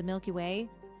back to the Milky Way,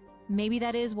 maybe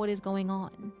that is what is going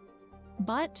on.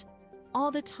 But all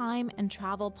the time and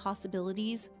travel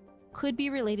possibilities could be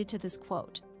related to this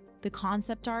quote, the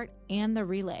concept art and the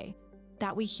relay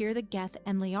that we hear the Geth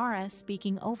and Liara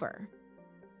speaking over.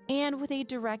 And with a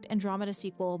direct Andromeda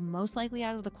sequel most likely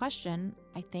out of the question,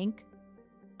 I think,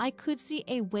 I could see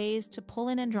a ways to pull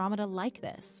in Andromeda like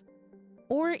this,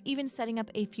 or even setting up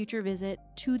a future visit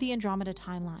to the Andromeda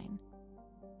timeline.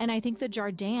 And I think the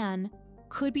Jardan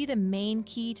could be the main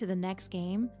key to the next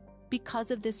game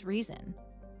because of this reason.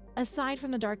 Aside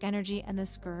from the dark energy and the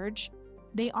Scourge,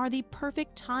 they are the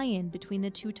perfect tie-in between the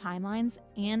two timelines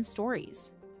and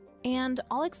stories. And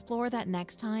I'll explore that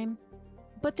next time,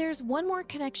 but there's one more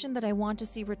connection that I want to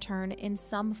see return in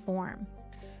some form,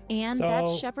 and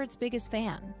that's Shepard's biggest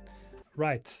fan.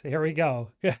 Right, here we go.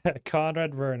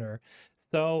 Conrad Werner.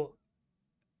 So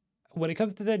when it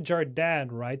comes to the Jardan,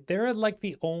 right, they're like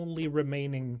the only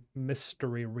remaining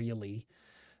mystery, really.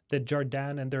 The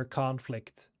Jardan and their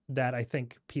conflict that I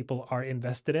think people are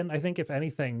invested in. I think, if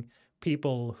anything,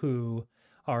 people who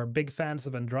are big fans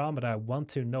of Andromeda want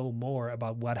to know more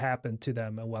about what happened to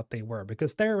them and what they were,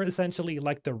 because they're essentially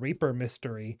like the Reaper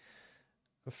mystery,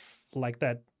 like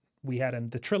that we had in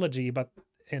the trilogy, but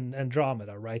in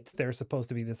Andromeda, right? They're supposed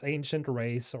to be this ancient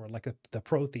race, or like the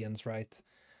Protheans, right?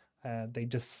 They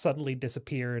just suddenly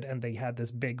disappeared, and they had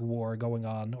this big war going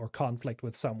on, or conflict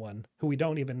with someone who we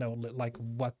don't even know like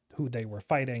who they were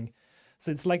fighting.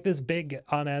 So it's like this big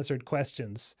unanswered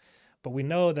questions, but we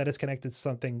know that it's connected to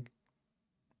something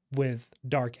with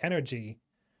dark energy,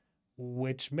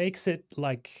 which makes it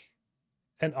like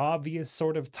an obvious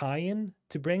sort of tie-in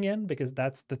to bring in, because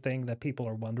that's the thing that people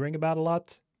are wondering about a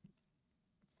lot.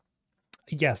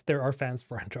 Yes, there are fans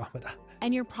for Andromeda.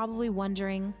 And you're probably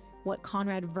wondering what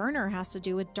Conrad Werner has to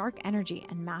do with dark energy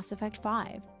and Mass Effect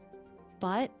 5.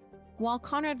 But while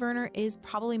Conrad Werner is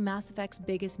probably Mass Effect's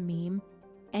biggest meme,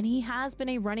 and he has been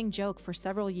a running joke for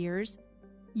several years,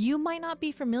 you might not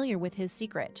be familiar with his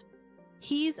secret.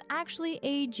 He's actually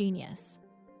a genius,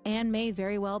 and may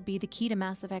very well be the key to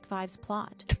Mass Effect 5's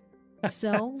plot.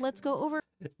 So let's go over.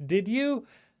 Did you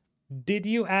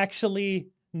actually?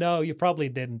 No, you probably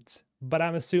didn't. But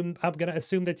I'm gonna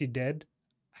assume that you did.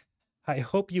 I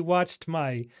hope you watched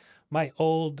my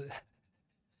old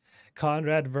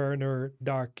Conrad Werner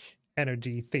dark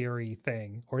energy theory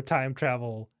thing, or time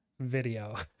travel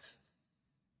video.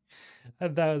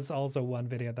 That was also one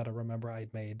video that I remember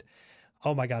I'd made.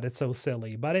 Oh my god, it's so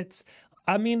silly, but it's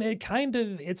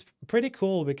pretty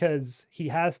cool, because he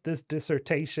has this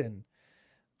dissertation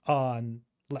on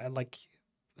like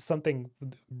something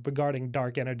regarding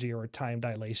dark energy or time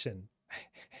dilation.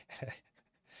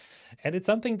 And it's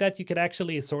something that you could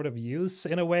actually sort of use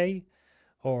in a way,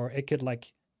 or it could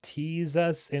like tease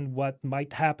us in what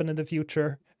might happen in the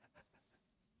future.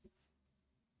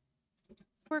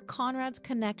 For Conrad's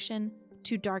connection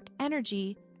to dark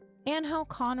energy and how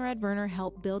Conrad Werner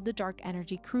helped build the dark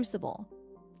energy crucible.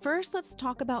 First, let's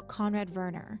talk about Conrad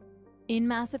Werner. In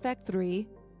Mass Effect 3,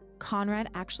 Conrad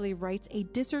actually writes a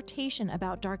dissertation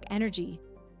about dark energy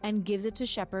and gives it to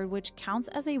Shepard, which counts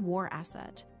as a war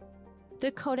asset.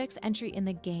 The codex entry in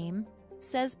the game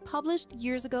says, published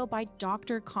years ago by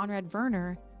Dr. Conrad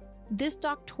Werner, this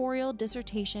doctoral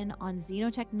dissertation on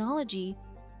xenotechnology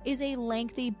is a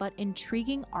lengthy but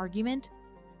intriguing argument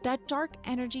that dark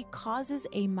energy causes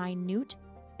a minute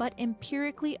but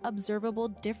empirically observable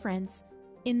difference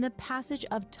in the passage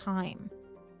of time.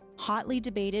 Hotly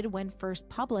debated when first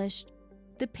published,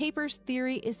 the paper's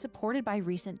theory is supported by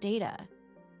recent data.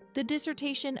 The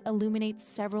dissertation illuminates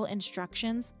several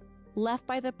instructions left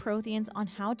by the Protheans on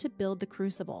how to build the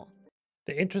crucible.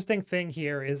 The interesting thing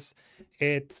here is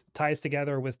it ties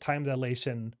together with time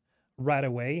dilation right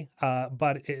away,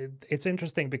 but it's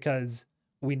interesting because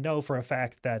we know for a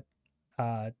fact that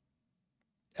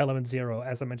Element Zero,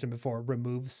 as I mentioned before,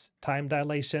 removes time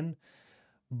dilation,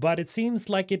 but it seems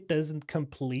like it doesn't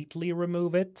completely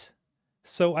remove it.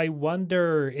 So I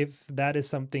wonder if that is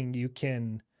something you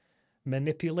can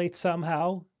manipulate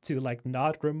somehow to like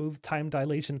not remove time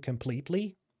dilation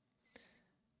completely.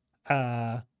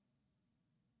 I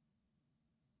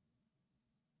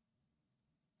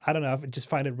don't know, I just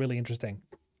find it really interesting.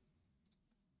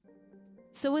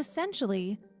 So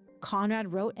essentially,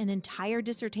 Conrad wrote an entire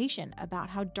dissertation about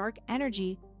how dark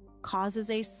energy causes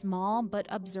a small but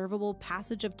observable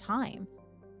passage of time,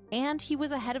 and he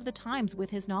was ahead of the times with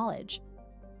his knowledge.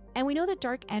 And we know that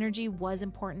dark energy was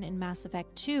important in Mass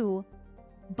Effect 2,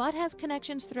 but has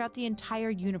connections throughout the entire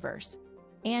universe,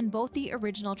 and both the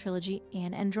original trilogy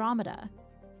and Andromeda,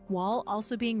 while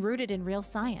also being rooted in real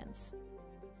science.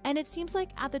 And it seems like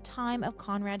at the time of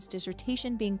Conrad's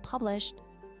dissertation being published,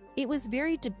 it was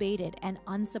very debated and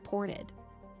unsupported.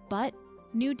 But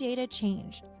new data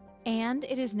changed, and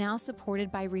it is now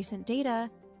supported by recent data,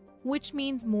 which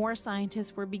means more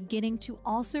scientists were beginning to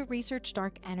also research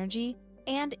dark energy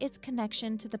and its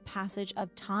connection to the passage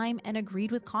of time, and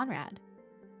agreed with Conrad.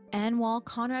 And while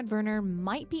Conrad Werner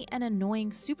might be an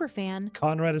annoying superfan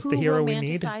Conrad is who the hero we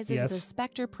need. romanticizes Yes. the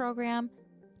Spectre program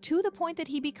to the point that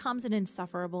he becomes an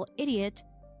insufferable idiot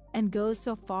and goes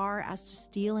so far as to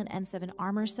steal an N7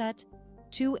 armor set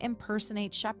to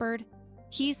impersonate Shepard,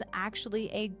 he's actually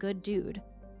a good dude.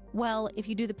 Well, if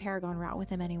you do the Paragon route with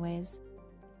him anyways.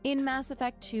 In Mass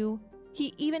Effect 2,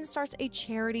 he even starts a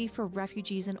charity for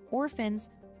refugees and orphans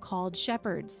called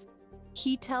Shepherds.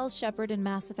 He tells Shepard in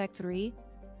Mass Effect 3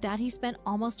 that he spent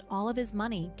almost all of his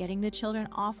money getting the children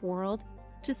off-world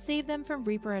to save them from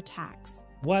Reaper attacks.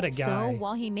 What a guy. So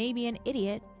while he may be an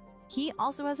idiot, he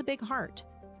also has a big heart.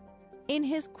 In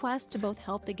his quest to both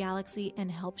help the galaxy and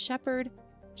help Shepard,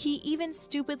 he even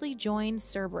stupidly joined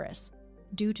Cerberus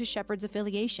due to Shepard's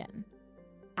affiliation.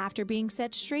 After being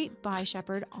set straight by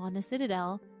Shepard on the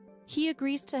Citadel, he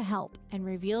agrees to help and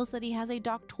reveals that he has a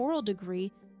doctoral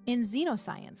degree in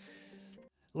xenoscience.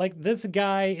 Like, this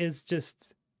guy is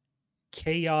just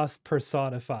chaos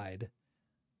personified.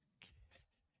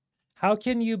 How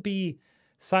can you be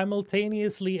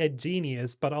simultaneously a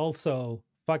genius but also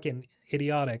fucking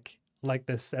idiotic like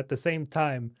this at the same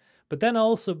time, but then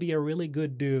also be a really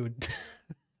good dude?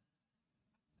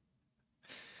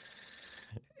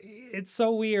 It's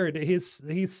so weird. He's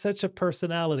such a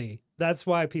personality. That's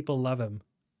why people love him.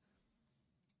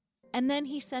 And then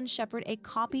he sends Shepard a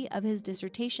copy of his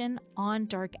dissertation on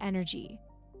dark energy.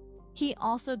 He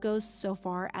also goes so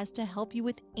far as to help you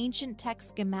with ancient tech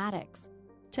schematics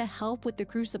to help with the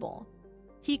Crucible.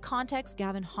 He contacts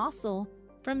Gavin Hossel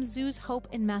from Zoo's Hope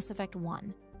in Mass Effect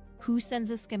 1, who sends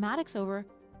the schematics over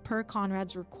per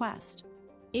Conrad's request.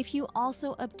 If you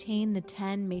also obtain the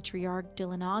 10 Matriarch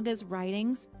Dillinaga's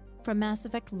writings from Mass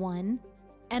Effect 1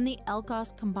 and the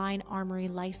Elkos Combined Armory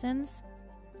license,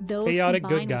 those Chaotic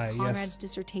combined good guy, with Conrad's yes.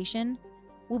 dissertation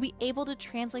will be able to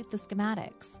translate the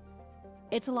schematics.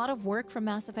 It's a lot of work from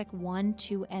Mass Effect 1,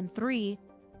 2, and 3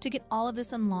 to get all of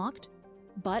this unlocked,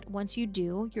 but once you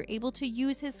do, you're able to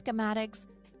use his schematics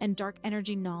and dark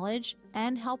energy knowledge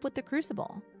and help with the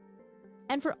Crucible.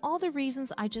 And for all the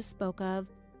reasons I just spoke of,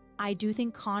 I do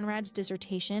think Conrad's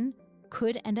dissertation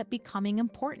could end up becoming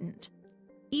important,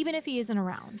 even if he isn't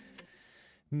around.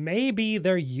 Maybe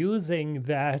they're using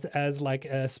that as like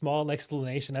a small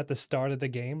explanation at the start of the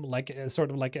game, like sort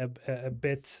of like a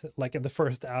bit like in the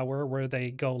first hour where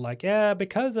they go like, yeah,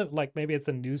 because of like maybe it's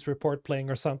a news report playing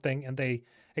or something, and they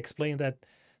explain that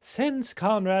since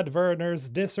Conrad Werner's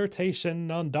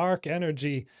dissertation on dark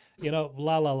energy, you know,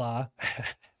 la la la,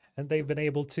 and they've been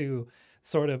able to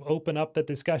sort of open up the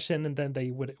discussion, and then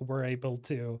they were able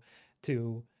to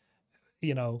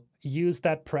you know, use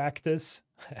that practice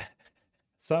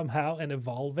somehow and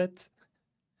evolve it.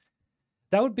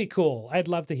 That would be cool. I'd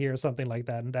love to hear something like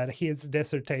that, and that his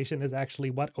dissertation is actually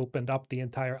what opened up the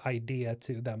entire idea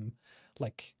to them,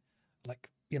 like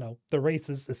you know, the race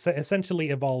is essentially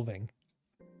evolving.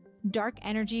 Dark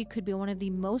energy could be one of the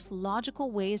most logical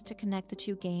ways to connect the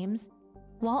two games,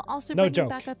 while also No bringing joke.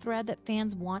 back a thread that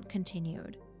fans want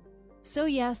continued. So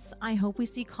yes, I hope we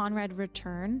see Conrad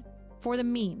return for the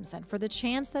memes and for the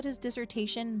chance that his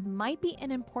dissertation might be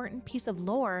an important piece of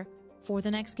lore for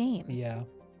the next game. Yeah.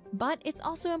 But it's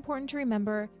also important to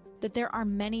remember that there are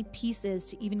many pieces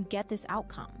to even get this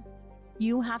outcome.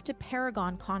 You have to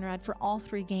paragon Conrad for all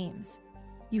 3 games.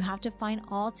 You have to find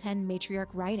all 10 matriarch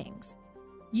writings.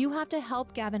 You have to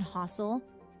help Gavin Hossel,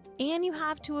 and you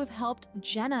have to have helped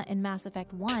Jenna in Mass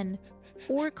Effect 1,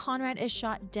 or Conrad is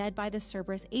shot dead by the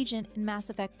Cerberus agent in Mass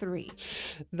Effect 3.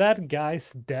 That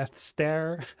guy's death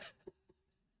stare.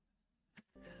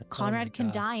 Conrad can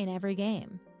God. die in every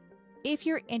game. If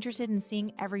you're interested in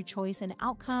seeing every choice and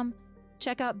outcome,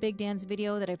 check out Big Dan's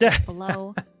video that I've linked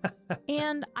below.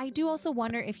 And I do also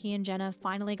wonder if he and Jenna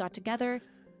finally got together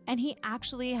and he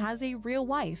actually has a real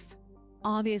wife.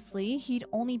 Obviously, he'd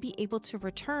only be able to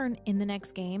return in the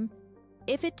next game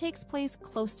if it takes place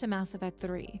close to Mass Effect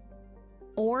 3,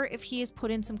 or if he is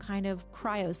put in some kind of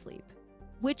cryosleep,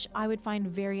 which I would find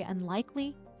very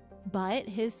unlikely, but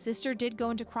his sister did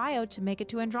go into cryo to make it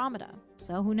to Andromeda,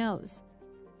 so who knows.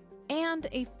 And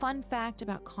a fun fact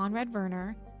about Conrad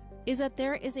Werner is that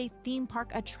there is a theme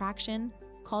park attraction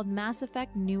called Mass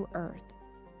Effect New Earth,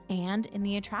 and in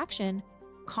the attraction,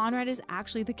 Conrad is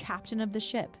actually the captain of the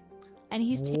ship, and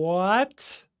he's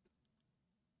What?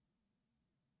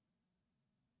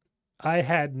 I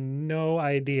had no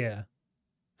idea.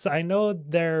 So I know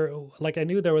I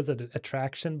knew there was an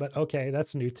attraction, but okay,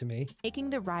 that's new to me. taking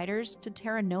the riders to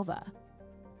Terra Nova.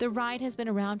 The ride has been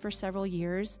around for several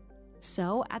years,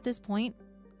 so at this point,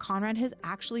 Conrad has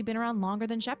actually been around longer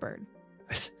than Shepard.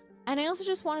 And I also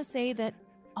just want to say that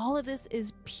all of this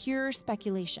is pure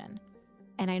speculation,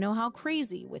 and I know how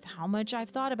crazy with how much I've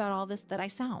thought about all this that I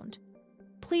sound.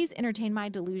 Please entertain my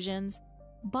delusions,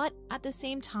 but at the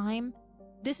same time,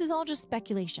 this is all just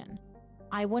speculation.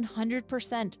 I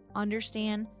 100%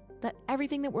 understand that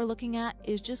everything that we're looking at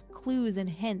is just clues and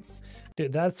hints.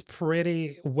 Dude, that's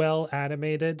pretty well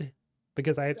animated,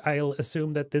 because I'll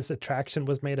assume that this attraction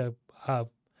was made a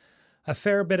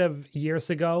fair bit of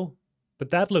years ago, but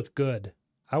that looked good.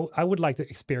 I would like to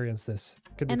experience this.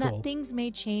 Could be And cool. that things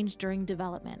may change during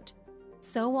development.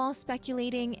 So while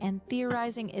speculating and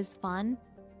theorizing is fun,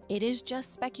 it is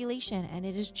just speculation and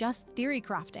it is just theory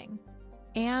crafting.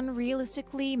 And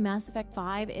realistically, Mass Effect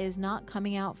 5 is not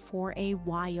coming out for a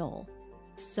while.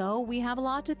 So we have a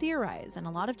lot to theorize and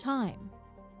a lot of time.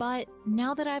 But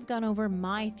now that I've gone over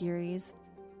my theories,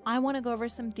 I want to go over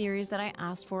some theories that I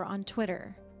asked for on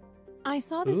Twitter. I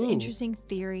saw this interesting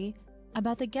theory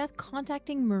about the Geth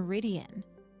contacting Meridian,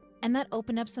 and that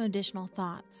opened up some additional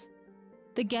thoughts.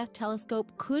 The Geth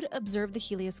telescope could observe the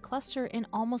Helios cluster in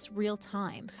almost real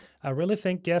time. I really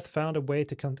think Geth found a way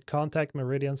to contact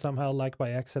Meridian somehow, like by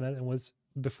accident, and was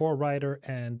before Ryder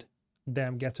and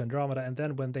them get to Andromeda, and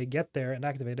then when they get there and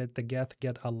activate it, the Geth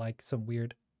get like some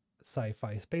weird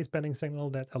sci-fi space bending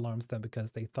signal that alarms them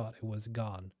because they thought it was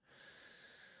gone.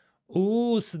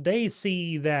 Ooh, so they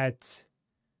see that.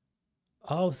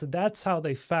 Oh, so that's how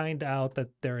they find out that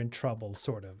they're in trouble,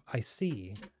 sort of. I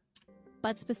see.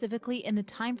 But specifically in the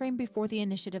time frame before the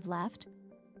initiative left,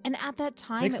 and at that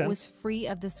time Makes it was sense. free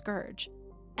of the Scourge,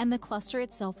 and the cluster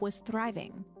itself was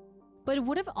thriving. But it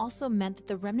would have also meant that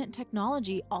the remnant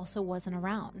technology also wasn't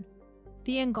around.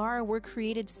 The Angara were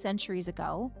created centuries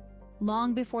ago,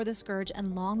 long before the Scourge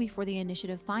and long before the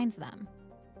initiative finds them.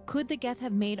 Could the Geth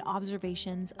have made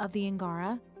observations of the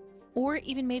Angara, or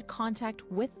even made contact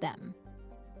with them?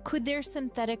 Could their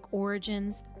synthetic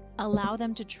origins allow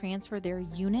them to transfer their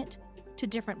unit to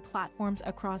different platforms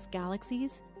across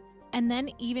galaxies, and then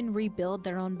even rebuild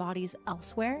their own bodies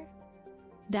elsewhere?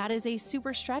 That is a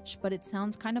super stretch, but it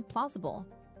sounds kind of plausible.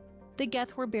 The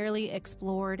Geth were barely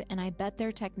explored, and I bet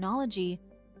their technology,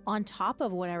 on top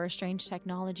of whatever strange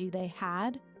technology they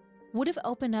had, would have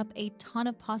opened up a ton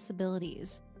of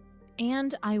possibilities.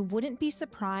 And I wouldn't be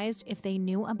surprised if they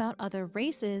knew about other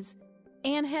races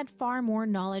and had far more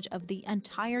knowledge of the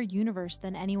entire universe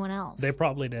than anyone else. They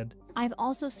probably did. I've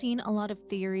also seen a lot of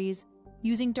theories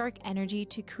using dark energy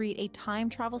to create a time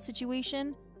travel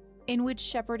situation in which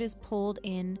Shepard is pulled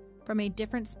in from a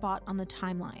different spot on the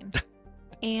timeline.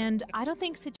 And I don't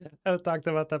think I've talked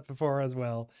about that before as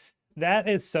well. That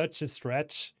is such a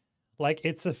stretch. Like,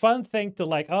 it's a fun thing to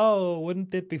like, oh,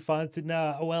 wouldn't it be fun to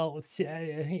know? Well,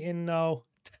 you know,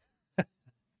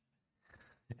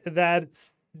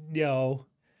 that's no,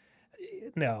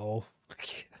 no.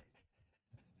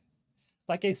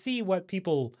 Like, I see what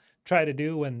people try to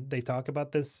do when they talk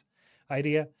about this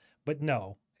idea, but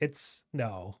no, it's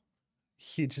no.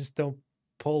 You just don't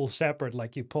pull Shepard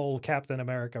like you pull Captain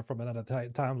America from another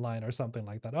timeline or something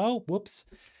like that. Oh, whoops.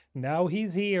 Now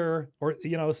he's here. Or,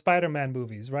 you know, Spider-Man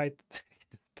movies, right? Just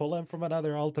pull him from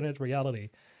another alternate reality.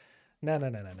 No, no,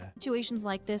 no, no, no. Situations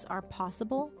like this are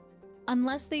possible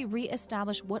unless they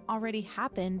re-establish what already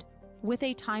happened with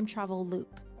a time travel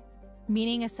loop,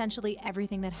 meaning essentially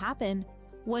everything that happened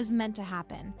was meant to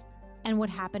happen, and what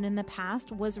happened in the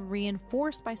past was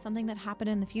reinforced by something that happened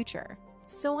in the future.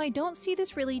 So I don't see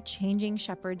this really changing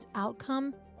Shepard's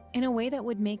outcome in a way that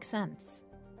would make sense.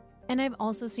 And I've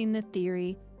also seen the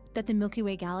theory that the Milky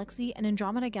Way galaxy and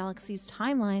Andromeda galaxy's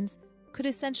timelines could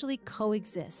essentially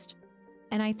coexist.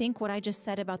 And I think what I just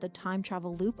said about the time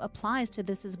travel loop applies to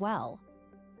this as well.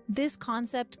 This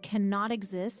concept cannot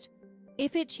exist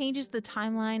if it changes the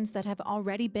timelines that have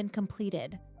already been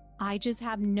completed. I just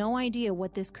have no idea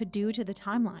what this could do to the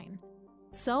timeline.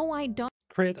 So I don't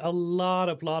Create a lot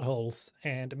of plot holes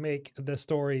and make the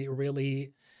story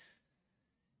really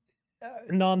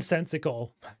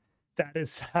nonsensical. That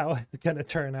is how it's gonna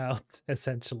turn out,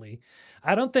 essentially.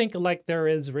 I don't think like there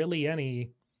is really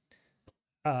any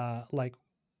like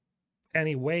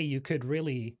any way you could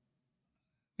really,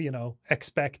 you know,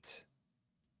 expect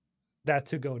that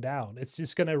to go down. It's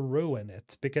just gonna ruin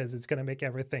it because it's gonna make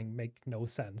everything make no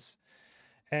sense.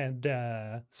 And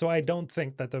so I don't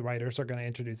think that the writers are gonna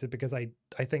introduce it because I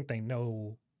think they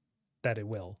know that it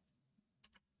will.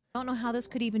 know how this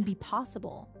could even be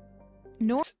possible.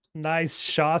 Nor Nice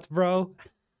shot, bro.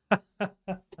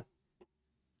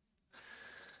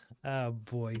 Oh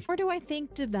boy. Or do I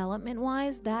think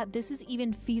development-wise that this is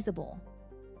even feasible.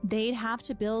 They'd have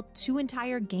to build 2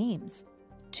 entire games,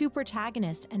 2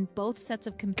 protagonists and both sets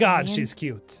of companions. God, she's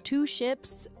cute. 2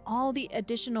 ships, all the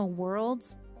additional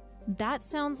worlds. That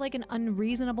sounds like an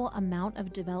unreasonable amount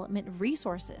of development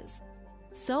resources.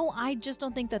 So I just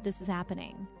don't think that this is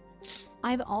happening.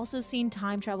 I've also seen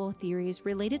time travel theories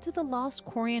related to the lost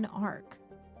Quarian arc.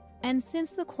 And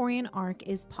since the Quarian arc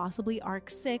is possibly Arc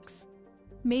 6,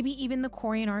 maybe even the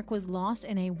Quarian arc was lost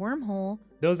in a wormhole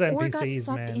Those or got NPCs,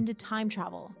 sucked man. into time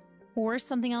travel, or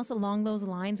something else along those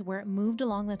lines where it moved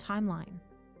along the timeline.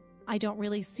 I don't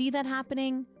really see that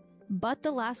happening, but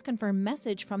the last confirmed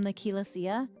message from the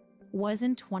Kilasia was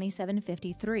in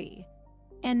 2753,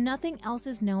 and nothing else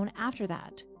is known after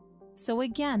that. So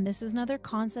again, this is another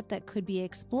concept that could be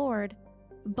explored,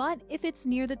 but if it's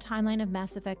near the timeline of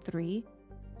Mass Effect 3,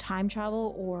 time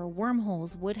travel or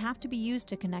wormholes would have to be used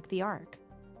to connect the arc.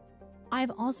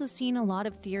 I've also seen a lot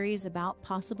of theories about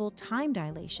possible time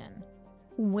dilation,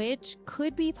 which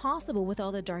could be possible with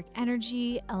all the dark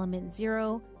energy, element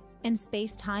 0, and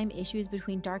space-time issues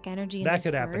between dark energy and That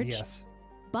the could Scourge. happen, yes.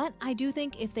 But I do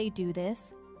think if they do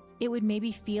this, it would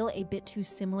maybe feel a bit too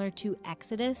similar to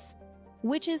Exodus,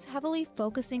 which is heavily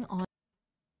focusing on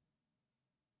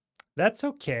That's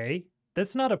okay.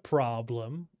 That's not a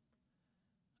problem.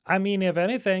 I mean, if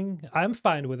anything, I'm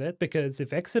fine with it because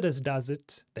if Exodus does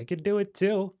it, they could do it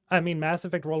too. I mean, Mass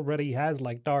Effect already has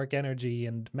like dark energy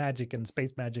and magic and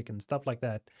space magic and stuff like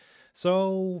that.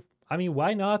 So, I mean,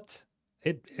 why not?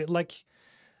 It like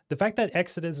the fact that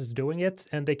Exodus is doing it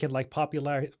and they can like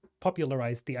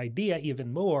popularize the idea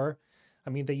even more. I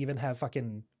mean, they even have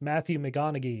fucking Matthew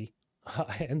McConaughey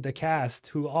in the cast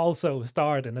who also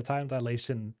starred in a time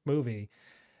dilation movie.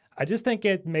 I just think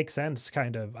it makes sense,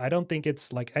 kind of. I don't think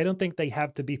it's like, I don't think they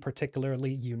have to be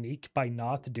particularly unique by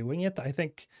not doing it. I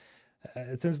think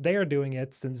since they are doing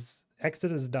it, since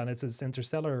Exodus has done it, since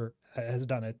Interstellar has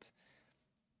done it,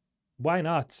 why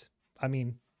not? I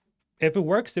mean, if it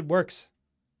works, it works.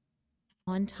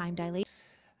 time dilation.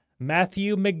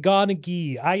 Matthew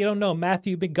McConaughey. I don't know.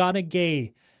 Matthew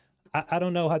McConaughey. I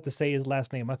don't know how to say his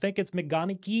last name. I think it's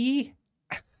McConaughey.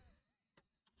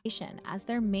 As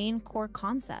their main core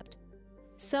concept.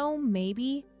 So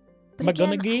maybe, but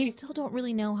again, I still don't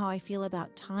really know how I feel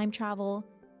about time travel,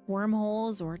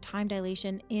 wormholes, or time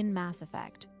dilation in Mass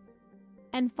Effect.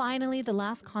 And finally, the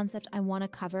last concept I want to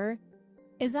cover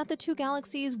is that the 2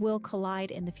 galaxies will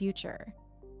collide in the future.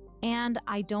 And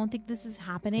I don't think this is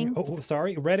happening. Oh,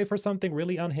 sorry. Ready for something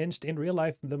really unhinged? In real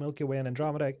life, the Milky Way and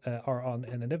Andromeda are on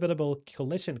an inevitable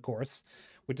collision course,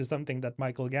 which is something that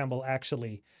Michael Gamble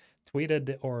actually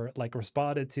tweeted or like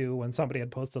responded to when somebody had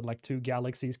posted like 2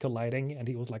 galaxies colliding, and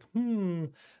he was like,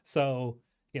 So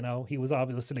You know, he was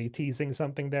obviously teasing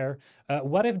something there.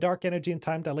 What if dark energy and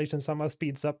time dilation somehow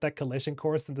speeds up that collision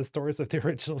course in the stories of the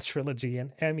original trilogy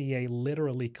and MEA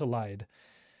literally collide?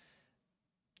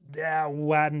 Yeah,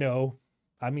 what? No.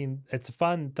 I mean, it's a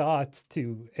fun thought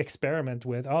to experiment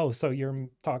with. Oh, so you're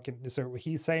talking, so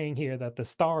he's saying here that the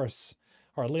stars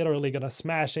are literally going to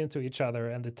smash into each other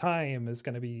and the time is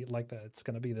going to be like that. It's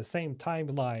going to be the same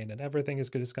timeline and everything is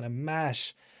just going to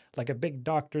mash like a big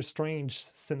Doctor Strange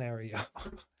scenario.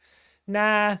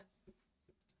 Nah,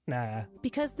 nah.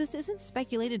 Because this isn't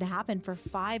speculated to happen for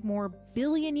 5 more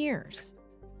billion years.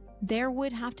 There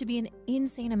would have to be an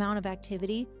insane amount of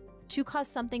activity to cause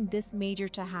something this major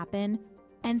to happen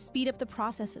and speed up the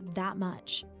process that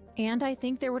much. And I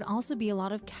think there would also be a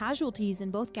lot of casualties in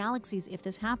both galaxies if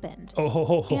this happened.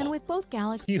 Oh, and with both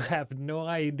galaxies, you have no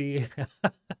idea.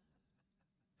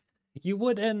 You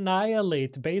would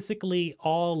annihilate basically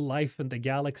all life in the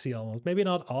galaxy almost. Maybe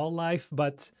not all life,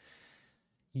 but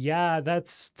yeah,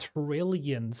 that's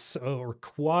trillions or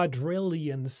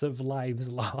quadrillions of lives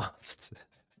lost.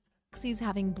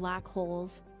 having black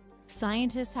holes,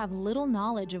 scientists have little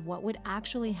knowledge of what would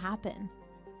actually happen.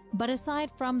 But aside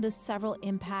from the several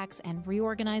impacts and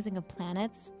reorganizing of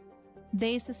planets,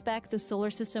 they suspect the solar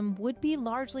system would be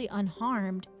largely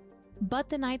unharmed, but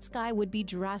the night sky would be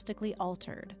drastically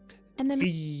altered. And the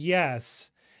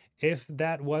yes, if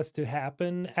that was to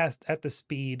happen at the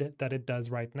speed that it does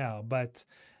right now. But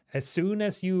as soon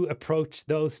as you approach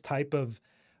those type of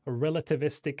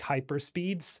relativistic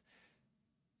hyperspeeds,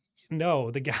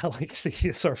 no, the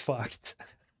galaxies are fucked.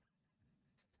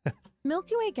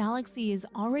 Milky Way galaxy is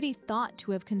already thought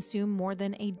to have consumed more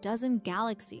than a dozen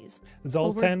galaxies.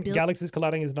 Zoltan, galaxies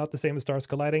colliding is not the same as stars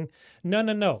colliding.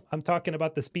 No. I'm talking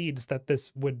about the speeds that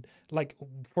this would, like,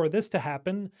 for this to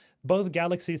happen, both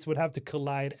galaxies would have to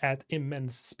collide at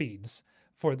immense speeds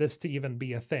for this to even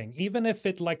be a thing. Even if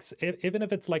it even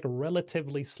if it's like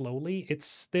relatively slowly, it's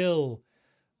still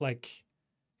like,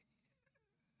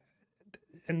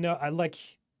 no,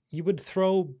 like you would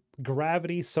throw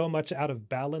gravity so much out of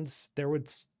balance. There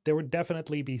would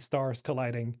definitely be stars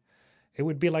colliding. It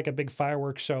would be like a big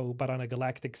fireworks show, but on a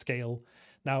galactic scale.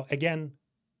 Now, again,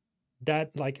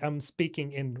 that, like, I'm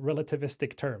speaking in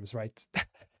relativistic terms, right?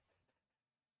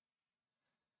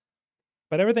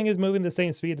 But everything is moving the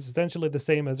same speed. It's essentially the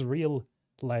same as real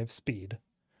life speed.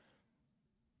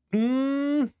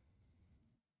 But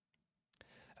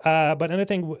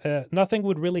nothing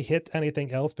would really hit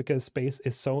anything else because space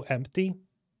is so empty.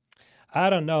 I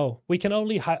don't know. We can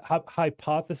only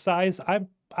hypothesize.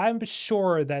 I'm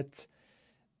sure that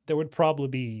there would probably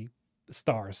be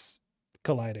stars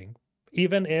colliding.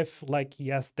 Even if, like,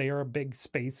 yes, they are big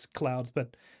space clouds,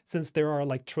 but since there are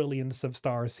like trillions of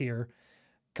stars here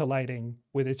colliding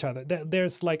with each other,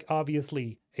 there's like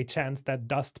obviously a chance that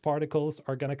dust particles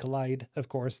are going to collide, of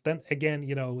course. Then again,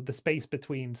 you know, the space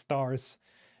between stars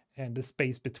and the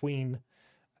space between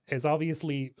is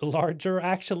obviously larger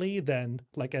actually than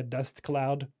like a dust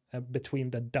cloud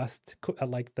between the dust,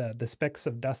 like the specks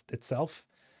of dust itself.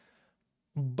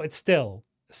 But still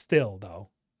though.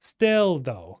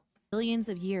 Billions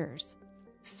of years.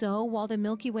 So while the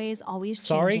Milky Way is always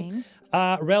changing.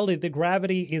 changing... Really, the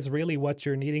gravity is really what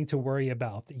you're needing to worry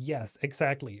about. Yes,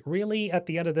 exactly. Really, at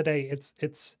the end of the day,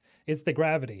 it's the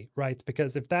gravity, right?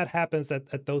 Because if that happens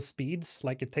at those speeds,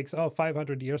 like it takes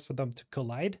 500 years for them to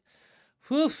collide,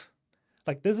 whew,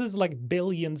 like this is like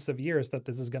billions of years that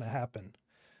this is going to happen.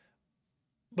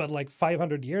 But like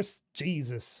 500 years,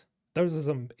 Jesus, those are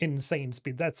some insane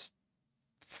speed. That's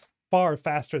far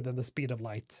faster than the speed of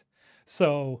light.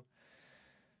 So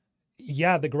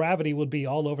yeah, the gravity would be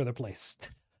all over the place.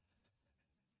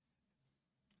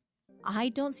 I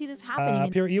don't see this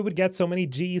happening you would get so many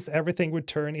G's, everything would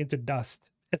turn into dust.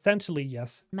 Essentially,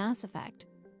 yes. Mass Effect.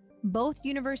 Both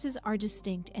universes are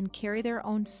distinct and carry their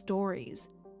own stories,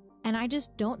 and I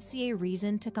just don't see a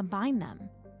reason to combine them.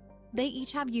 They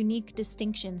each have unique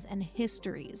distinctions and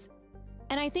histories,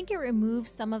 and I think it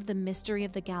removes some of the mystery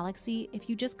of the galaxy if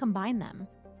you just combine them.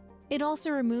 It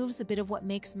also removes a bit of what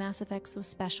makes Mass Effect so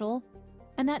special,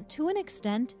 and that to an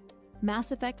extent,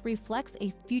 Mass Effect reflects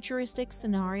a futuristic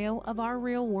scenario of our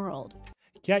real world.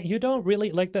 Yeah, you don't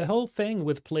really, like the whole thing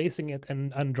with placing it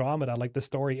in Andromeda, like the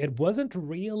story, it wasn't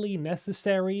really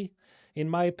necessary, in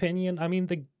my opinion. I mean,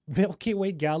 the Milky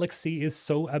Way galaxy is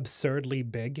so absurdly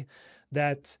big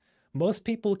that most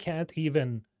people can't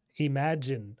even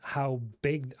imagine how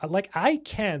big, like I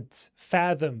can't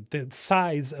fathom the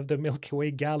size of the Milky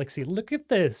Way galaxy. Look at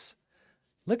this.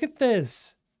 Look at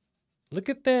this. Look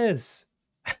at this.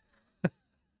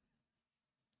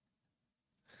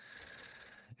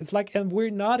 It's like, and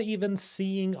we're not even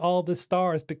seeing all the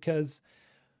stars because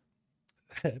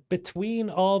between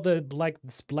all the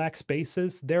black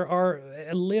spaces, there are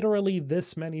literally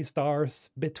this many stars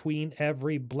between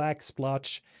every black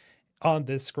splotch on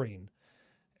this screen.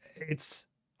 It's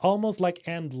almost like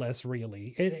endless,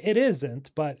 really. It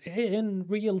isn't, but in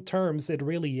real terms, it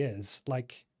really is.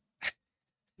 Like,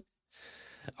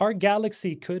 our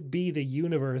galaxy could be the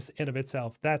universe in of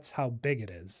itself. That's how big it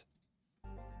is.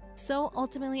 So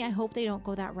ultimately, I hope they don't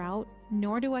go that route,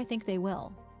 nor do I think they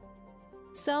will.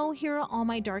 So here are all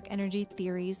my dark energy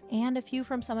theories and a few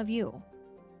from some of you.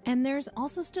 And there's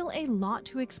also still a lot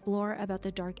to explore about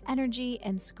the dark energy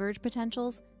and scourge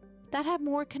potentials that have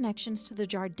more connections to the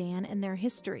Jardan and their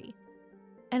history.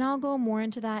 And I'll go more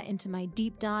into that into my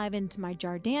deep dive into my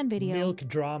Jardan video. Milk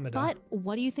Dramada. But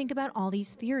what do you think about all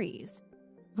these theories?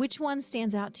 Which one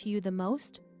stands out to you the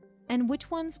most? And which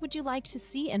ones would you like to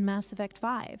see in Mass Effect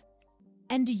 5?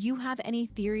 And do you have any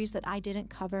theories that I didn't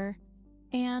cover?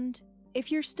 And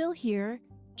if you're still here,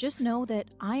 just know that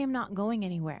I am not going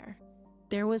anywhere.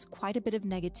 There was quite a bit of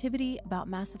negativity about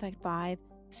Mass Effect 5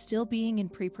 still being in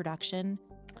pre-production,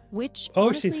 which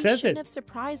honestly shouldn't have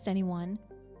surprised anyone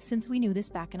since we knew this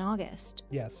back in August.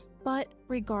 Yes. But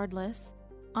regardless,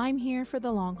 I'm here for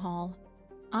the long haul.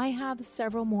 I have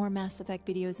several more Mass Effect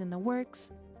videos in the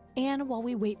works, and while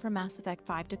we wait for Mass Effect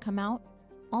 5 to come out,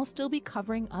 I'll still be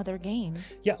covering other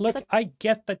games. Yeah, look, I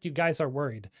get that you guys are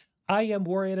worried. I am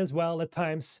worried as well at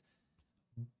times,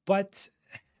 but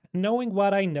knowing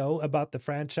what I know about the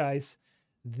franchise,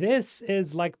 this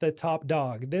is like the top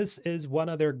dog. This is one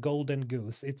of their golden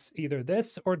goose. It's either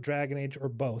this or Dragon Age or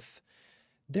both.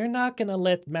 They're not going to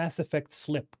let Mass Effect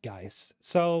slip, guys.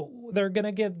 So they're going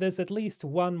to give this at least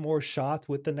one more shot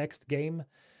with the next game.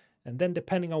 And then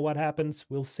depending on what happens,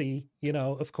 we'll see, you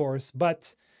know, of course.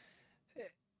 But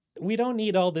we don't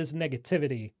need all this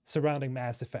negativity surrounding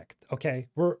Mass Effect, okay?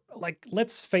 We're like,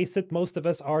 let's face it, most of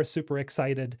us are super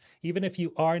excited. Even if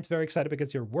you aren't very excited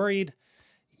because you're worried,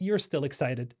 you're still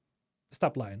excited.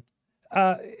 Stop lying.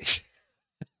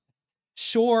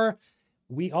 Sure,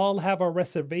 we all have our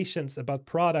reservations about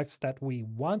products that we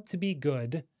want to be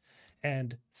good,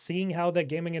 and seeing how the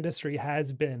gaming industry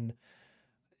has been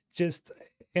just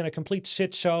in a complete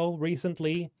shit show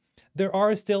recently, there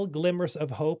are still glimmers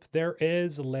of hope. There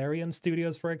is Larian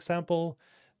Studios, for example.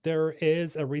 There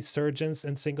is a resurgence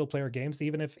in single-player games,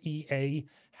 even if EA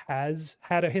has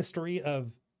had a history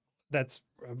of that's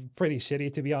pretty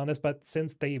shitty, to be honest. But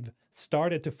since they've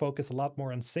started to focus a lot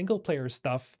more on single-player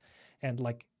stuff and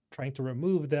like trying to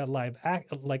remove the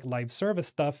live service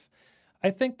stuff,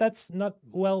 I think that's not,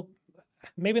 well,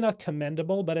 maybe not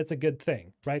commendable, but it's a good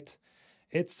thing, right?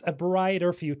 It's a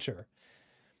brighter future.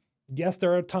 Yes,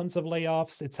 there are tons of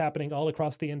layoffs. It's happening all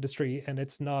across the industry, and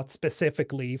it's not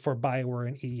specifically for BioWare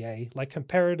and EA. Like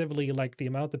comparatively, like the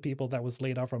amount of people that was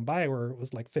laid off from BioWare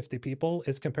was like 50 people.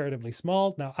 It's comparatively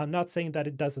small. Now, I'm not saying that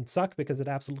it doesn't suck, because it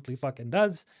absolutely fucking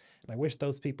does. And I wish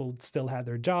those people still had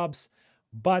their jobs.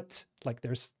 But like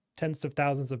there's tens of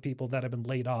thousands of people that have been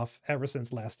laid off ever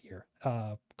since last year,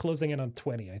 closing in on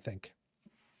 20, I think.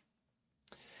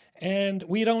 And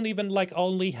we don't even like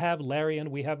only have Larian,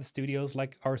 we have studios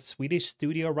like our Swedish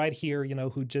studio right here, you know,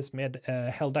 who just made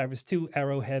Helldivers 2,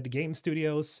 Arrowhead Game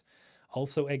Studios.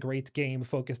 Also a great game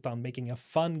focused on making a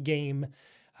fun game,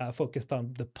 focused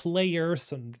on the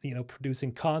players and, you know,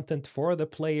 producing content for the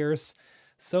players.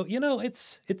 So, you know,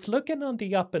 it's looking on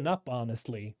the up and up,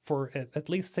 honestly, for at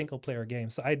least single-player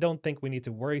games. I don't think we need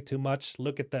to worry too much.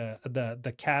 Look at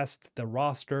the cast, the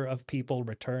roster of people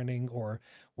returning or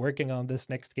working on this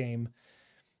next game.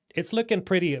 It's looking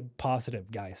pretty positive,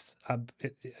 guys.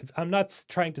 I'm not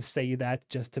trying to say that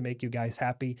just to make you guys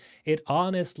happy. It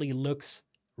honestly looks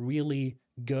really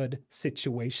good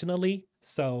situationally.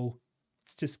 So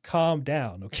let's just calm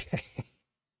down, okay?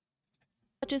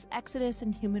 Such as Exodus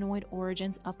and Humanoid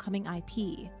Origins' upcoming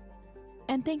IP.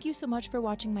 And thank you so much for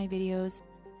watching my videos.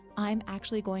 I'm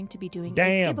actually going to be doing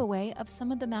a giveaway of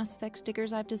some of the Mass Effect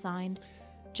stickers I've designed.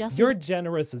 You're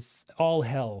generous as all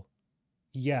hell.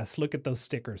 Yes, look at those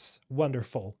stickers.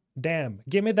 Wonderful. Damn,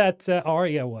 give me that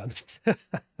Arya one.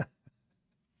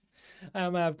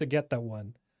 I'm gonna have to get that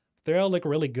one. They all look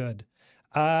really good.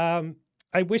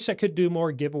 I wish I could do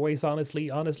more giveaways, honestly.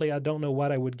 Honestly, I don't know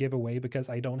what I would give away because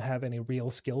I don't have any real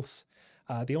skills.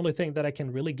 The only thing that I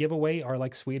can really give away are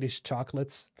like Swedish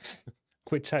chocolates,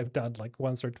 which I've done like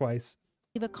once or twice.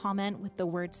 Leave a comment with the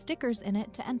word stickers in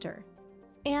it to enter.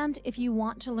 And if you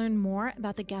want to learn more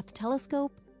about the Geth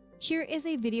telescope, here is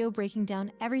a video breaking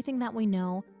down everything that we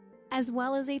know, as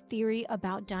well as a theory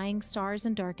about dying stars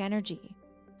and dark energy.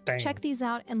 Dang. Check these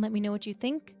out and let me know what you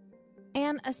think.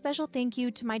 And a special thank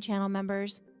you to my channel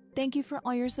members. Thank you for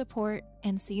all your support,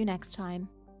 and see you next time.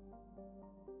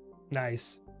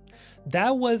 Nice.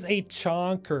 That was a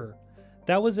chonker.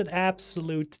 That was an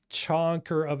absolute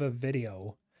chonker of a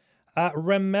video.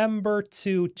 Remember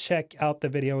to check out the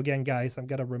video again, guys. I'm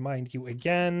gonna remind you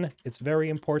again. It's very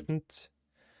important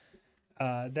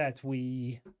that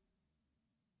we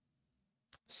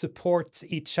support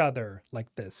each other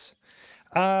like this.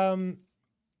 I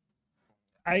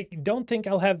don't think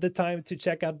I'll have the time to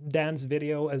check out Dan's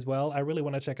video as well. I really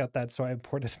want to check out that, so I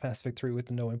imported Mass Effect 3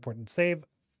 with no important save.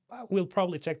 We'll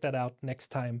probably check that out next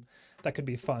time. That could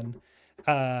be fun.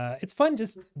 It's fun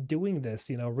just doing this,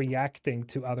 you know, reacting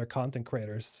to other content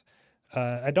creators.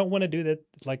 I don't want to do that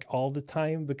like all the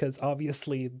time because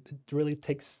obviously it really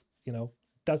takes, you know,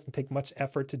 doesn't take much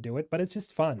effort to do it, but it's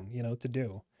just fun, you know, to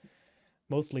do.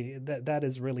 Mostly that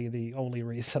is really the only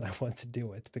reason I want to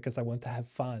do it, because I want to have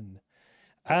fun.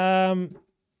 Oh,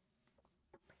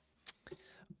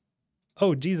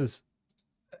 Jesus.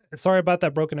 Sorry about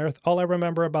that, Broken Earth. All I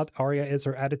remember about Arya is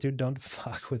her attitude. Don't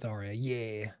fuck with Arya.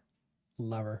 Yeah.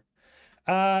 Love her.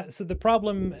 So the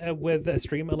problem with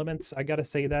stream elements, I gotta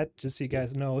say that, just so you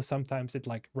guys know, sometimes it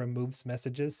like removes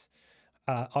messages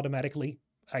automatically.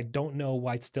 I don't know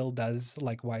why it still does,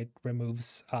 like why it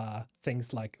removes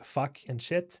things like fuck and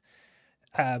shit.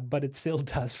 But it still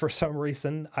does for some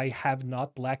reason. I have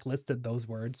not blacklisted those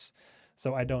words,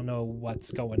 so I don't know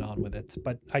what's going on with it.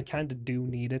 But I kind of do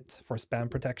need it for spam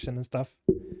protection and stuff.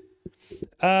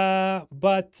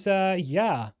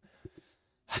 Yeah.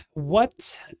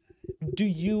 What do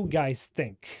you guys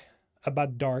think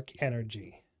about dark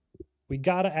energy? We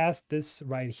gotta ask this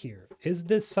right here. Is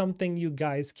this something you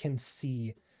guys can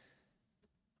see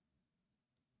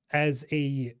as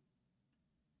a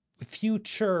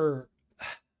future,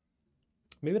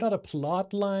 maybe not a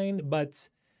plot line, but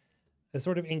a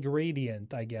sort of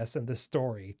ingredient, I guess, in the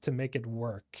story to make it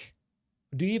work?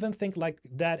 Do you even think like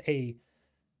that a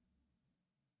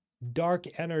dark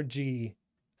energy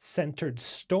centered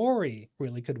story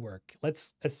really could work?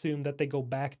 Let's assume that they go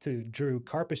back to Drew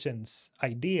Karpyshyn's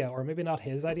idea, or maybe not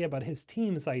his idea, but his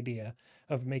team's idea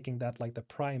of making that like the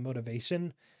prime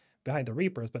motivation behind the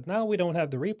Reapers. But now we don't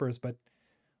have the Reapers, but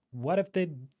what if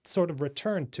they sort of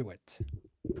return to it?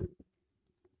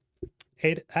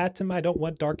 Atom, I don't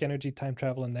want dark energy time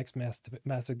travel in the next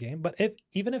massive game, but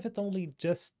even if it's only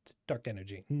just dark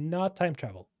energy, not time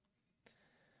travel,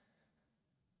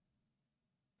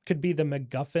 could be the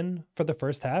MacGuffin for the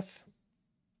first half.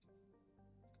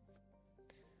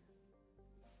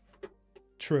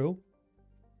 True.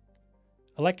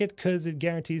 I like it because it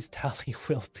guarantees Tali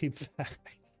will be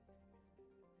back.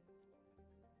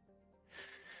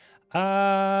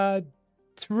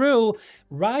 True.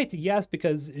 Right, yes,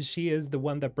 because she is the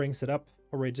one that brings it up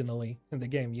originally in the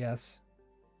game, yes.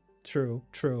 True,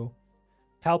 true.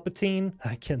 Palpatine,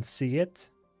 I can see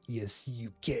it. Yes,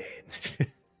 you can. I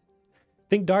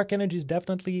think dark energies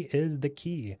definitely is the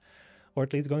key, or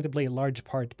at least going to play a large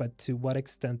part, but to what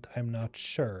extent, I'm not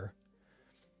sure.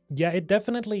 Yeah, it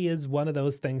definitely is one of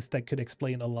those things that could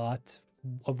explain a lot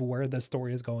of where the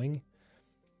story is going,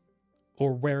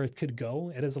 or where it could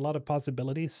go. It has a lot of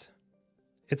possibilities.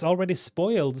 It's already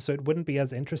spoiled, so it wouldn't be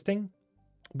as interesting.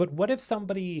 But what if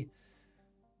somebody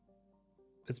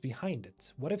is behind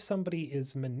it? What if somebody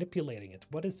is manipulating it?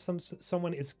 What if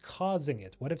someone is causing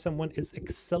it? What if someone is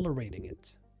accelerating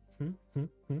it?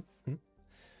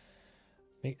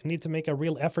 I need to make a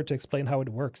real effort to explain how it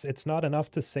works. It's not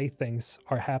enough to say things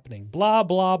are happening. Blah,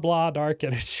 blah, blah, dark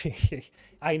energy.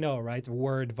 I know, right?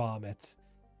 Word vomit.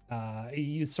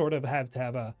 You sort of have to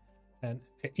have an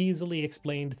easily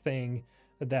explained thing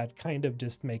that kind of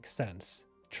just makes sense.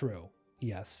 True.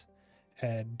 Yes.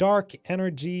 Dark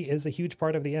energy is a huge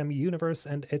part of the MU universe,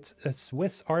 and it's a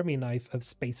Swiss Army knife of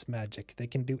space magic. They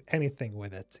can do anything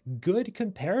with it. Good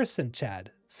comparison,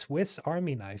 Chad. Swiss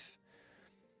Army knife.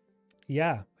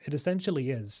 Yeah, it essentially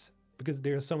is, because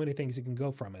there are so many things you can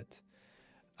go from it.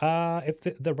 If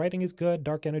the writing is good,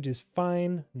 dark energy is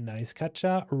fine. Nice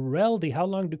catcha. Reldy, how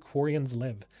long do Quarians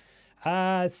live?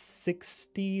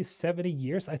 60, 70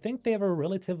 years. I think they have a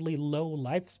relatively low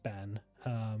lifespan.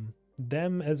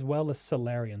 Them as well as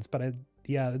Solarians, but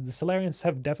yeah, the Solarians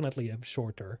have definitely a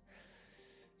shorter.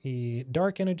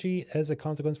 Dark energy as a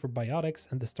consequence for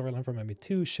biotics, and the storyline from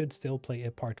ME2 should still play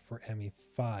a part for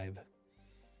ME5.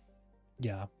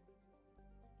 Yeah.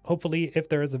 Hopefully, if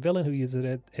there is a villain who uses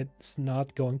it, it's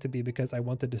not going to be because I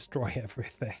want to destroy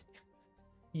everything.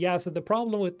 Yeah, so the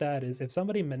problem with that is if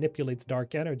somebody manipulates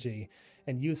dark energy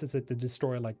and uses it to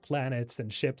destroy like planets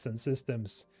and ships and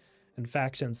systems and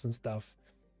factions and stuff,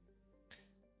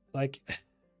 like,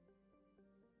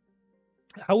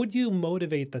 how would you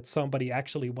motivate that somebody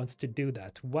actually wants to do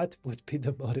that? What would be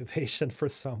the motivation for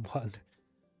someone?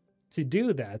 to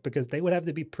do that because they would have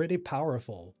to be pretty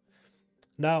powerful.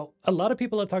 Now, a lot of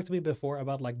people have talked to me before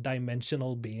about like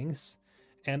dimensional beings,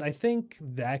 and I think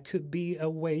that could be a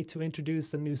way to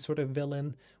introduce a new sort of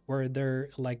villain where they're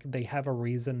like they have a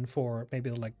reason for maybe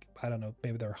like I don't know,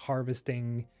 maybe they're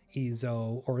harvesting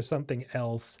Ezo or something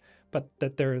else, but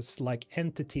that there's like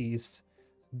entities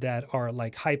that are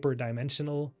like hyper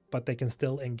dimensional, but they can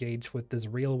still engage with this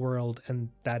real world, and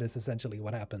that is essentially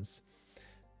what happens.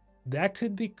 That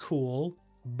could be cool,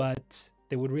 but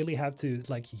they would really have to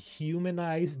like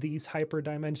humanize these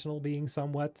hyperdimensional beings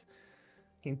somewhat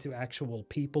into actual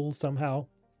people somehow.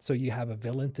 So you have a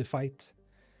villain to fight.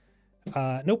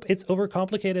 Nope, it's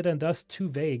overcomplicated and thus too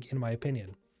vague in my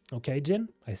opinion. Okay, Jin,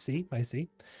 I see.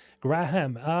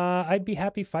 Graham, I'd be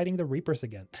happy fighting the Reapers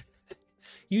again.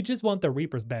 You just want the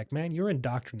Reapers back, man. You're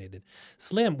indoctrinated.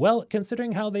 Slim, well,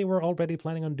 considering how they were already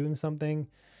planning on doing something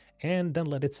and then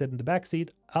let it sit in the backseat,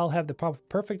 I'll have the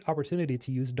perfect opportunity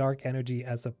to use dark energy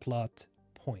as a plot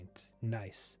point.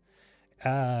 Nice.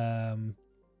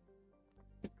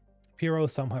 Piro,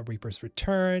 somehow Reapers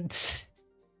returned.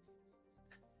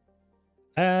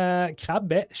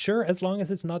 Krabbe, sure, as long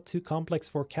as it's not too complex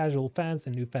for casual fans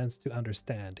and new fans to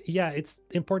understand. Yeah, it's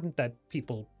important that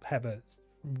people have a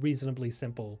reasonably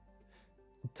simple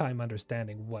time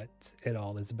understanding what it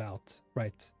all is about,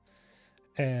 right?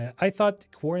 I thought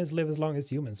Quarians live as long as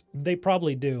humans. They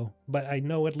probably do, but I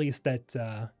know at least that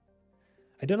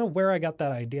I don't know where I got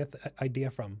that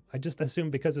idea from. I just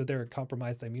assumed because of their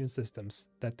compromised immune systems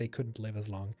that they couldn't live as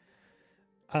long.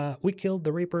 We killed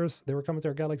the Reapers. They were coming to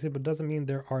our galaxy, but doesn't mean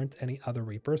there aren't any other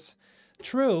Reapers.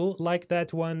 True, like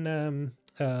that one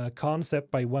concept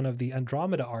by one of the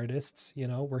Andromeda artists, you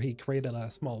know, where he created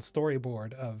a small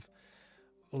storyboard of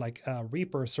like a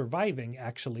Reaper surviving,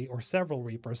 actually, or several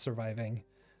Reapers surviving,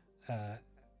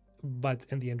 but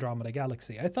in the Andromeda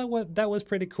galaxy. I thought that was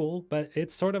pretty cool, but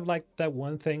it's sort of like that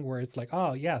one thing where it's like,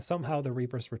 oh yeah, somehow the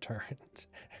Reapers returned.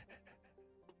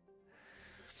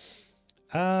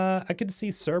 I could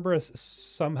see Cerberus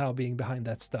somehow being behind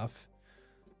that stuff.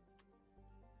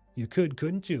 You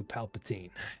couldn't you,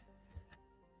 Palpatine?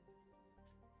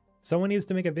 Someone needs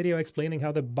to make a video explaining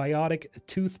how the biotic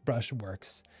toothbrush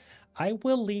works. I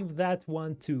will leave that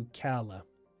one to Kala.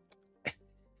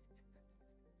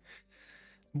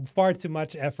 Far too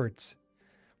much effort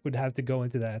would have to go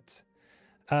into that.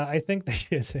 I think they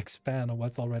should expand on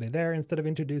what's already there instead of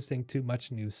introducing too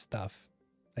much new stuff.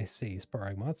 I see,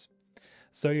 Sparagmots.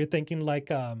 So you're thinking like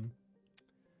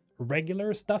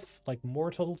regular stuff, like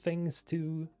mortal things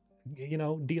to, you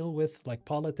know, deal with, like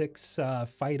politics,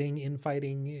 fighting,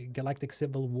 infighting, galactic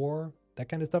civil war, that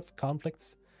kind of stuff,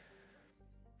 conflicts.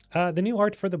 The new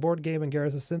art for the board game and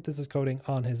Garrus' synthesis coating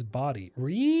on his body.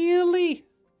 Really?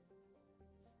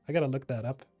 I gotta look that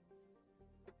up.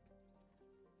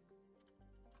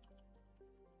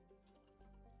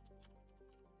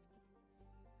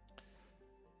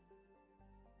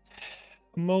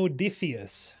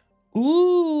 Modifius.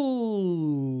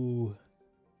 Ooh.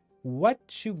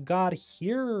 What you got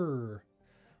here?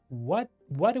 What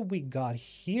do we got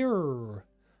here?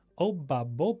 Oba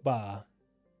boba.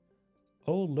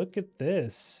 Oh, look at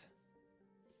this.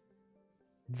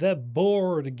 The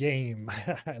board game.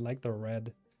 I like the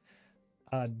red.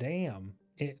 Damn.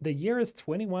 The year is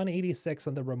 2186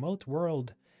 on the remote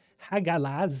world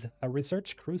Hagalaz, a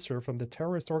research cruiser from the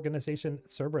terrorist organization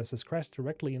Cerberus, has crashed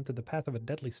directly into the path of a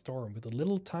deadly storm. With a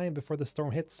little time before the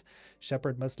storm hits,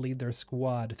 Shepard must lead their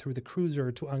squad through the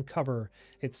cruiser to uncover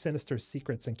its sinister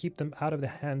secrets and keep them out of the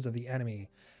hands of the enemy.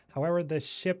 However, the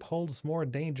ship holds more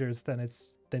dangers than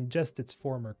just its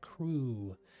former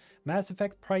crew. Mass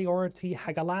Effect Priority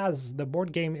Hagalaz, the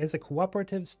board game, is a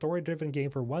cooperative, story-driven game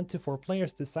for 1 to 4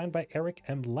 players designed by Eric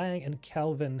M. Lang and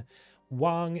Calvin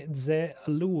Wang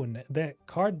Zelun. The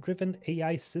card-driven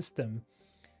AI system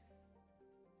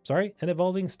and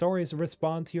evolving stories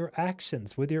respond to your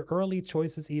actions, with your early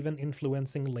choices even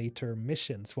influencing later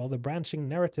missions, while the branching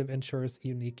narrative ensures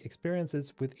unique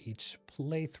experiences with each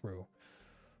playthrough.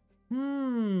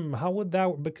 How would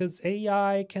that work? Because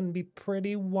AI can be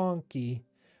pretty wonky.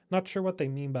 Not sure what they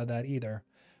mean by that either.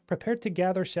 Prepare to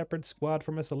gather Shepard's squad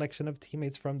from a selection of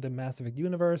teammates from the Mass Effect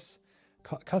universe,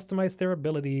 customize their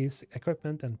abilities,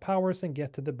 equipment, and powers, and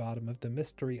get to the bottom of the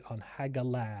mystery on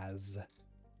Hagalaz.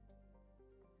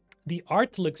 The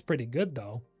art looks pretty good,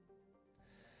 though.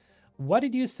 What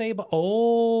did you say about...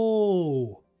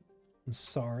 Oh! I'm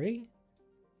sorry.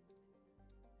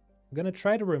 I'm gonna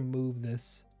try to remove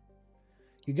this.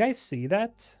 You guys see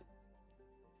that?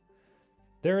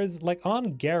 There is, like,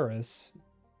 on Garrus...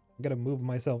 I'm gonna move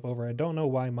myself over. I don't know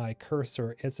why my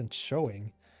cursor isn't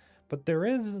showing. But there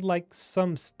is, like,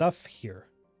 some stuff here.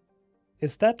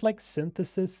 Is that like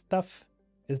synthesis stuff?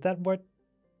 Is that what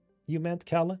you meant,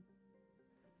 Kala?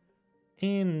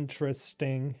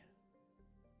 Interesting.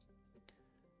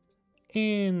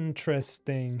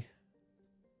 Interesting.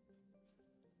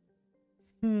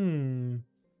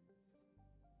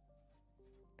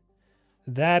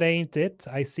 That ain't it.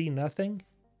 I see nothing.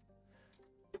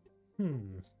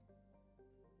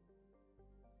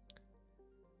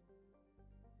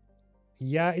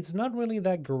 Yeah, it's not really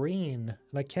that green.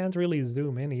 And I can't really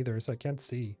zoom in either, so I can't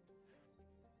see.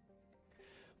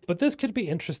 But this could be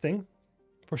interesting,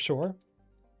 for sure.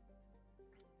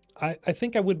 I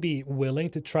think I would be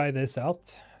willing to try this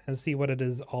out and see what it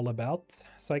is all about.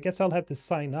 So I guess I'll have to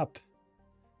sign up.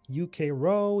 UK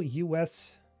row,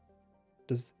 US.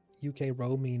 Does UK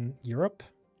row mean Europe?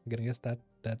 I'm gonna guess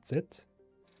that's it.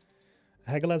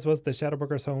 Hagalaz was the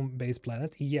Shadowbroker's home base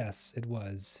planet. Yes, it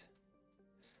was.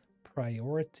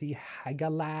 Priority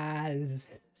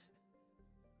Hagalaz.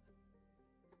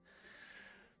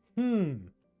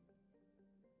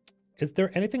 Is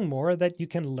there anything more that you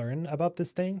can learn about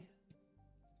this thing?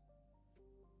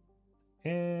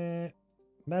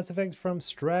 Mass Effect from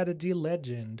Strategy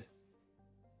Legend.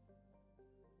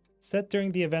 Set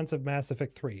during the events of Mass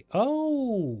Effect 3.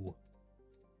 Oh!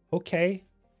 Okay.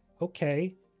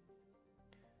 Okay.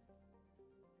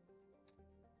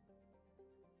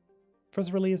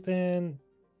 First released in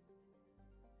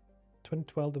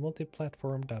 2012, the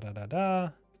multi-platform, da-da-da-da.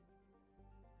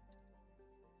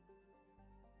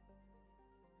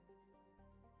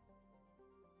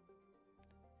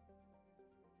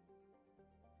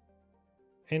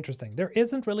 Interesting. There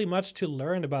isn't really much to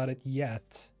learn about it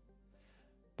yet,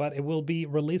 but it will be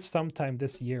released sometime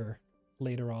this year,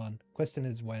 later on. Question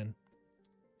is when.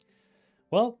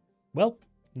 Well,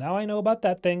 now I know about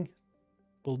that thing.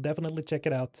 We'll definitely check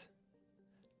it out.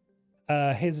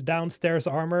 His downstairs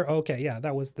armor. Okay, yeah,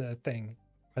 that was the thing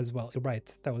as well.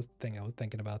 Right, that was the thing I was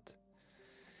thinking about.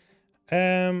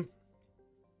 Yeah,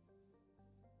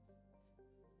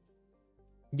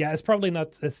 it's probably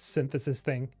not a synthesis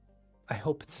thing. I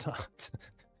hope it's not.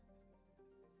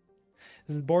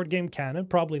 Is this board game canon?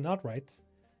 Probably not, right?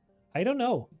 I don't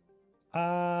know.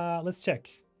 Let's check.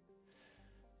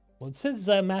 Well, it says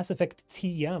Mass Effect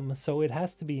TM, so it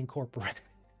has to be incorporated.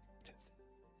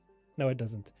 No, it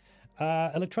doesn't.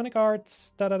 Electronic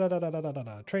Arts,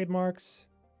 trademarks.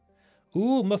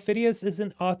 Ooh, Mophidius is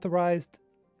an authorized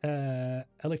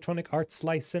Electronic Arts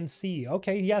licensee.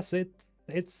 Okay, yes,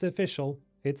 it's official.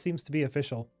 It seems to be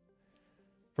official.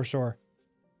 For sure.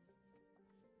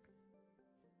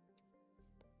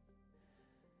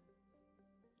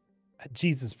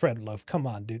 Jesus, Predlove, come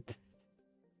on, dude.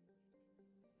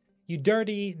 You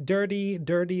dirty, dirty,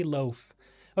 dirty loaf.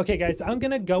 Okay, guys, I'm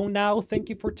gonna go now. Thank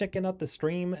you for checking out the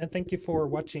stream, and thank you for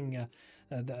watching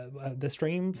the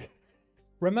stream.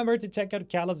 Remember to check out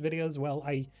Kala's video as well.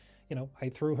 I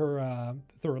threw her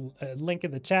threw a link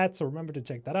in the chat, so remember to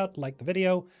check that out. Like the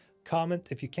video, comment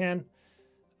if you can.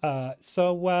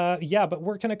 Yeah, but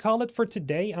we're gonna call it for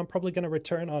today. I'm probably gonna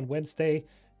return on Wednesday.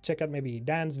 Check out maybe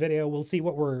Dan's video. We'll see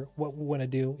what we want to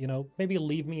do. You know, maybe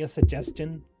leave me a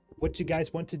suggestion what you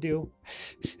guys want to do.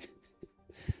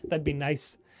 That'd be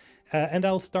nice. And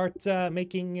I'll start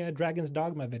making Dragon's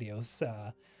Dogma videos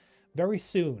very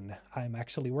soon. I'm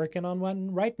actually working on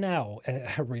one right now,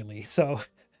 really. So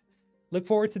look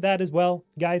forward to that as well.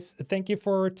 Guys, thank you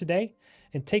for today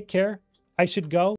and take care. I should go.